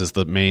Jones is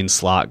the main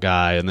slot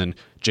guy, and then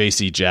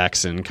J.C.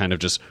 Jackson kind of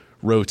just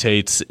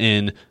rotates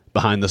in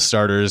behind the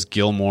starters.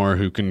 Gilmore,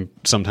 who can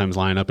sometimes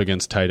line up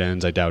against tight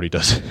ends. I doubt he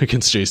does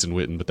against Jason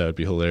Witten, but that would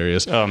be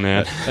hilarious. Oh,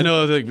 man. I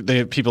know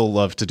people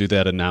love to do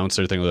that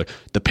announcer thing. Like,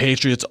 the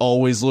Patriots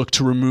always look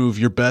to remove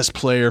your best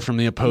player from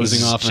the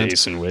opposing offense.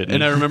 Jason Witten.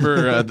 And I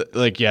remember,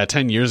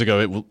 10 years ago,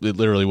 it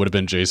literally would have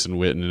been Jason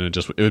Witten, and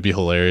it would be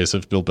hilarious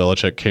if Bill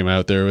Belichick came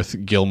out there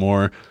with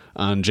Gilmore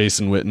on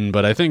Jason Witten.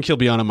 But I think he'll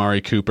be on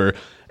Amari Cooper.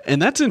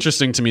 And that's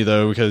interesting to me,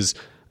 though, because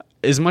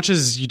as much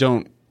as you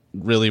don't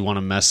really want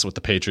to mess with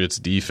the Patriots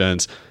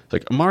defense,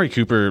 like, Amari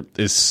Cooper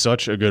is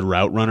such a good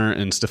route runner,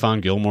 and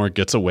Stephon Gilmore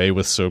gets away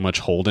with so much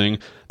holding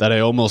that I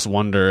almost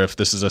wonder if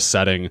this is a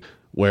setting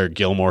where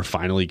Gilmore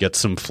finally gets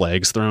some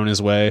flags thrown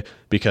his way.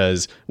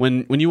 Because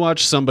when you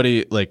watch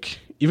somebody, like,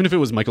 even if it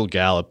was Michael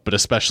Gallup, but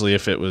especially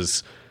if it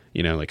was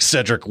like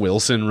Cedric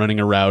Wilson running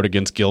a route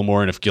against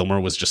Gilmore, and if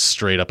Gilmore was just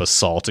straight up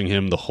assaulting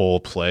him the whole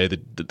play, the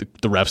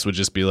refs would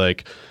just be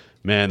like,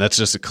 man,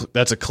 that's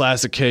a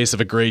classic case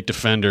of a great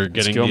defender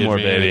getting Gilmore,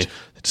 the advantage. baby.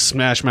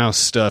 Smash mouth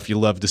stuff. You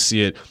love to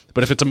see it.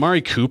 But if it's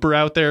Amari Cooper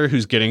out there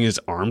who's getting his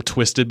arm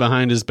twisted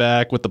behind his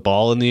back with the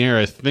ball in the air,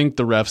 I think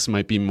the refs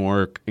might be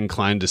more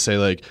inclined to say,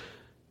 like,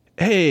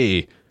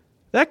 hey,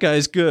 that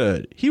guy's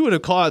good. He would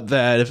have caught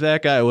that if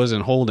that guy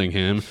wasn't holding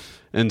him.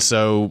 And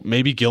so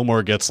maybe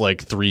Gilmore gets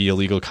like 3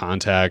 illegal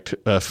contact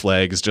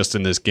flags just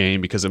in this game,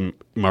 because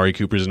Amari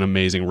Cooper's an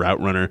amazing route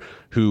runner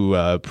who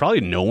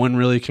probably no one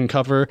really can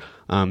cover.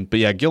 But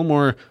yeah,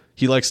 Gilmore,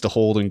 he likes to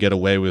hold and get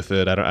away with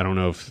it. I don't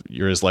know if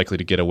you're as likely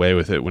to get away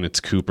with it when it's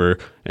Cooper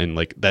and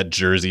like that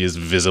jersey is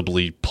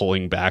visibly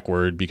pulling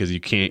backward because you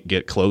can't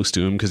get close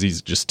to him because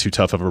he's just too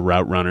tough of a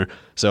route runner.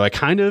 So I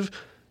kind of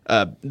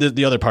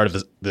the other part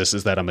of this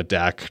is that I'm a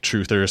Dak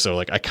truther. So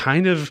like I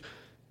kind of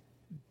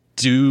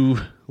do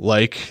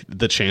like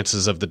the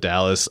chances of the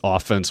Dallas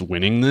offense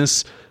winning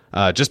this,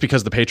 just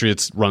because the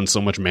Patriots run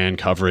so much man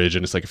coverage.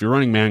 And it's like, if you're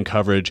running man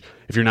coverage,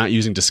 if you're not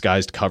using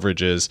disguised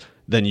coverages,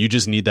 then you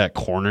just need that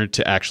corner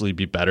to actually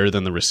be better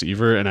than the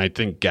receiver. And I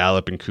think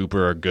Gallup and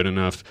Cooper are good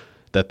enough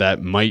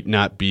that might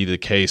not be the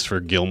case for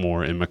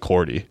Gilmore and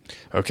McCourty.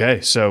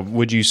 Okay, so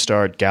would you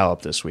start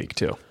Gallup this week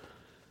too?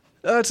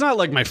 It's not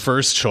like my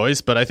first choice,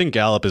 but I think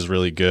Gallup is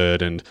really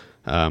good. And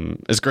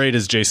as great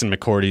as Jason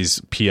McCourty's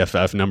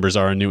PFF numbers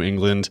are in New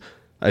England,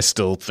 I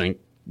still think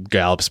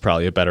Gallup's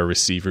probably a better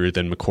receiver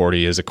than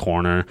McCourty is a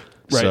corner.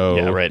 Right, So,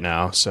 yeah, right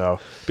now. So,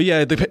 but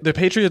yeah, the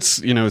Patriots,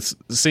 it's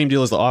the same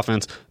deal as the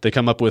offense. They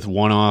come up with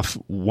one-off,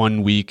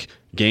 1 week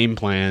game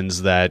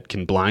plans that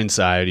can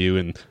blindside you,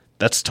 and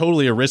that's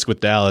totally a risk with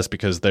Dallas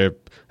because they're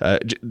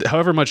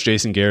however much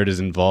Jason Garrett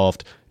is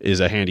involved is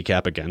a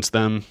handicap against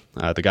them.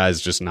 The guy's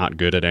just not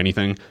good at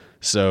anything.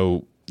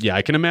 So yeah,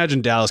 I can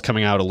imagine Dallas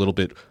coming out a little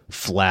bit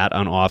flat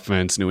on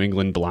offense, New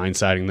England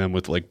blindsiding them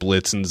with like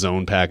blitz and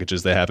zone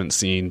packages they haven't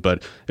seen.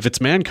 But if it's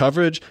man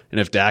coverage and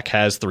if Dak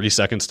has 3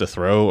 seconds to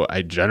throw,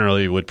 I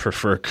generally would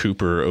prefer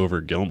Cooper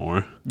over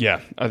Gilmore.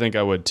 yeah, I think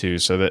I would too.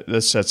 So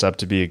this sets up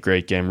to be a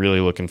great game. Really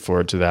looking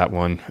forward to that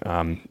one.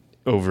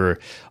 Over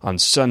on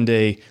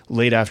Sunday,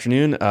 late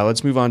afternoon.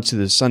 Let's move on to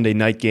the Sunday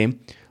night game.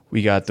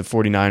 We got the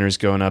 49ers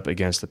going up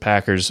against the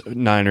Packers.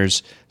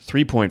 Niners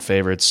 3-point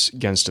favorites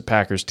against a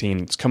Packers team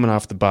that's coming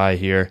off the bye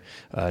here.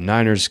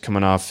 Niners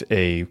coming off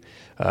a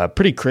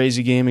pretty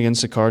crazy game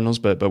against the Cardinals,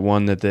 but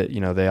one that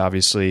they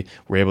obviously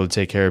were able to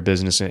take care of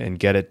business and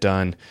get it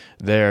done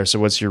there. So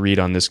what's your read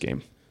on this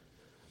game?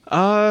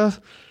 I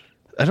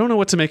don't know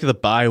what to make of the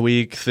bye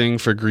week thing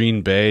for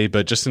Green Bay,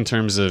 but just in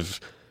terms of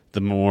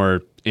the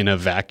more in a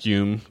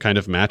vacuum kind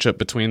of matchup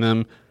between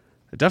them,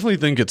 I definitely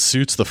think it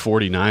suits the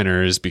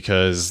 49ers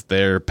because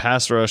their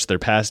pass rush, their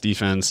pass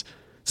defense,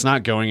 it's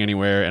not going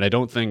anywhere. And I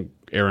don't think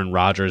Aaron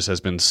Rodgers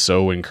has been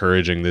so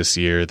encouraging this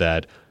year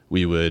that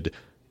we would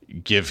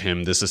give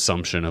him this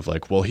assumption of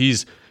like, well,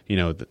 he's,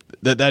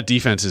 that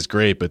defense is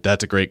great, but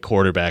that's a great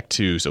quarterback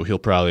too. So he'll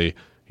probably,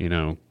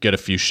 get a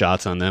few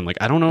shots on them. Like,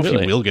 I don't know if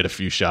he will get a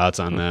few shots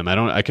on them.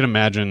 I can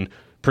imagine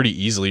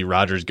pretty easily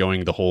Rodgers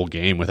going the whole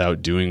game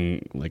without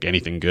doing like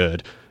anything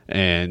good.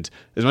 And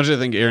as much as I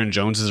think Aaron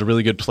Jones is a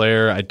really good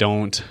player, I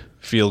don't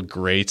feel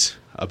great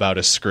about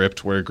a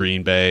script where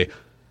Green Bay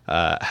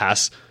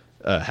has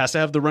to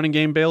have the running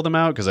game bail them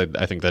out, because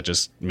I think that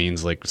just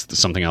means like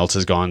something else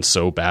has gone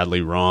so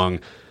badly wrong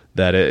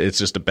that it's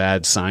just a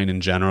bad sign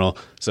in general.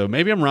 So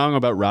maybe I'm wrong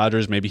about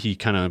Rodgers. Maybe he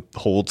kind of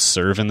holds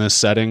serve in this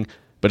setting,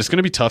 but it's going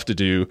to be tough to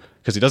do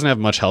because he doesn't have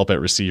much help at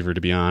receiver,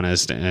 to be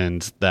honest,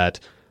 and that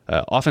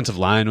offensive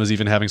line was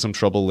even having some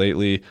trouble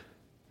lately.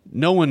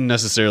 No one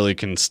necessarily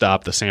can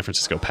stop the San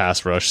Francisco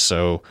pass rush,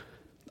 so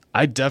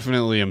I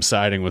definitely am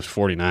siding with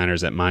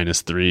 49ers at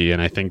 -3,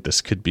 and I think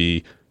this could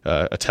be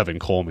a Tevin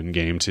Coleman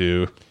game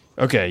too.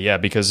 Okay, yeah,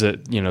 because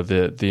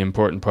the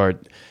important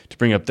part to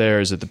bring up there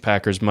is that the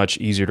Packers much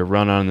easier to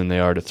run on than they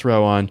are to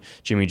throw on.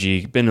 Jimmy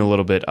G been a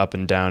little bit up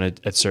and down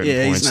at certain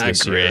points he's not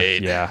this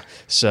great. year. Yeah,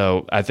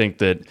 so I think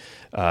that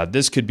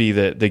this could be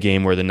the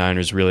game where the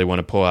Niners really want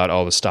to pull out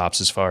all the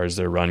stops as far as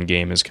their run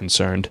game is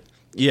concerned.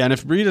 Yeah, and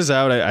if Breida's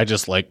out, I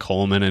just like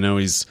Coleman. I know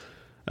he's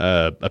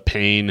a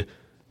pain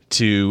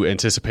to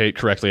anticipate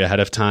correctly ahead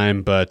of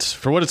time, but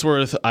for what it's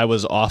worth, I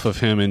was off of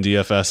him in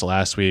DFS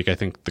last week. I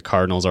think the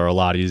Cardinals are a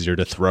lot easier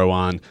to throw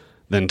on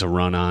than to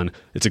run on.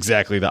 It's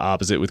exactly the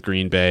opposite with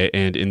Green Bay,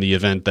 and in the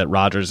event that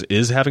Rodgers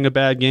is having a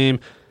bad game,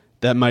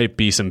 that might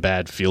be some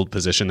bad field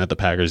position that the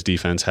Packers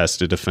defense has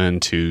to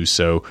defend too.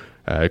 So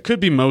it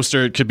could be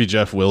Mostert, it could be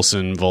Jeff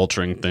Wilson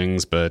vulturing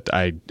things, but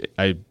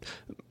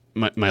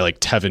my like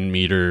Tevin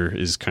meter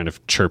is kind of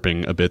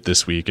chirping a bit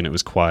this week, and it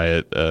was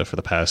quiet for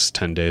the past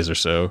 10 days or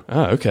so.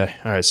 Oh, okay.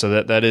 All right.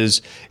 So that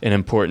is an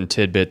important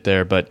tidbit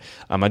there, but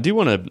I do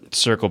want to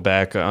circle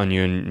back on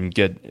you and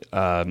get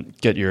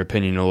your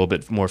opinion a little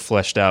bit more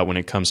fleshed out when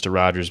it comes to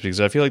Rodgers, because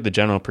I feel like the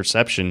general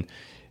perception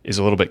is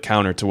a little bit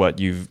counter to what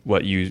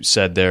you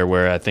said there,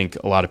 where I think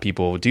a lot of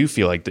people do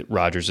feel like that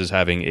Rodgers is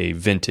having a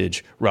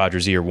vintage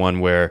Rodgers year one,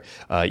 where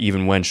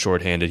even when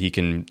shorthanded, he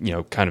can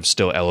kind of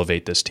still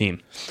elevate this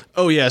team.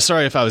 Oh yeah,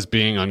 sorry if I was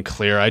being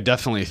unclear. I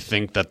definitely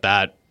think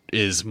that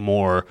is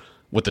more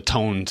what the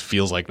tone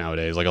feels like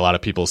nowadays. Like a lot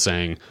of people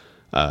saying,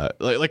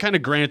 like kind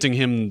of granting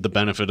him the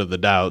benefit of the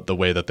doubt, the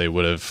way that they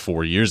would have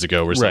 4 years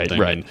ago or something.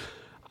 Right. And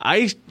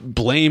I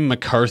blame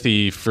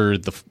McCarthy for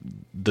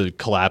the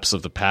collapse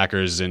of the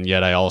Packers, and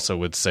yet I also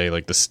would say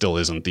like this still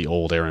isn't the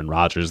old Aaron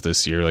Rodgers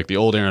this year. Like the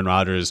old Aaron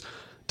Rodgers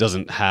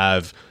doesn't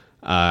have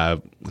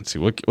let's see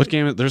what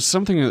game. There's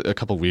something a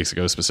couple weeks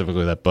ago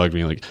specifically that bugged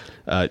me. Like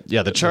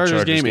the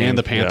Chargers game and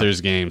the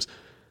Panthers games.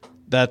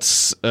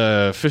 That's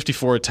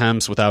 54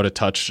 attempts without a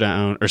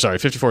touchdown, or sorry,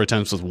 54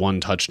 attempts with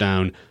one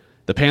touchdown.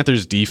 The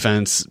Panthers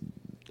defense,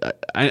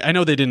 I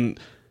know they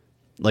didn't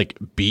like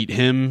beat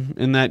him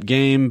in that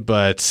game,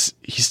 but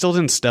he still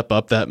didn't step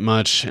up that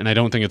much, and I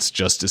don't think it's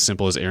just as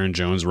simple as Aaron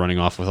Jones running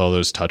off with all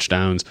those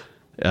touchdowns.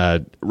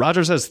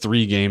 Rodgers has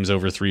 3 games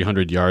over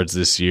 300 yards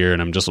this year,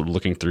 and I'm just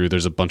looking through.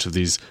 There's a bunch of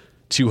these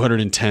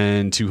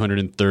 210,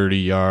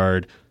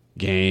 230-yard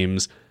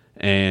games,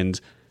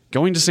 and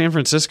going to San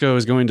Francisco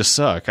is going to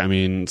suck. I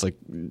mean, it's like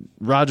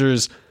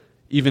Rodgers,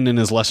 even in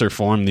his lesser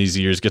form these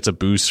years, gets a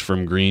boost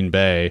from Green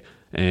Bay.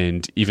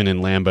 And even in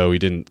Lambeau, he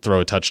didn't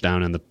throw a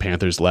touchdown in the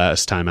Panthers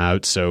last time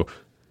out. So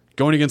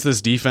going against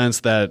this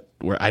defense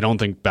where I don't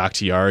think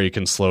Bakhtiari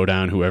can slow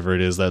down whoever it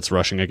is that's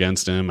rushing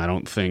against him. I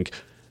don't think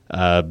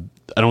that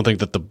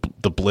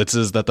the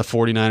blitzes that the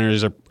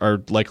 49ers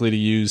are likely to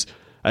use,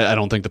 I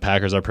don't think the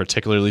Packers are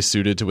particularly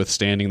suited to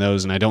withstanding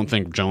those. And I don't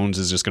think Jones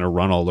is just going to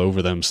run all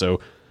over them.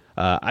 So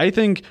I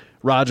think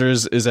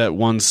Rodgers is at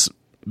once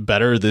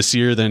better this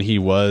year than he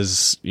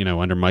was,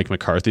 under Mike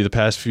McCarthy the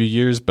past few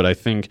years. But I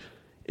think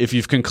if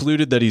you've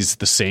concluded that he's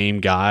the same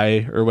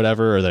guy or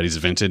whatever, or that he's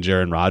vintage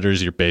Aaron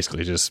Rodgers, you're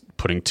basically just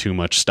putting too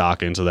much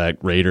stock into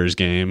that Raiders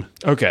game.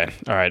 Okay.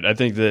 All right. I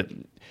think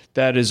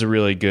that is a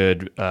really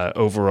good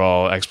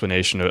overall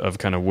explanation of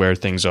kind of where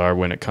things are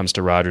when it comes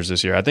to Rodgers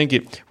this year. I think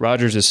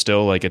Rodgers is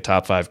still like a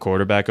top 5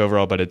 quarterback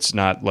overall, but it's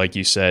not, like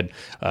you said,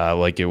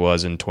 like it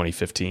was in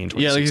 2015,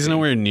 Yeah, like he's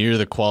nowhere near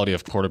the quality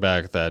of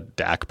quarterback that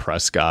Dak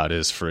Prescott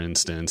is, for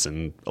instance,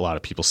 and a lot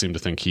of people seem to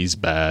think he's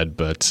bad.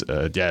 But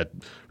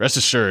rest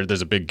assured,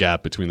 there's a big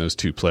gap between those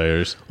two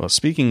players. Well,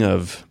 speaking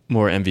of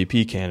more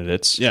MVP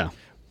candidates,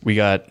 we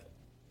got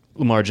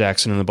Lamar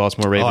Jackson and the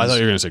Baltimore Ravens. Oh, I thought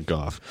you were going to say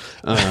Goff.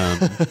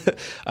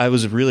 I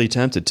was really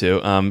tempted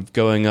to.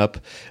 Going up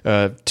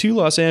to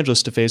Los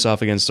Angeles to face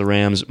off against the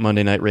Rams.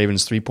 Monday night,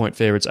 Ravens 3-point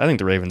favorites. I think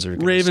the Ravens are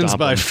going to stomp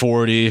by them.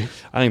 40.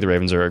 I think the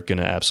Ravens are going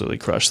to absolutely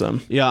crush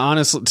them. Yeah,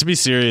 honestly, to be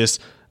serious,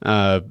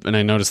 and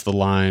I noticed the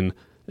line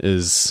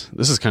this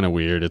is kind of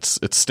weird. It's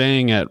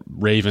staying at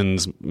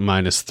Ravens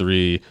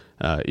 -3,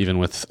 even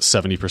with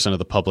 70% of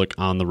the public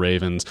on the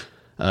Ravens.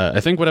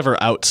 I think whatever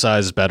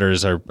outsized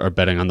bettors are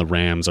betting on the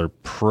Rams are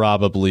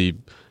probably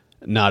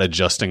not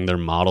adjusting their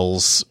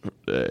models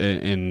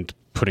and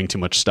putting too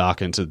much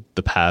stock into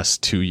the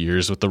past 2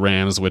 years with the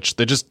Rams, which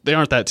they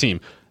aren't that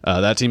team.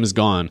 That team is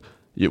gone.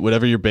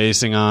 Whatever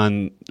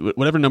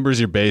numbers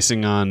you're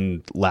basing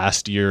on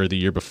last year or the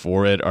year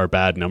before it are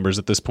bad numbers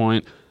at this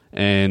point.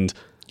 And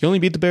you only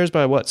beat the Bears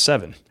by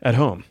 7 at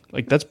home.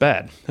 Like, that's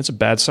bad. That's a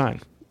bad sign.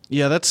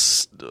 Yeah,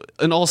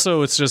 and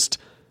also it's just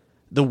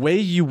the way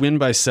you win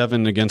by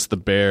 7 against the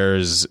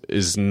Bears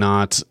is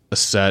not a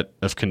set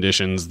of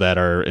conditions that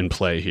are in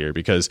play here,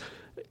 because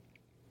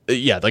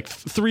like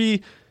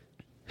 3,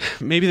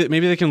 maybe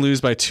they can lose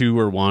by 2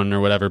 or 1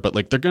 or whatever, but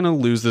like they're going to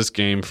lose this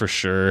game for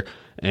sure.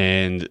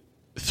 And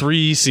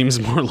 3 seems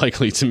more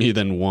likely to me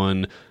than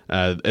 1.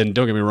 And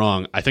don't get me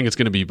wrong, I think it's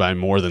going to be by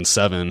more than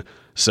 7.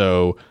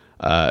 So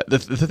the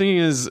thing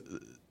is,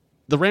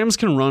 the Rams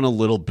can run a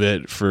little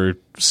bit for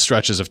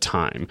stretches of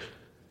time.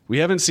 We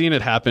haven't seen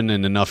it happen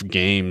in enough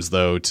games,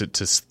 though,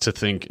 to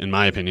think, in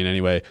my opinion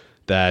anyway,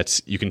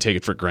 that you can take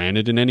it for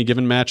granted in any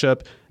given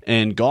matchup.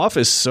 And Goff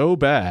is so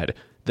bad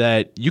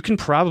that you can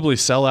probably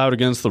sell out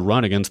against the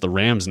run against the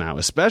Rams now,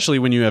 especially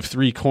when you have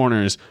three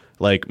corners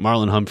like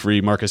Marlon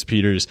Humphrey, Marcus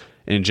Peters,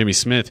 and Jimmy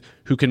Smith,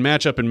 who can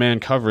match up in man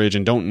coverage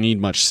and don't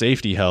need much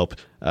safety help.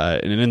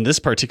 And in this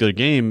particular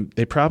game,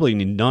 they probably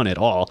need none at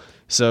all.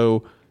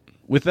 So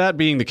with that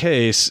being the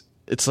case,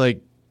 it's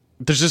like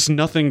there's just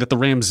nothing that the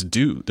Rams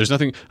do. There's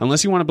nothing,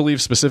 unless you want to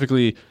believe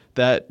specifically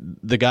that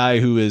the guy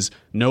who is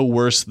no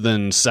worse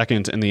than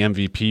second in the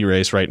MVP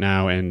race right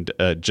now and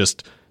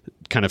just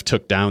kind of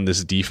took down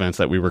this defense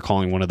that we were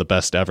calling one of the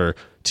best ever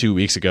 2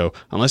 weeks ago,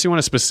 unless you want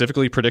to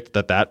specifically predict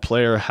that that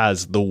player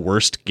has the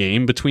worst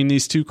game between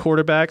these two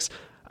quarterbacks,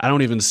 I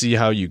don't even see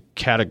how you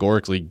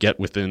categorically get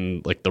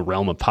within like the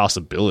realm of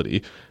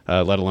possibility,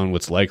 let alone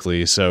what's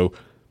likely. So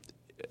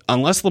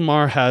unless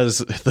Lamar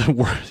has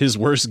his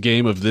worst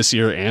game of this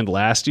year and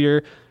last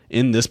year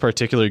in this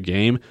particular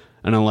game,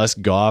 and unless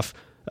Goff,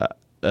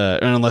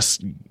 and unless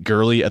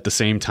Gurley at the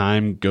same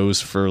time goes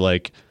for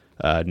like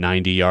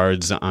 90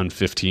 yards on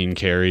 15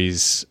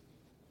 carries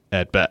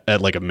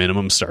at like a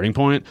minimum starting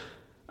point,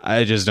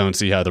 I just don't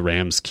see how the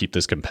Rams keep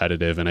this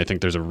competitive, and I think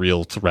there's a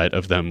real threat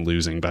of them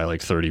losing by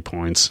like 30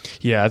 points.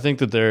 Yeah, I think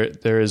that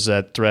there is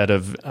that threat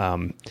of,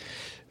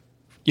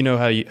 you know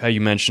how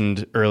you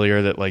mentioned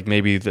earlier that like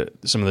maybe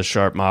some of the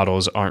sharp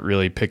models aren't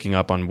really picking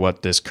up on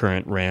what this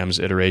current Rams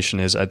iteration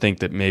is. I think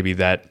that maybe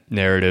that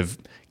narrative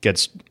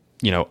gets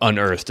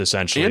unearthed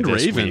essentially, and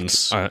this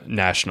Ravens week,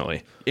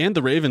 nationally, and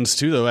the Ravens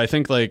too. Though I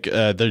think like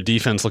their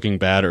defense looking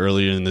bad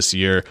earlier in this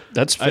year,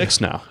 that's fixed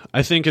now.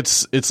 I think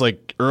it's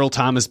like Earl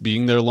Thomas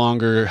being there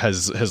longer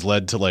has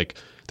led to like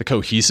the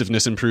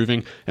cohesiveness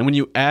improving, and when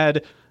you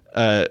add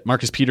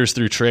Marcus Peters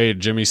through trade,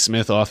 Jimmy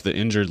Smith off the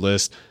injured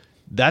list,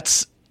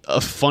 that's a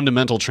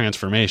fundamental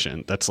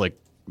transformation. That's like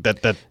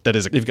that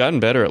is. They've gotten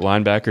better at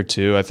linebacker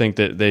too. I think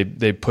that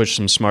they pushed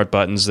some smart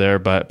buttons there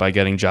by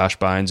getting Josh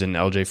Bynes and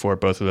LJ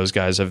Fort. Both of those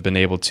guys have been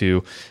able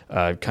to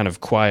kind of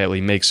quietly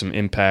make some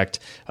impact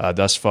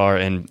thus far.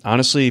 And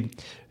honestly,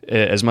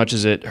 as much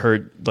as it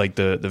hurt like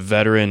the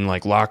veteran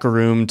like locker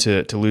room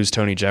to lose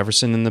Tony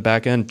Jefferson in the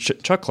back end,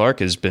 Chuck Clark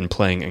has been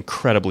playing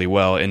incredibly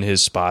well in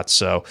his spots.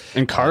 So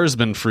and Carr's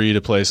been free to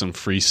play some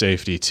free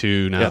safety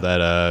too now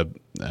that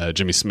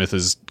Jimmy Smith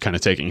is kind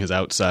of taking his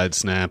outside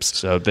snaps.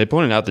 So they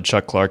pointed out that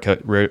Chuck Clark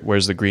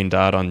wears the green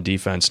dot on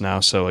defense now.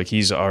 So like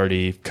he's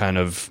already kind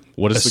of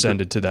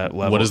ascended to that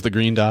level. What is the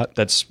green dot?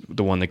 That's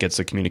the one that gets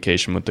the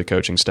communication with the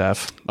coaching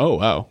staff. Oh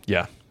wow,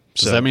 yeah.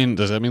 Does that mean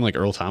like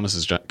Earl Thomas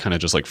is kind of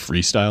just like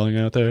freestyling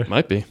out there?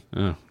 Might be.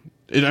 Oh.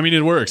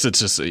 It works. It's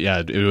just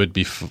it would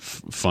be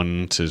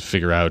fun to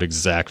figure out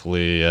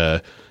exactly.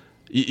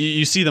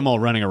 You see them all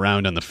running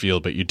around on the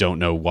field, but you don't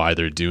know why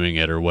they're doing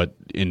it or what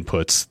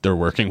inputs they're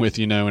working with.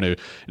 And it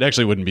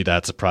actually wouldn't be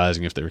that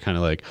surprising if they were kind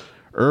of like,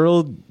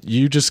 Earl,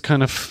 you just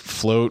kind of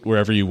float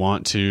wherever you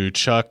want to.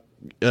 Chuck,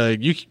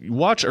 you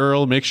watch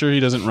Earl, make sure he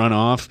doesn't run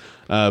off,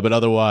 but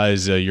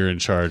otherwise you're in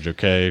charge.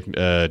 Okay.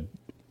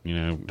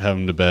 Have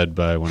him to bed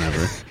by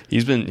whenever.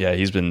 He's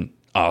been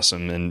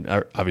awesome, and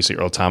obviously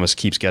Earl Thomas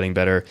keeps getting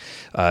better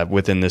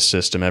within this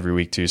system every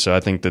week too. So I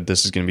think that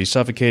this is going to be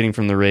suffocating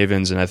from the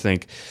Ravens, and I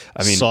mean,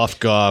 soft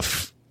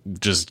Goff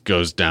just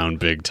goes down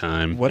big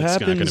time. It's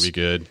not going to be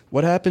good.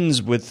 What happens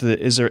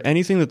is there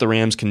anything that the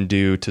Rams can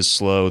do to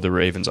slow the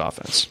Ravens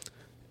offense?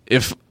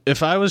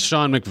 If I was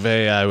Sean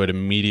McVay, I would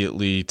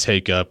immediately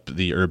take up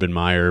the Urban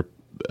Meyer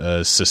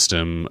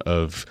system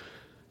of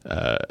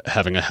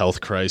having a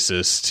health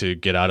crisis to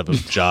get out of a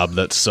job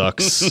that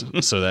sucks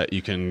so that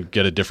you can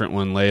get a different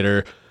one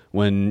later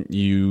when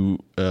you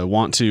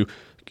want to.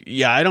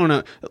 Yeah, I don't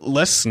know.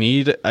 Les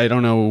Snead, I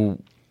don't know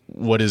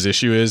what his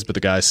issue is, but the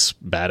guy's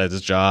bad at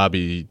his job.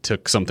 He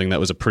took something that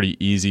was a pretty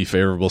easy,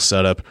 favorable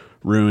setup,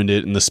 ruined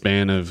it in the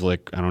span of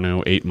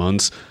 8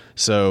 months.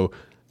 So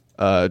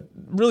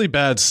really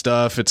bad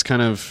stuff. It's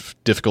kind of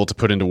difficult to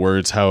put into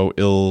words how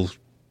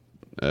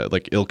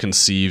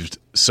ill-conceived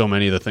so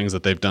many of the things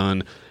that they've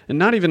done. And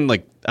I'm not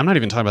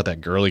even talking about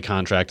that Gurley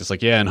contract. It's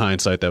like, yeah, in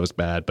hindsight that was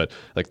bad, but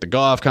like the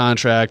Goff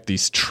contract,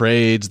 these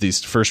trades,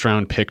 these first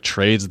round pick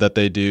trades that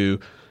they do,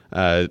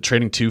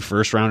 trading 2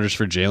 first rounders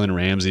for Jalen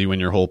Ramsey when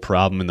your whole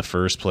problem in the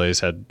first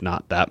place had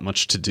not that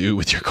much to do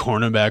with your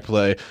cornerback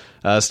play,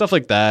 stuff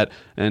like that.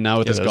 And now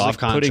with this Goff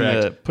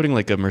contract, putting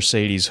like a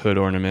Mercedes hood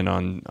ornament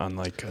on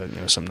like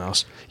something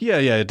else.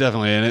 Yeah,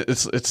 definitely. And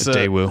it's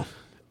Daewoo.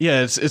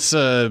 Yeah, it's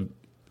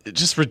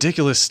just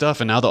ridiculous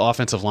stuff, and now the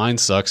offensive line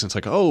sucks. And it's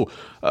like, how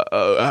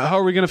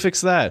are we going to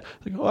fix that?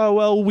 Like, oh,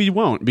 well, we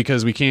won't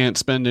because we can't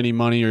spend any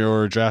money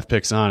or draft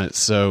picks on it.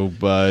 So,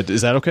 but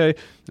is that okay?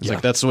 It's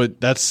like that's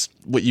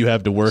what you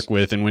have to work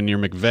with. And when you're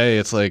McVay,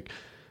 it's like,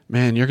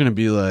 man, you're going to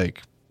be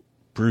like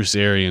Bruce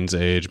Arians'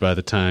 age by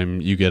the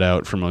time you get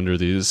out from under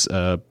these.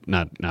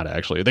 Not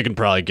actually. They can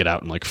probably get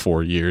out in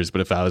 4 years.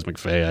 But if I was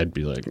McVay, I'd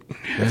be like,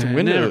 the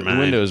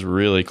window is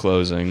really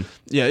closing.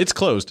 Yeah, it's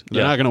closed.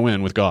 They're not going to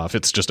win with Goff.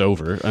 It's just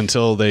over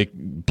until they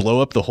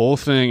blow up the whole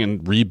thing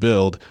and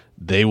rebuild.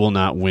 they will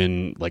not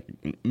win. Like,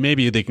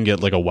 maybe they can get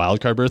like a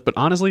wild card berth, but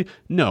honestly,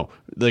 no.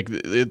 Like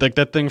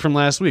that thing from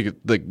last week,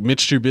 like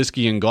Mitch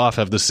Trubisky and Goff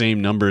have the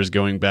same numbers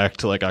going back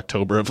to like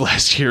October of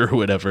last year or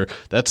whatever.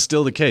 That's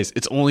still the case.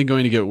 It's only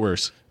going to get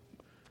worse.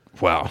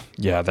 Wow.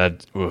 Yeah,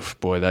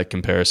 that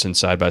comparison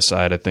side by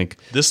side, I think.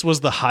 This was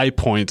the high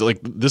point. Like,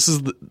 this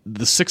is the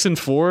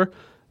 6-4.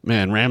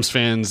 Man, Rams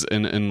fans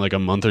in like a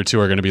month or two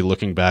are going to be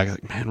looking back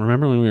like, man,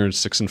 remember when we were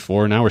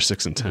 6-4? Now we're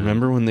 6-10.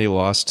 Remember when they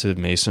lost to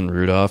Mason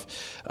Rudolph?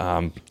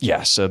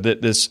 So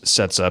this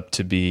sets up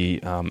to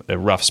be a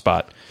rough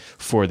spot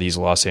for these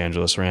Los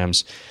Angeles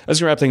Rams. That's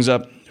going to wrap things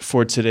up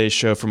for today's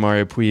show. For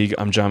Mario Puig,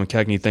 I'm John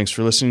McKechnie. Thanks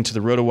for listening to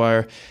the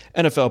RotoWire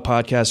NFL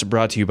podcast,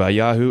 brought to you by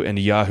Yahoo and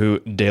Yahoo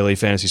Daily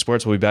Fantasy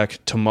Sports. We'll be back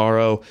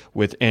tomorrow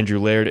with Andrew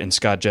Laird and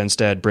Scott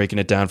Genstad breaking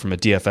it down from a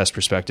DFS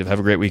perspective. Have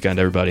a great weekend,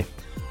 everybody.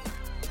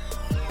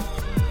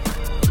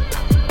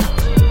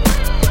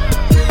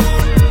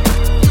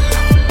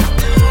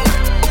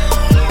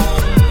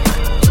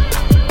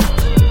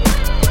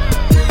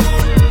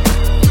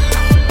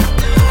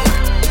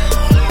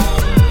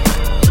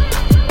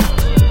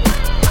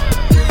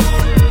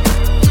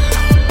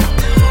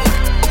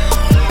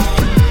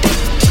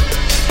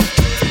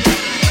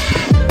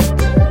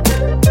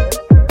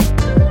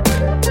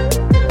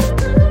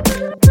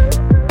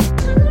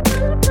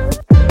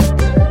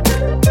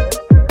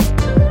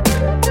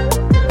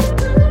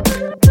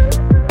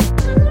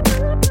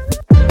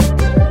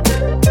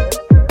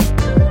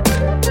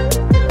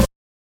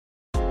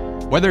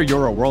 Whether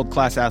you're a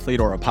world-class athlete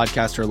or a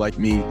podcaster like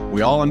me,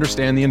 we all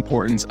understand the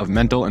importance of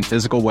mental and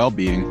physical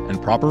well-being and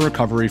proper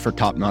recovery for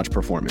top-notch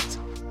performance.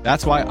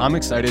 That's why I'm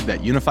excited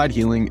that Unified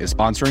Healing is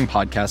sponsoring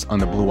podcasts on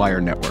the Blue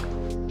Wire Network.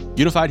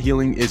 Unified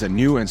Healing is a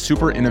new and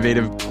super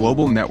innovative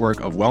global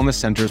network of wellness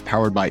centers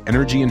powered by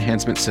Energy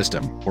Enhancement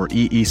System, or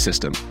EE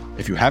System.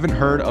 If you haven't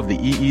heard of the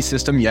EE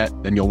System yet,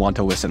 then you'll want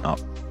to listen up.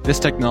 This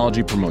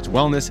technology promotes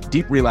wellness,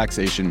 deep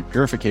relaxation,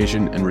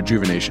 purification, and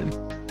rejuvenation.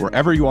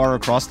 Wherever you are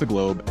across the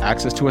globe,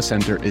 access to a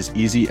center is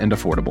easy and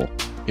affordable.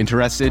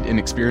 Interested in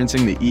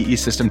experiencing the EE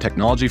System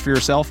technology for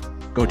yourself?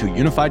 Go to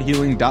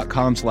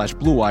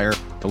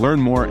unifiedhealing.com/bluewire to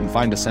learn more and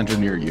find a center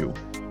near you.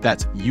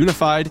 That's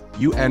unified,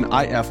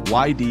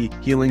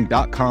 UNIFYD,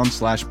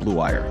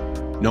 healing.com/bluewire.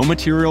 No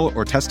material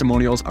or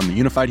testimonials on the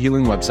Unified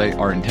Healing website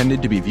are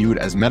intended to be viewed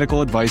as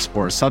medical advice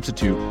or a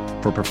substitute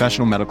for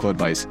professional medical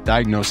advice,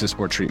 diagnosis,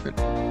 or treatment.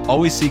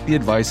 Always seek the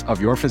advice of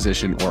your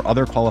physician or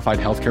other qualified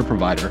healthcare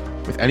provider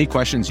with any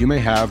questions you may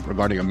have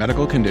regarding a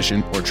medical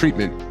condition or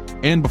treatment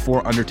and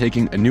before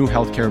undertaking a new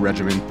healthcare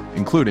regimen,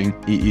 including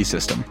EE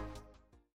System.